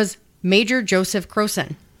name was Major Joseph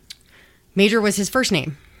Croson. Major was his first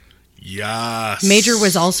name. Yes. Major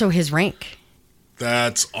was also his rank.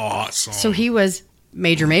 That's awesome. So he was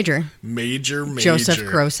Major. Joseph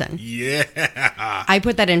Croson. Yeah. I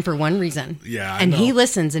put that in for one reason. Yeah, and he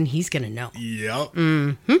listens, and he's going to know. Yep.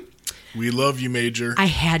 Mm-hmm. We love you, Major. I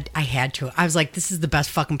had to. I was like, this is the best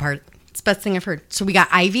fucking part. It's the best thing I've heard. So we got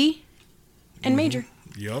Ivy and Major.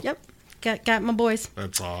 Yep. Got my boys.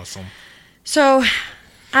 That's awesome. So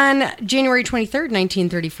on January 23rd,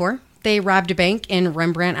 1934, they robbed a bank in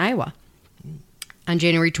Rembrandt, Iowa. On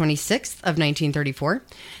January 26th of 1934,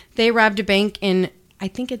 they robbed a bank in, I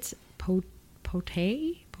think it's Pote,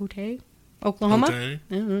 Oklahoma.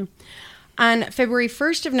 Pote. On February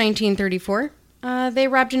 1st of 1934, they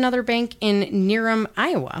robbed another bank in Needham,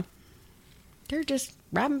 Iowa. They're just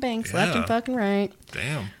robbing banks left and fucking right.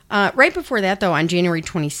 Damn. Right before that, though, on January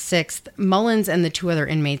 26th, Mullins and the two other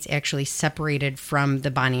inmates actually separated from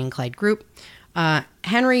the Bonnie and Clyde group.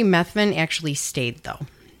 Henry Methvin actually stayed, though.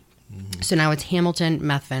 Mm-hmm. So now it's Hamilton,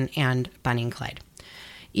 Methvin, and Bonnie and Clyde.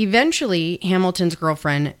 Eventually, Hamilton's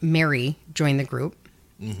girlfriend, Mary, joined the group.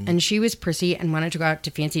 Mm-hmm. And she was prissy and wanted to go out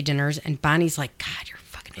to fancy dinners. And Bonnie's like, God, you're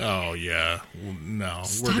fucking idiot. Oh, yeah. Well, no.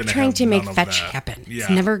 Stop trying to make fetch happen. Yeah. It's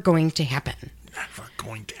never going to happen. Never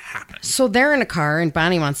going to happen. So they're in a car, and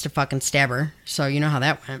Bonnie wants to fucking stab her. So you know how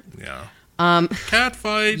that went. Yeah. Cat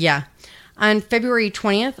fight. Yeah. On February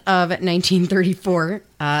 20th of 1934,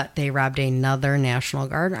 they robbed another National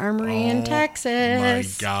Guard armory in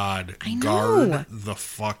Texas. My God. I know. Guard the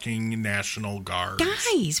fucking National Guard.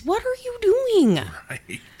 Guys, what are you doing?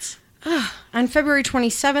 Right. On February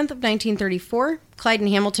 27th of 1934, Clyde and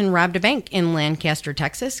Hamilton robbed a bank in Lancaster,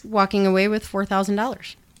 Texas, walking away with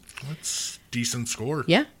 $4,000. That's a decent score.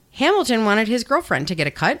 Yeah. Hamilton wanted his girlfriend to get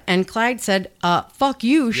a cut, and Clyde said, fuck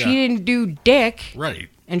you, she didn't do dick. Right.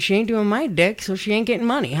 And she ain't doing my dick, so she ain't getting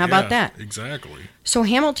money. How about that? Exactly. So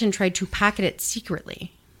Hamilton tried to pocket it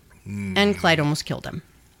secretly, and Clyde almost killed him.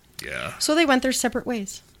 Yeah. So they went their separate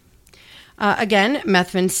ways. Again,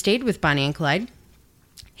 Methvin stayed with Bonnie and Clyde.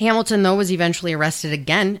 Hamilton, though, was eventually arrested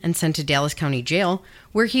again and sent to Dallas County Jail,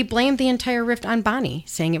 where he blamed the entire rift on Bonnie,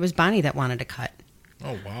 saying it was Bonnie that wanted a cut.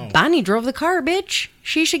 Oh, wow. Bonnie drove the car, bitch.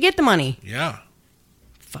 She should get the money. Yeah.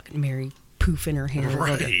 Fucking Mary poof in her hair.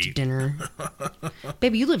 Right. Go to dinner.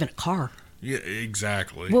 Baby, you live in a car. Yeah,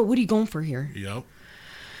 exactly. What are you going for here? Yep.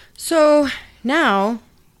 So now,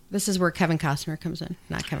 this is where Kevin Costner comes in.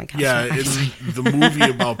 Not Kevin Costner. Yeah, the movie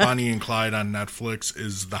about Bonnie and Clyde on Netflix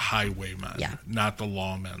is The Highwaymen, not The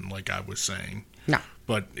Lawmen, like I was saying. No.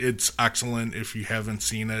 But it's excellent if you haven't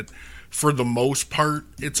seen it. For the most part,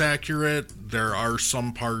 it's accurate. There are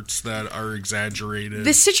some parts that are exaggerated.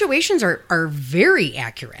 The situations are very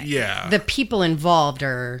accurate. Yeah. The people involved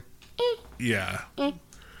are... Yeah.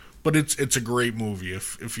 But it's a great movie.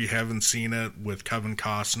 If you haven't seen it, with Kevin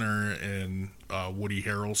Costner and Woody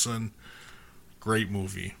Harrelson, great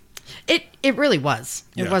movie. It really was.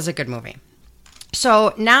 It was a good movie.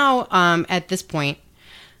 So now, at this point,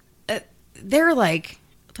 they're like,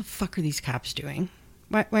 what the fuck are these cops doing?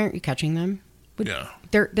 Why aren't you catching them?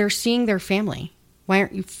 They're seeing their family. Why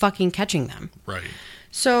aren't you fucking catching them? Right.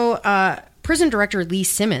 So, prison director Lee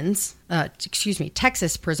Simmons,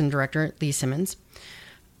 Texas prison director Lee Simmons,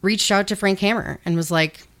 reached out to Frank Hammer and was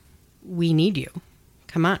like, we need you.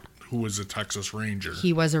 Come on. Who was a Texas Ranger.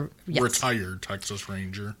 He was a retired Texas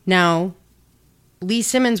Ranger. Now, Lee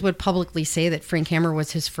Simmons would publicly say that Frank Hammer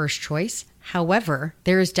was his first choice. However,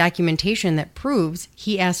 there is documentation that proves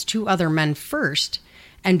he asked two other men first,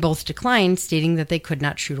 and both declined, stating that they could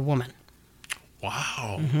not shoot a woman.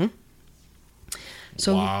 Wow. Mm-hmm.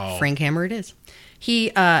 So Frank Hammer it is.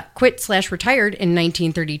 He quit/retired in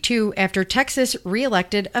 1932 after Texas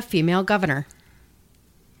reelected a female governor.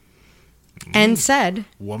 And said...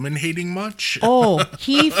 Woman hating much?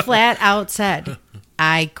 He flat out said,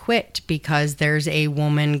 I quit because there's a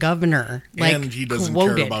woman governor. Like, and he doesn't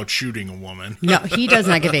care about shooting a woman. No, he does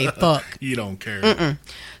not give a fuck. You don't care. Mm-mm.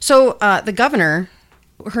 So the governor,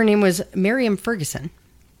 her name was Miriam Ferguson,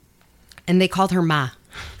 and they called her Ma.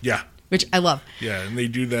 Yeah. Which I love. Yeah, and they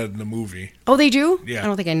do that in the movie. Oh, they do? Yeah. I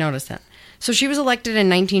don't think I noticed that. So she was elected in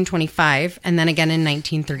 1925 and then again in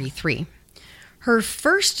 1933. Her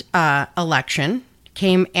first election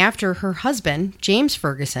came after her husband, James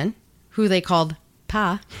Ferguson, who they called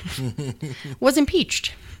Pa, was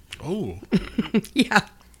impeached. Oh. Yeah.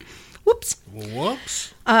 Whoops.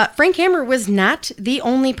 Whoops. Frank Hammer was not the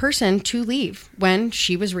only person to leave when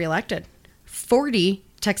she was reelected. 40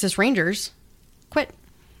 Texas Rangers quit.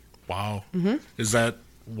 Wow. Mm-hmm. Is that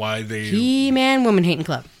why they... He-Man Woman Hating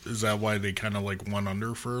Club. Is that why they kind of like went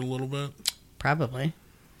under for a little bit? Probably.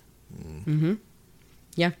 Mm-hmm.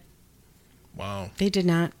 Yeah. Wow. They did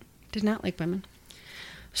not like women.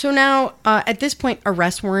 So now, at this point,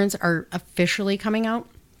 arrest warrants are officially coming out.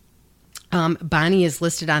 Bonnie is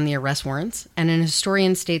listed on the arrest warrants, and an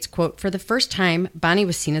historian states, quote, for the first time, Bonnie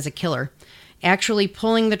was seen as a killer, actually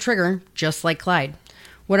pulling the trigger just like Clyde.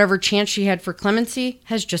 Whatever chance she had for clemency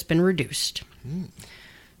has just been reduced.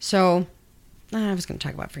 So, I was going to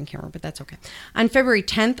talk about Frank Hammer, but that's okay. On February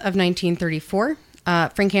 10th of 1934,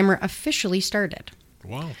 Frank Hammer officially started.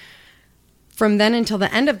 Wow. From then until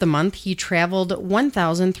the end of the month, he traveled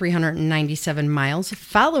 1,397 miles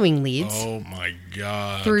following leads. Oh, my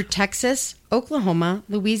God. Through Texas, Oklahoma,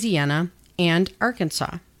 Louisiana, and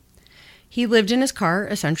Arkansas. He lived in his car,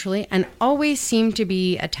 essentially, and always seemed to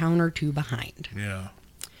be a town or two behind. Yeah.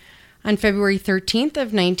 On February 13th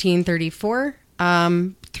of 1934,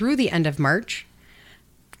 through the end of March,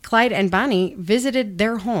 Clyde and Bonnie visited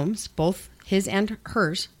their homes, both his and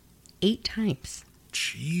hers, 8 times.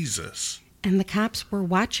 Jesus. And the cops were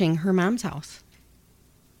watching her mom's house.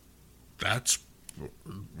 That's...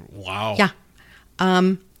 Wow. Yeah.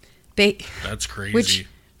 That's crazy. Which,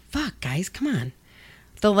 fuck, guys, come on.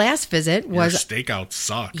 The last visit was... Your stakeouts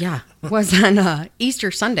suck. Yeah. Was on Easter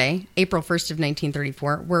Sunday, April 1st of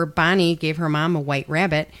 1934, where Bonnie gave her mom a white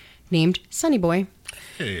rabbit named Sonny Boy.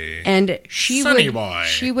 Hey. And she Sonny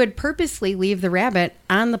would purposely leave the rabbit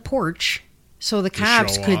on the porch so the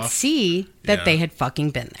cops could off. see that Yeah. they had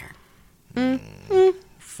fucking been there.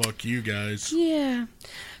 Fuck you guys. Yeah.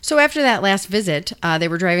 So after that last visit, they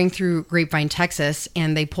were driving through Grapevine, Texas,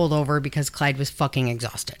 and they pulled over because Clyde was fucking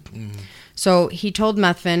exhausted. So he told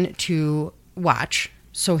Methvin to watch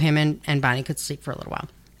so him and Bonnie could sleep for a little while.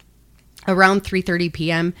 Around 3:30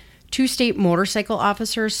 p.m., 2 state motorcycle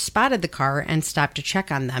officers spotted the car and stopped to check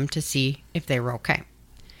on them to see if they were okay.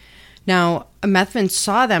 Now, Methvin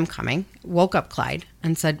saw them coming, woke up Clyde,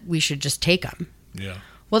 and said, "We should just take them." Yeah.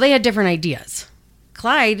 Well, they had different ideas.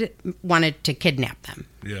 Clyde wanted to kidnap them.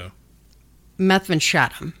 Yeah. Methvin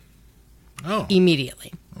shot him Oh.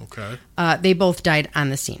 immediately. Okay. They both died on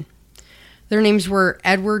the scene. Their names were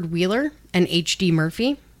Edward Wheeler and H.D.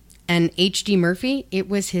 Murphy. And H.D. Murphy, it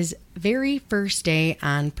was his very first day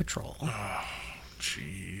on patrol.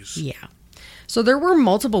 Jeez. Yeah. So there were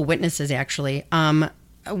multiple witnesses, actually.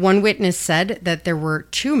 One witness said that there were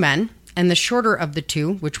 2 men, and the shorter of the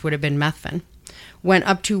 2, which would have been Methvin, went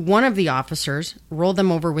up to one of the officers, rolled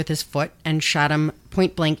them over with his foot, and shot him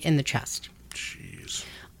point blank in the chest. Jeez.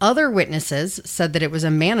 Other witnesses said that it was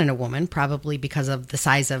a man and a woman, probably because of the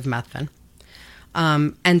size of Methvin,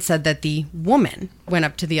 and said that the woman went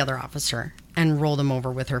up to the other officer and rolled him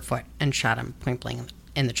over with her foot and shot him point blank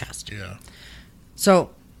in the chest. Yeah.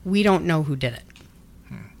 So we don't know who did it.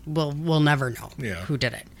 We'll never know who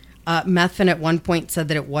did it. Methvin at one point said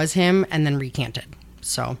that it was him and then recanted.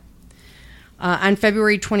 So on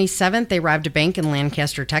February 27th, they robbed a bank in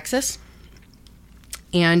Lancaster, Texas.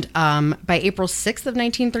 And by April 6th of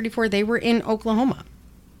 1934, they were in Oklahoma.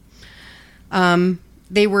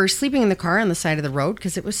 They were sleeping in the car on the side of the road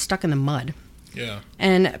because it was stuck in the mud. Yeah.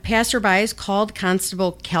 And passerbys called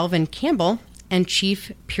Constable Calvin Campbell and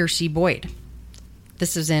Chief Piercy Boyd.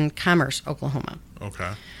 This is in Commerce, Oklahoma.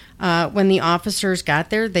 Okay. When the officers got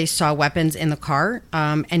there, they saw weapons in the car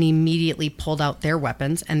and immediately pulled out their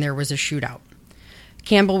weapons, and there was a shootout.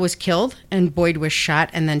 Campbell was killed, and Boyd was shot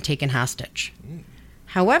and then taken hostage.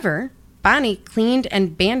 However, Bonnie cleaned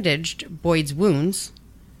and bandaged Boyd's wounds,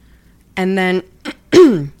 and then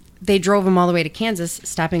they drove him all the way to Kansas,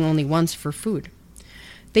 stopping only once for food.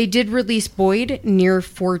 They did release Boyd near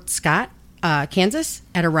Fort Scott, Kansas,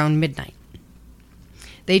 at around midnight.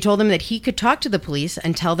 They told him that he could talk to the police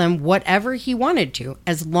and tell them whatever he wanted to,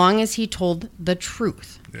 as long as he told the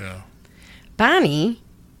truth. Yeah. Bonnie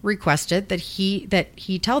requested that he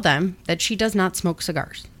tell them that she does not smoke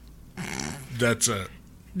cigars. That's it.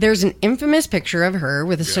 There's an infamous picture of her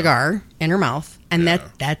with a cigar in her mouth, and Yeah.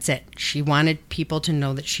 that's it. She wanted people to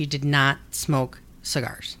know that she did not smoke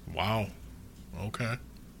cigars. Wow. Okay.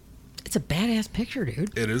 It's a badass picture,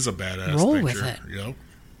 dude. It is a badass Roll picture. with it. Yep.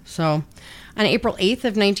 So, on April 8th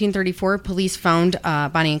of 1934, police found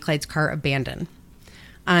Bonnie and Clyde's car abandoned.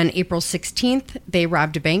 On April 16th, they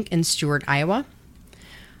robbed a bank in Stewart, Iowa.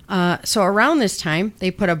 So around this time,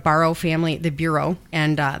 they put a Barrow family, the Bureau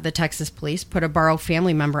and the Texas police put a Barrow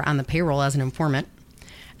family member on the payroll as an informant,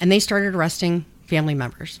 and they started arresting family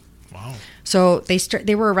members. Wow. So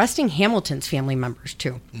they were arresting Hamilton's family members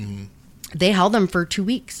too. Mm-hmm. They held them for 2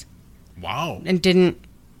 weeks. Wow. And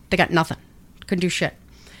they got nothing. Couldn't do shit.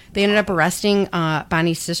 They ended up arresting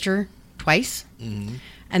Bonnie's sister twice. Mm-hmm.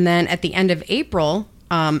 And then at the end of April,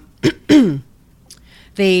 they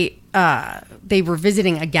were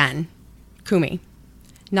visiting again, Kumi.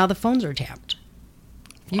 Now the phones are tapped.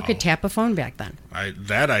 You could tap a phone back then. I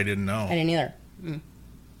didn't know. I didn't either.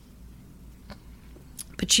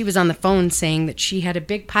 But she was on the phone saying that she had a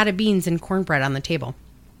big pot of beans and cornbread on the table.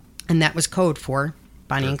 And that was code for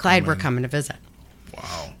Bonnie and Clyde were coming to visit.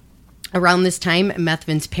 Wow. Around this time,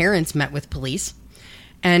 Methvin's parents met with police.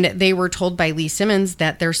 And they were told by Lee Simmons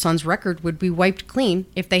that their son's record would be wiped clean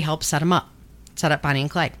if they helped set up Bonnie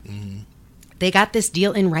and Clyde. Mm-hmm. They got this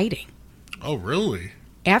deal in writing. Oh, really?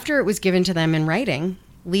 After it was given to them in writing,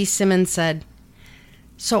 Lee Simmons said,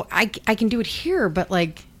 so I can do it here, but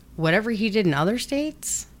like whatever he did in other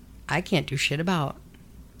states, I can't do shit about.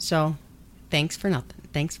 So thanks for nothing.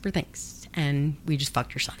 Thanks for thanks. And we just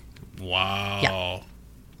fucked your son. Wow. Yeah.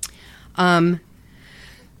 On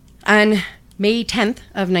May 10th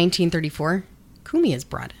of 1934, Kumi is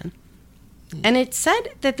brought in. And it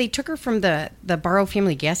said that they took her from the Barrow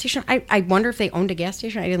family gas station. I wonder if they owned a gas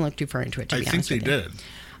station. I didn't look too far into it, to be honest with you. I think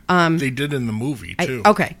they did. They did in the movie, too.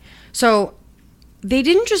 Okay. So they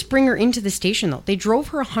didn't just bring her into the station, though. They drove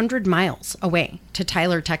her 100 miles away to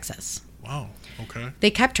Tyler, Texas. Wow. Okay.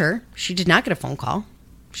 They kept her. She did not get a phone call.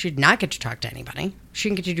 She did not get to talk to anybody. She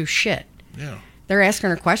didn't get to do shit. Yeah. They're asking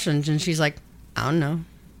her questions, and she's like, I don't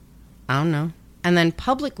know. And then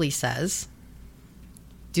publicly says,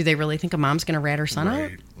 do they really think a mom's going to rat her son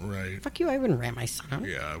out? Right. Fuck you, I wouldn't rat my son out.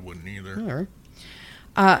 Yeah, I wouldn't either. Whatever.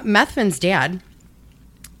 Methvin's dad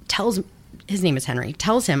his name is Henry,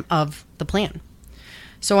 tells him of the plan.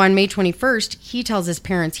 So on May 21st, he tells his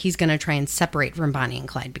parents he's going to try and separate from Bonnie and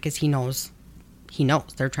Clyde because he knows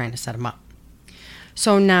they're trying to set him up.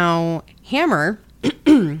 So now Hammer,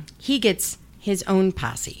 he gets his own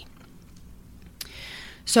posse.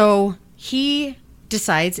 So he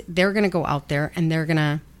decides they're going to go out there and they're going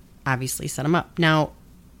to obviously set him up. Now,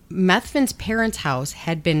 Methvin's parents' house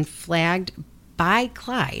had been flagged by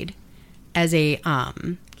Clyde as a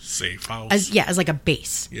safe house. As like a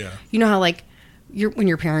base. Yeah. You know how like when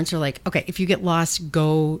your parents are like, okay, if you get lost,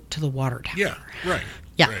 go to the water tower. Yeah. Right.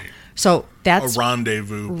 Yeah. Right. So that's a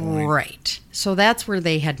rendezvous point. Right. So that's where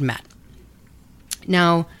they had met.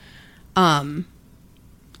 Now, Hammer,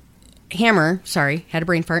 had a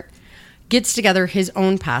brain fart, gets together his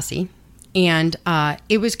own posse, and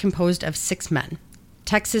it was composed of 6 men.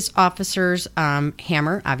 Texas officers,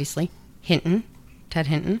 Hammer, obviously, Ted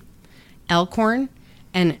Hinton, Elkhorn,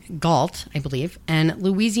 and Galt, I believe, and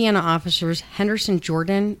Louisiana officers Henderson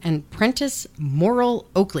Jordan and Prentice Morrill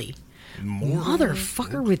Oakley.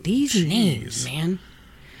 Motherfucker with these names, man.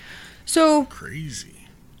 So crazy.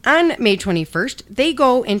 On May 21st, they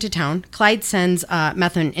go into town. Clyde sends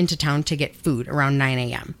Methvin into town to get food around 9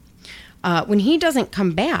 a.m. When he doesn't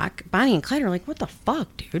come back, Bonnie and Clyde are like, what the fuck,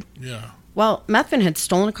 dude? Yeah. Well, Methvin had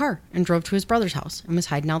stolen a car and drove to his brother's house and was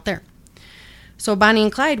hiding out there. So Bonnie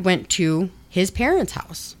and Clyde went to his parents'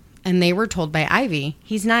 house, and they were told by Ivy,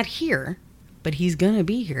 he's not here, but he's going to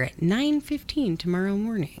be here at 9:15 tomorrow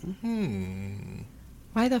morning.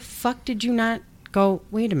 Why the fuck did you not go,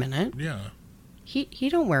 wait a minute? Yeah. He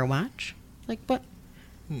don't wear a watch. Like, what?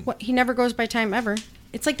 What? He never goes by time ever.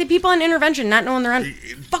 It's like the people on intervention not knowing they're on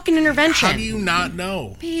fucking intervention. How do you not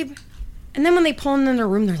know? Babe. And then when they pull in their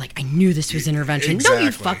room, they're like, I knew this was intervention. Exactly. No,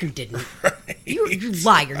 you fucking didn't. Right. You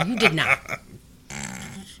liar. You did not.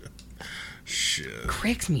 Shit.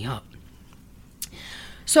 Cracks me up.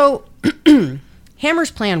 So,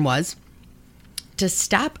 Hammer's plan was to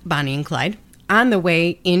stop Bonnie and Clyde on the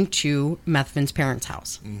way into Methvin's parents'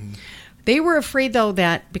 house. Mm-hmm. They were afraid, though,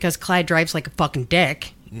 that because Clyde drives like a fucking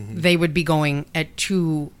dick, they would be going at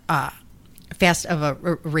too fast of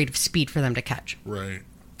a rate of speed for them to catch. Right.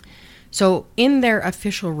 So, in their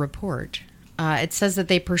official report, it says that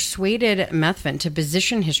they persuaded Methvin to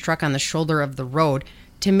position his truck on the shoulder of the road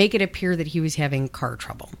to make it appear that he was having car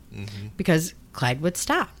trouble. Because Clyde would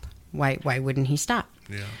stop. Why wouldn't he stop?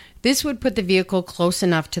 Yeah. This would put the vehicle close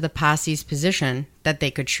enough to the posse's position that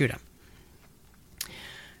they could shoot him.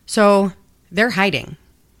 So they're hiding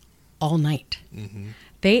all night.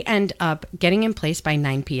 They end up getting in place by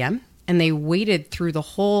 9 p.m., and they waited through the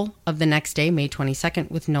whole of the next day, May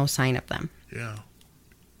 22nd, with no sign of them. Yeah.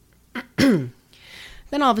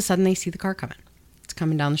 Then all of a sudden, they see the car coming. It's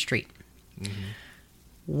coming down the street.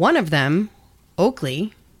 One of them,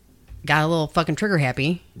 Oakley, got a little fucking trigger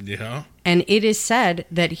happy. Yeah. And it is said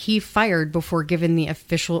that he fired before given the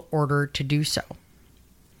official order to do so.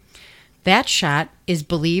 That shot is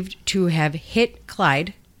believed to have hit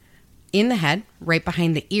Clyde in the head, right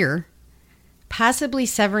behind the ear, possibly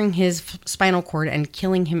severing his spinal cord and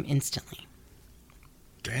killing him instantly.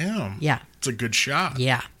 Damn. Yeah. It's a good shot.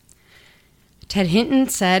 Yeah. Ted Hinton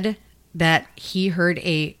said that he heard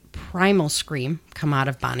a primal scream come out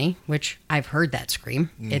of Bonnie, which I've heard that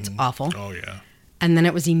scream. It's awful. Oh, yeah. And then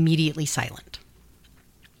it was immediately silent.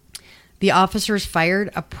 The officers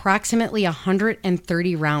fired approximately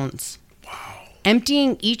 130 rounds. Wow.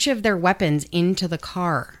 Emptying each of their weapons into the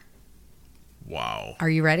car. Wow. Are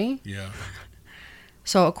you ready? Yeah.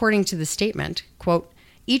 So according to the statement, quote,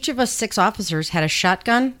 each of us 6 officers had a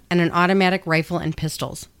shotgun and an automatic rifle and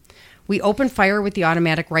pistols. We opened fire with the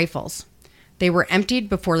automatic rifles. They were emptied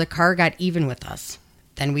before the car got even with us.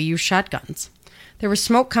 Then we used shotguns. There was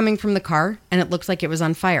smoke coming from the car, and it looked like it was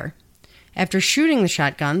on fire. After shooting the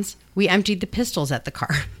shotguns, we emptied the pistols at the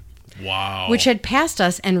car. Wow. Which had passed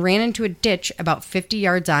us and ran into a ditch about 50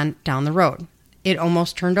 yards down the road. It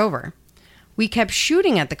almost turned over. We kept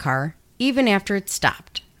shooting at the car even after it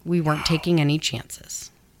stopped. We weren't taking any chances.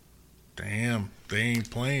 Damn, they ain't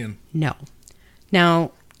playing. No.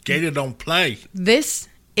 Now, Gator don't play.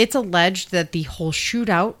 It's alleged that the whole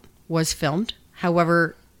shootout was filmed.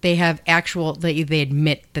 However, they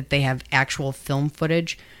admit that they have actual film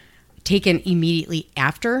footage taken immediately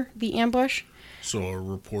after the ambush. So a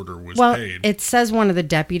reporter was Well, paid. it says one of the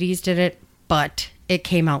deputies did it, but it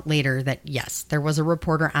came out later that, yes, there was a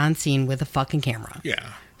reporter on scene with a fucking camera.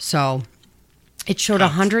 Yeah. So it showed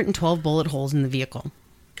 112 bullet holes in the vehicle.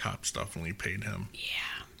 Cops definitely paid him.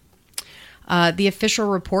 The official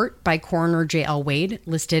report by Coroner J.L. Wade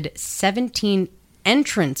listed 17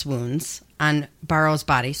 entrance wounds on Barrow's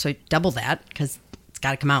body. So double that, because it's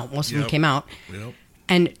got to come out. Most of them came out. Yep.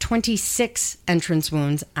 And 26 entrance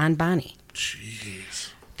wounds on Bonnie. Jeez.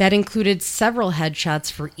 That included several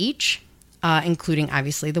headshots for each, including,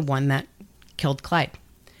 obviously, the one that killed Clyde.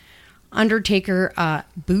 Undertaker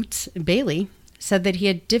Boots Bailey said that he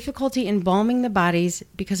had difficulty embalming the bodies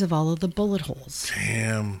because of all of the bullet holes.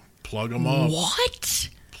 Damn. Plug them up. What?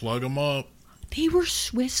 Plug them up. They were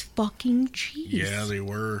Swiss fucking cheese. Yeah, they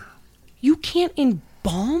were. You can't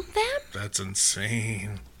embalm them? That's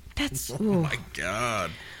insane. That's... Oh, my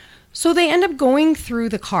God. So they end up going through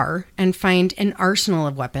the car and find an arsenal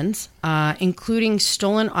of weapons, including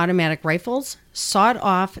stolen automatic rifles,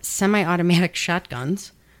 sawed-off semi-automatic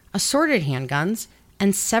shotguns, assorted handguns,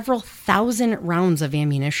 and several thousand rounds of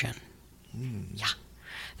ammunition. Yeah.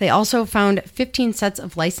 They also found 15 sets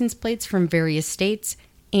of license plates from various states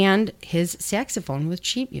and his saxophone with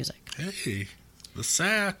sheet music. Hey, the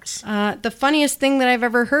sax. The funniest thing that I've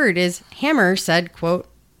ever heard is Hammer said, quote,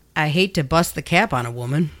 "I hate to bust the cap on a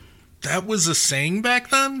woman." That was a saying back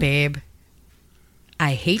then? Babe,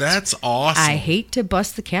 That's awesome. I hate to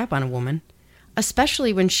bust the cap on a woman,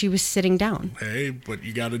 especially when she was sitting down. Hey, but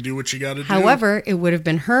you got to do what you got to do. However, it would have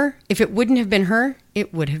been her. If it wouldn't have been her,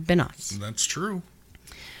 it would have been us. That's true.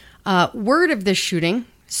 Word of this shooting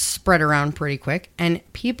spread around pretty quick, and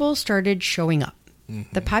people started showing up.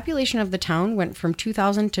 Mm-hmm. The population of the town went from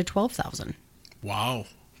 2,000 to 12,000. Wow.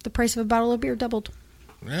 The price of a bottle of beer doubled.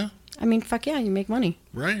 Yeah. I mean, fuck yeah, you make money.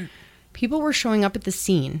 Right. People were showing up at the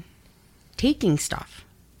scene, taking stuff.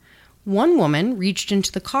 One woman reached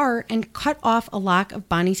into the car and cut off a lock of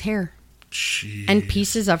Bonnie's hair. Jeez. And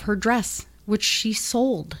pieces of her dress, which she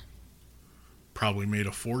sold. Probably made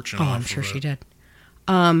a fortune Oh, off I'm sure of it. she did.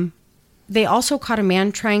 They also caught a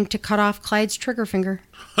man trying to cut off Clyde's trigger finger.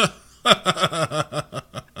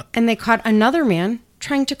 And they caught another man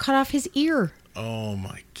trying to cut off his ear. Oh,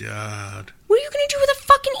 my God. What are you going to do with a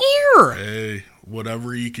fucking ear? Hey,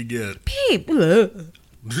 whatever you could get. Babe.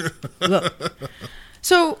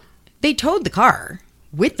 So they towed the car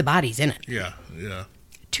with the bodies in it Yeah, yeah.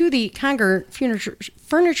 to the Conger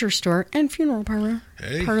furniture store and funeral parlor.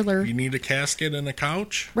 Hey, you need a casket and a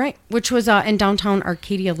couch? Right, which was in downtown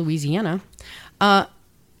Arcadia, Louisiana.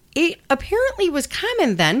 It apparently was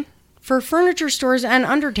common then for furniture stores and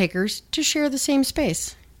undertakers to share the same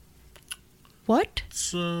space. What?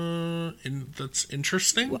 That's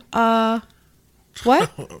interesting.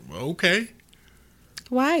 What? Okay,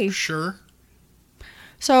 Why? sure.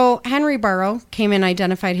 So Henry Barrow came and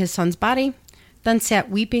identified his son's body, then sat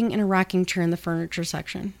weeping in a rocking chair in the furniture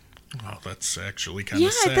section. Oh, that's actually kind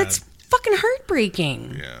of sad. That's fucking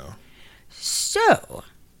heartbreaking. Yeah. So,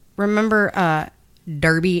 remember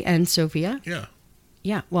Darby and Sophia? Yeah.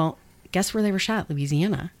 Yeah, well, guess where they were shot?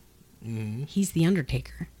 Louisiana. Mm-hmm. He's the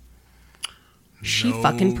Undertaker. She No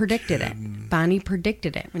fucking predicted kidding. it. Bonnie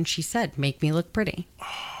predicted it when she said, "Make me look pretty."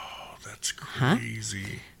 Oh, that's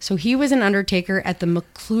crazy. So he was an Undertaker at the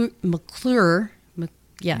McClure.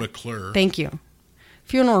 Thank you.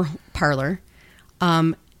 Funeral parlor.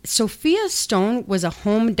 Sophia Stone was a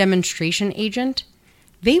home demonstration agent.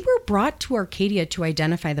 They were brought to Arcadia to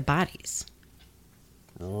identify the bodies.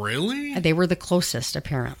 Really? They were the closest,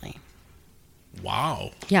 apparently.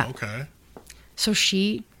 Wow. Yeah. Okay. So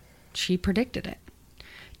she predicted it.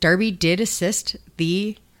 Darby did assist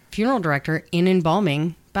the funeral director in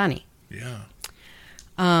embalming Bonnie. Yeah.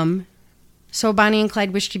 So Bonnie and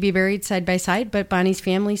Clyde wished to be buried side by side, but Bonnie's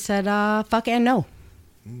family said, fuck and no.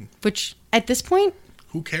 Which, at this point...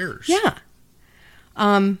 Who cares? Yeah.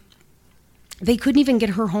 They couldn't even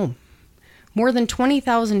get her home. More than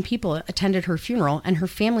 20,000 people attended her funeral, and her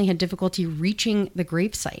family had difficulty reaching the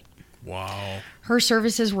gravesite. Wow. Her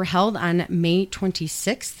services were held on May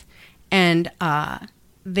 26th, and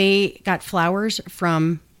they got flowers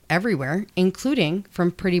from everywhere, including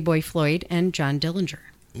from Pretty Boy Floyd and John Dillinger,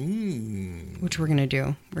 which we're going to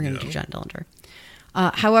do. We're going to do John Dillinger.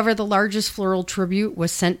 However, the largest floral tribute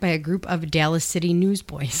was sent by a group of Dallas City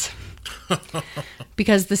newsboys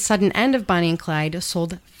because the sudden end of Bonnie and Clyde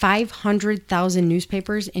sold 500,000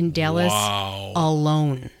 newspapers in Dallas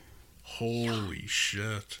alone. Holy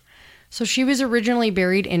shit. So she was originally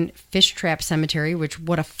buried in Fish Trap Cemetery, which,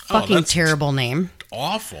 what a fucking terrible name.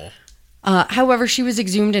 Awful. However, she was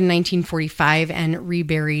exhumed in 1945 and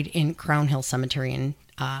reburied in Crown Hill Cemetery in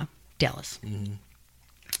Dallas.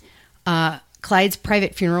 Clyde's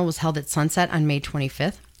private funeral was held at sunset on May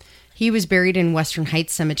 25th. He was buried in Western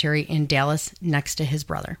Heights Cemetery in Dallas next to his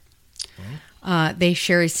brother. They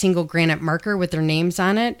share a single granite marker with their names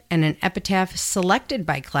on it and an epitaph selected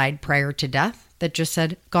by Clyde prior to death that just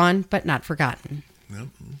said, "Gone but not forgotten." Yep,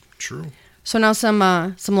 true. So now some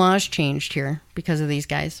laws changed here because of these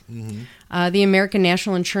guys. The American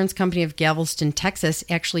National Insurance Company of Galveston, Texas,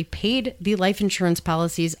 actually paid the life insurance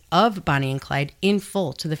policies of Bonnie and Clyde in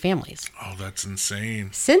full to the families. Oh, that's insane.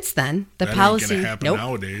 Since then, the That policy ain't gonna happen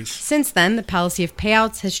nowadays. Since then, the policy of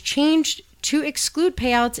payouts has changed to exclude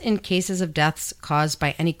payouts in cases of deaths caused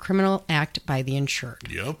by any criminal act by the insured.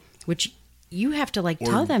 Yep. Which you have to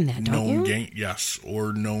tell them that, don't you? Yes,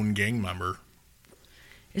 or known gang member.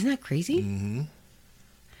 Isn't that crazy?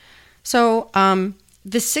 So,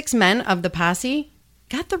 the 6 men of the posse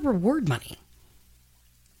got the reward money.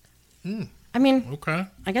 I mean, okay.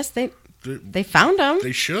 I guess they found them.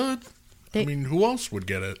 They should. I mean, who else would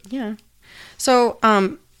get it? Yeah. So,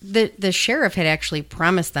 the sheriff had actually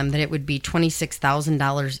promised them that it would be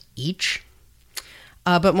 $26,000 each.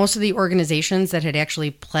 But most of the organizations that had actually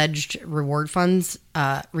pledged reward funds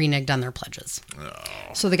reneged on their pledges.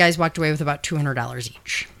 So the guys walked away with about $200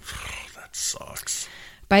 each. That sucks.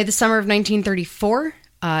 By the summer of 1934,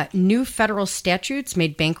 new federal statutes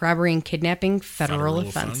made bank robbery and kidnapping federal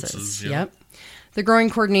offenses. Yep. The growing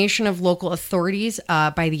coordination of local authorities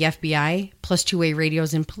by the FBI, plus two-way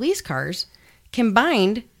radios and police cars,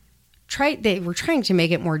 combined, they were trying to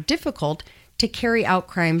make it more difficult to carry out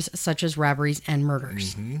crimes such as robberies and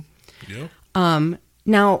murders. Yep.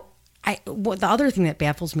 Now, the other thing that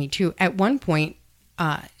baffles me too, at one point,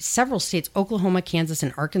 several states, Oklahoma, Kansas,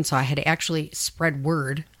 and Arkansas, had actually spread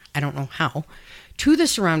word, I don't know how, to the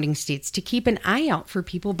surrounding states to keep an eye out for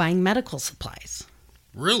people buying medical supplies.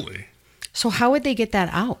 Really? So how would they get that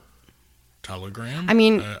out? Telegram? I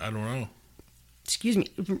mean, I don't know. Excuse me.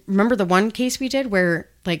 Remember the one case we did where,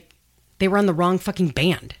 they were on the wrong fucking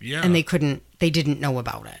band. Yeah. And they didn't know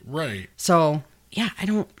about it. Right. So, yeah, I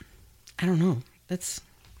don't know. That's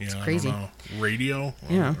crazy. I don't know. Radio?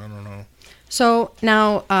 Yeah. I don't know. So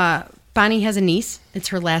now Bonnie has a niece. It's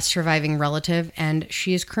her last surviving relative, and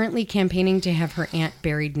she is currently campaigning to have her aunt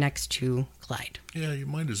buried next to Clyde. Yeah, you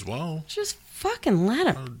might as well. Just fucking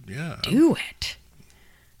let him do it.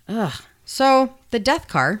 Ugh. So the death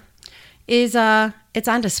car is it's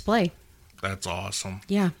on display. That's awesome.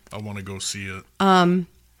 Yeah. I want to go see it.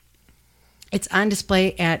 It's on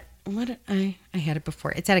display at I had it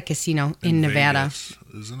before. It's at a casino in Nevada. Vegas,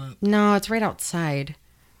 isn't it? No, it's right outside.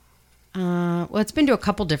 Well, it's been to a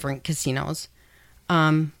couple different casinos.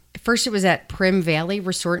 First, it was at Prim Valley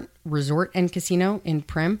Resort and Casino in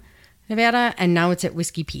Prim, Nevada, and now it's at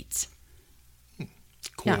Whiskey Pete's.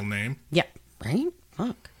 Cool name. Yeah, right?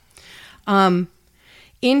 Fuck.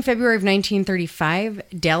 In February of 1935,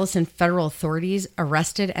 Dallas and federal authorities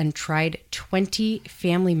arrested and tried 20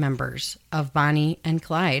 family members of Bonnie and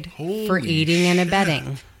Clyde for aiding and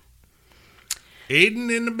abetting.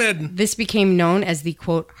 Aiding and abetting. This became known as the,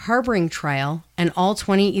 quote, harboring trial, and all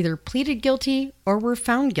 20 either pleaded guilty or were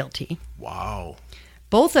found guilty. Wow.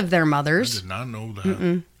 Both of their mothers I did not know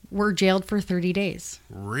that. Were jailed for 30 days.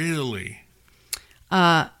 Really?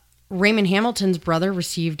 Raymond Hamilton's brother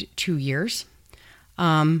received 2 years.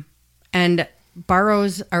 And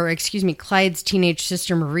Clyde's teenage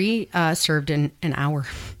sister Marie served an hour.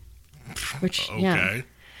 Which, okay.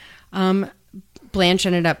 Yeah. Blanche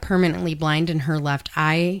ended up permanently blind in her left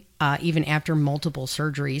eye, even after multiple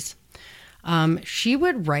surgeries. She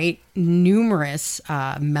would write numerous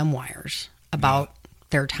memoirs about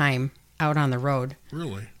their time out on the road.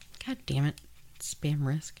 Really? God damn it. Spam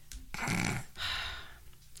risk.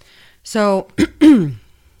 So,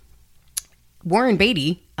 Warren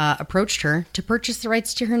Beatty approached her to purchase the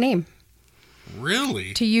rights to her name.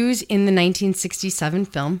 Really? To use in the 1967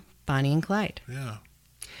 film Bonnie and Clyde. Yeah.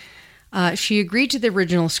 She agreed to the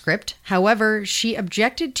original script. However, she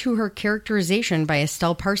objected to her characterization by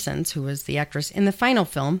Estelle Parsons, who was the actress in the final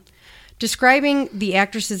film, describing the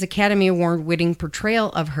actress's Academy Award-winning portrayal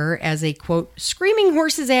of her as a, quote, screaming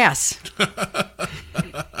horse's ass.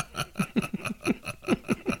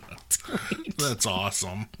 That's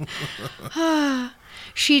awesome.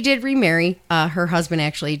 She did remarry. Her husband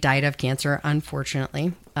actually died of cancer,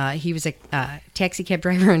 unfortunately. He was a taxi cab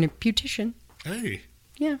driver and a beautician. Hey.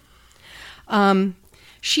 Yeah.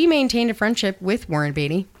 She maintained a friendship with Warren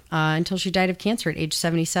Beatty until she died of cancer at age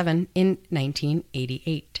 77 in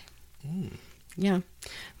 1988. Yeah.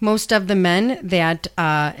 Most of the men that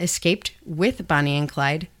escaped with Bonnie and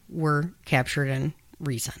Clyde were captured and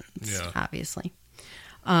resentenced, obviously.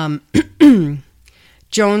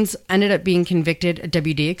 Jones ended up being convicted,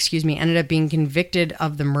 ended up being convicted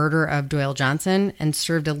of the murder of Doyle Johnson and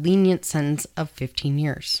served a lenient sentence of 15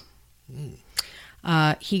 years.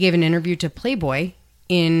 He gave an interview to Playboy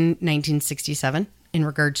in 1967 in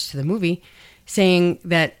regards to the movie, saying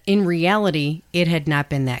that in reality, it had not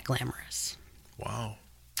been that glamorous. Wow.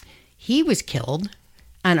 He was killed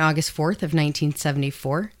on August 4th of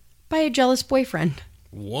 1974 by a jealous boyfriend.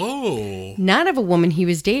 Whoa. Not of a woman he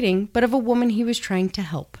was dating, but of a woman he was trying to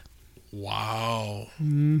help. Wow.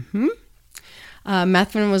 Methvin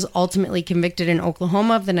was ultimately convicted in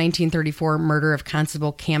Oklahoma of the 1934 murder of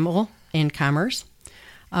Constable Campbell in Commerce.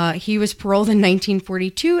 He was paroled in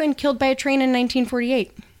 1942 and killed by a train in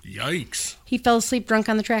 1948. Yikes. He fell asleep drunk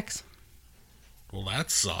on the tracks. Well,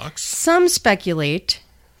 that sucks. Some speculate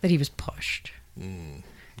that he was pushed. Yeah,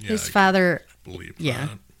 His father, believe yeah,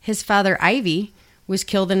 that. his father Ivy was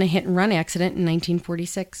killed in a hit and run accident in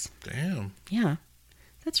 1946. Damn. Yeah,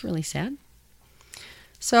 that's really sad.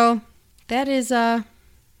 So that is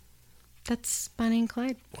that's Bonnie and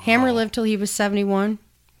Clyde. Wow. Hammer lived till he was 71.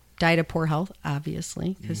 Died of poor health,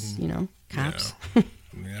 obviously, because cops.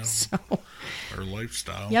 Yeah. So, our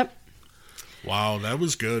lifestyle. yep. Wow, that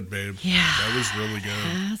was good, babe. Yeah. That was really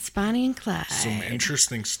good. That's Bonnie and Clyde. Some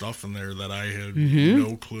interesting stuff in there that I had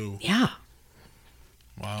no clue. Yeah.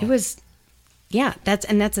 Wow. It was. Yeah, that's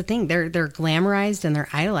the thing. They're glamorized and they're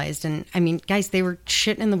idolized, and I mean, guys, they were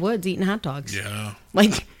shitting in the woods eating hot dogs. Yeah.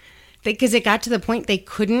 Like, because it got to the point they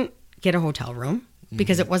couldn't get a hotel room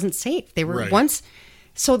because it wasn't safe. They were Right. once.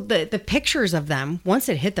 So the pictures of them, once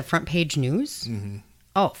it hit the front page news,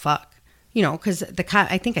 oh fuck, because the cop.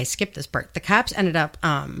 I think I skipped this part. The cops ended up.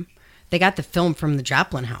 They got the film from the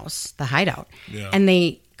Joplin house, the hideout, and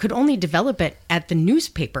they could only develop it at the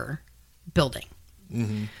newspaper building.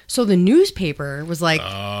 So the newspaper was like,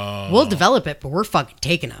 we'll develop it, but we're fucking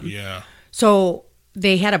taking them. Yeah. So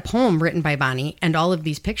they had a poem written by Bonnie and all of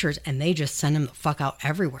these pictures, and they just sent them the fuck out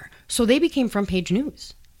everywhere. So they became front page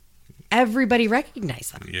news. Everybody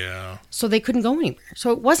recognized them. Yeah. So they couldn't go anywhere.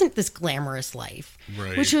 So it wasn't this glamorous life.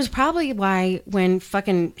 Right. Which was probably why when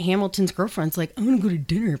fucking Hamilton's girlfriend's like, I'm going to go to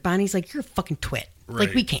dinner, Bonnie's like, you're a fucking twit. Right.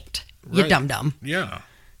 Like, we can't. You Right. dum-dum. Yeah.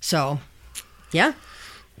 So, yeah.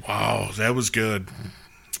 Wow, that was good.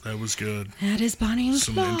 That was good. That is Bonnie and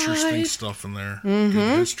Some Clyde. interesting stuff in there. Good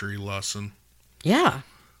history lesson. Yeah.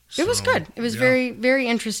 It was So, good. It was yeah. very, very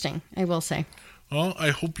interesting, I will say. Well, I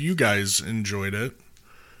hope you guys enjoyed it.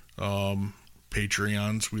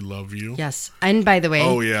 Patreons, we love you. Yes. And by the way,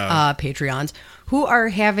 Oh, yeah. Patreons who are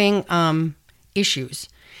having issues.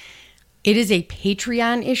 It is a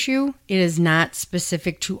Patreon issue. It is not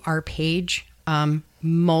specific to our page.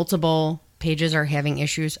 Multiple pages are having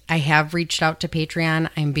issues. I have reached out to Patreon.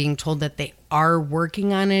 I'm being told that they are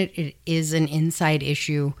working on it. It is an inside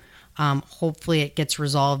issue. Hopefully it gets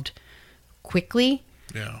resolved quickly.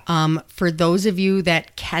 Yeah. For those of you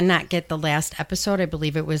that cannot get the last episode, I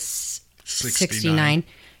believe it was 69.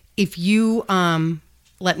 If you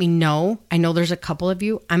let me know, I know there's a couple of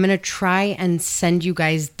you. I'm going to try and send you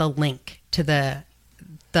guys the link to the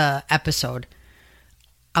episode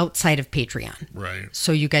outside of Patreon. Right.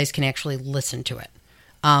 So you guys can actually listen to it.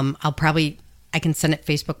 I can send it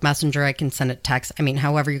Facebook Messenger. I can send it text. I mean,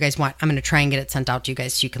 however you guys want. I'm going to try and get it sent out to you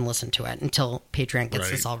guys so you can listen to it until Patreon gets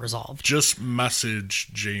Right. this all resolved. Just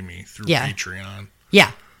message Jamie through Yeah. Patreon.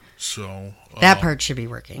 Yeah, So that part should be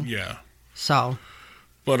working. Yeah. So,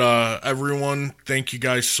 But everyone, thank you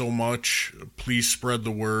guys so much. Please spread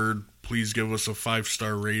the word. Please give us a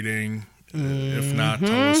 5-star rating. If not,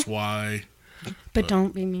 tell us why. but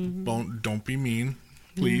don't be mean. Don't be mean,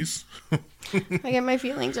 please. I get my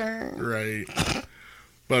feelings hurt. Right.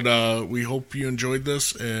 But we hope you enjoyed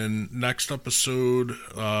this. And next episode,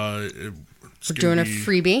 We're doing a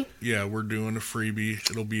freebie. Yeah, we're doing a freebie.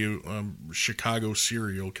 It'll be a Chicago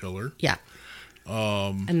serial killer. Yeah.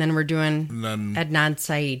 And then we're doing And then, Adnan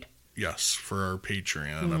Saeed. yes, for our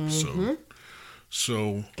Patreon episode.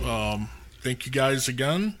 So, thank you guys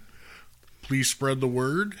again. Please spread the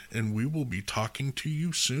word, and we will be talking to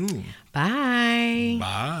you soon. Bye.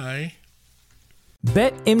 Bye.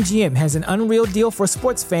 BetMGM has an unreal deal for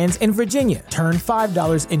sports fans in Virginia. Turn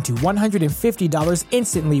 $5 into $150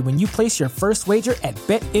 instantly when you place your first wager at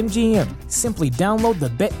BetMGM. Simply download the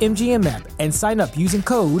BetMGM app and sign up using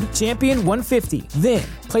code Champion150. Then,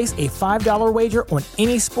 place a $5 wager on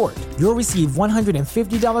any sport. You'll receive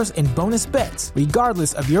 $150 in bonus bets,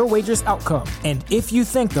 regardless of your wager's outcome. And if you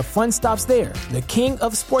think the fun stops there, the king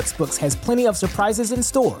of sportsbooks has plenty of surprises in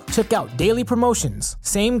store. Check out daily promotions,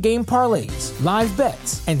 same-game parlays, live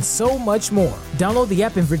bets, and so much more. Download the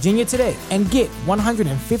app in Virginia today and get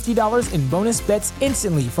 $150 in bonus bets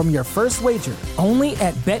instantly from your first wager. Only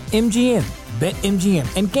at BetMGM.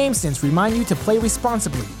 BetMGM and GameSense remind you to play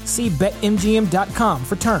responsibly. See BetMGM.com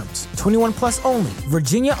for terms. 21 plus only.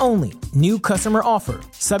 Virginia only. New customer offer.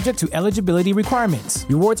 Subject to eligibility requirements.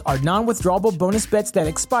 Rewards are non-withdrawable bonus bets that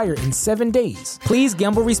expire in 7 days. Please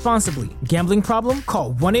gamble responsibly. Gambling problem?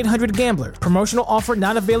 Call 1-800-GAMBLER. Promotional offer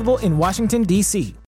not available in Washington, D.C.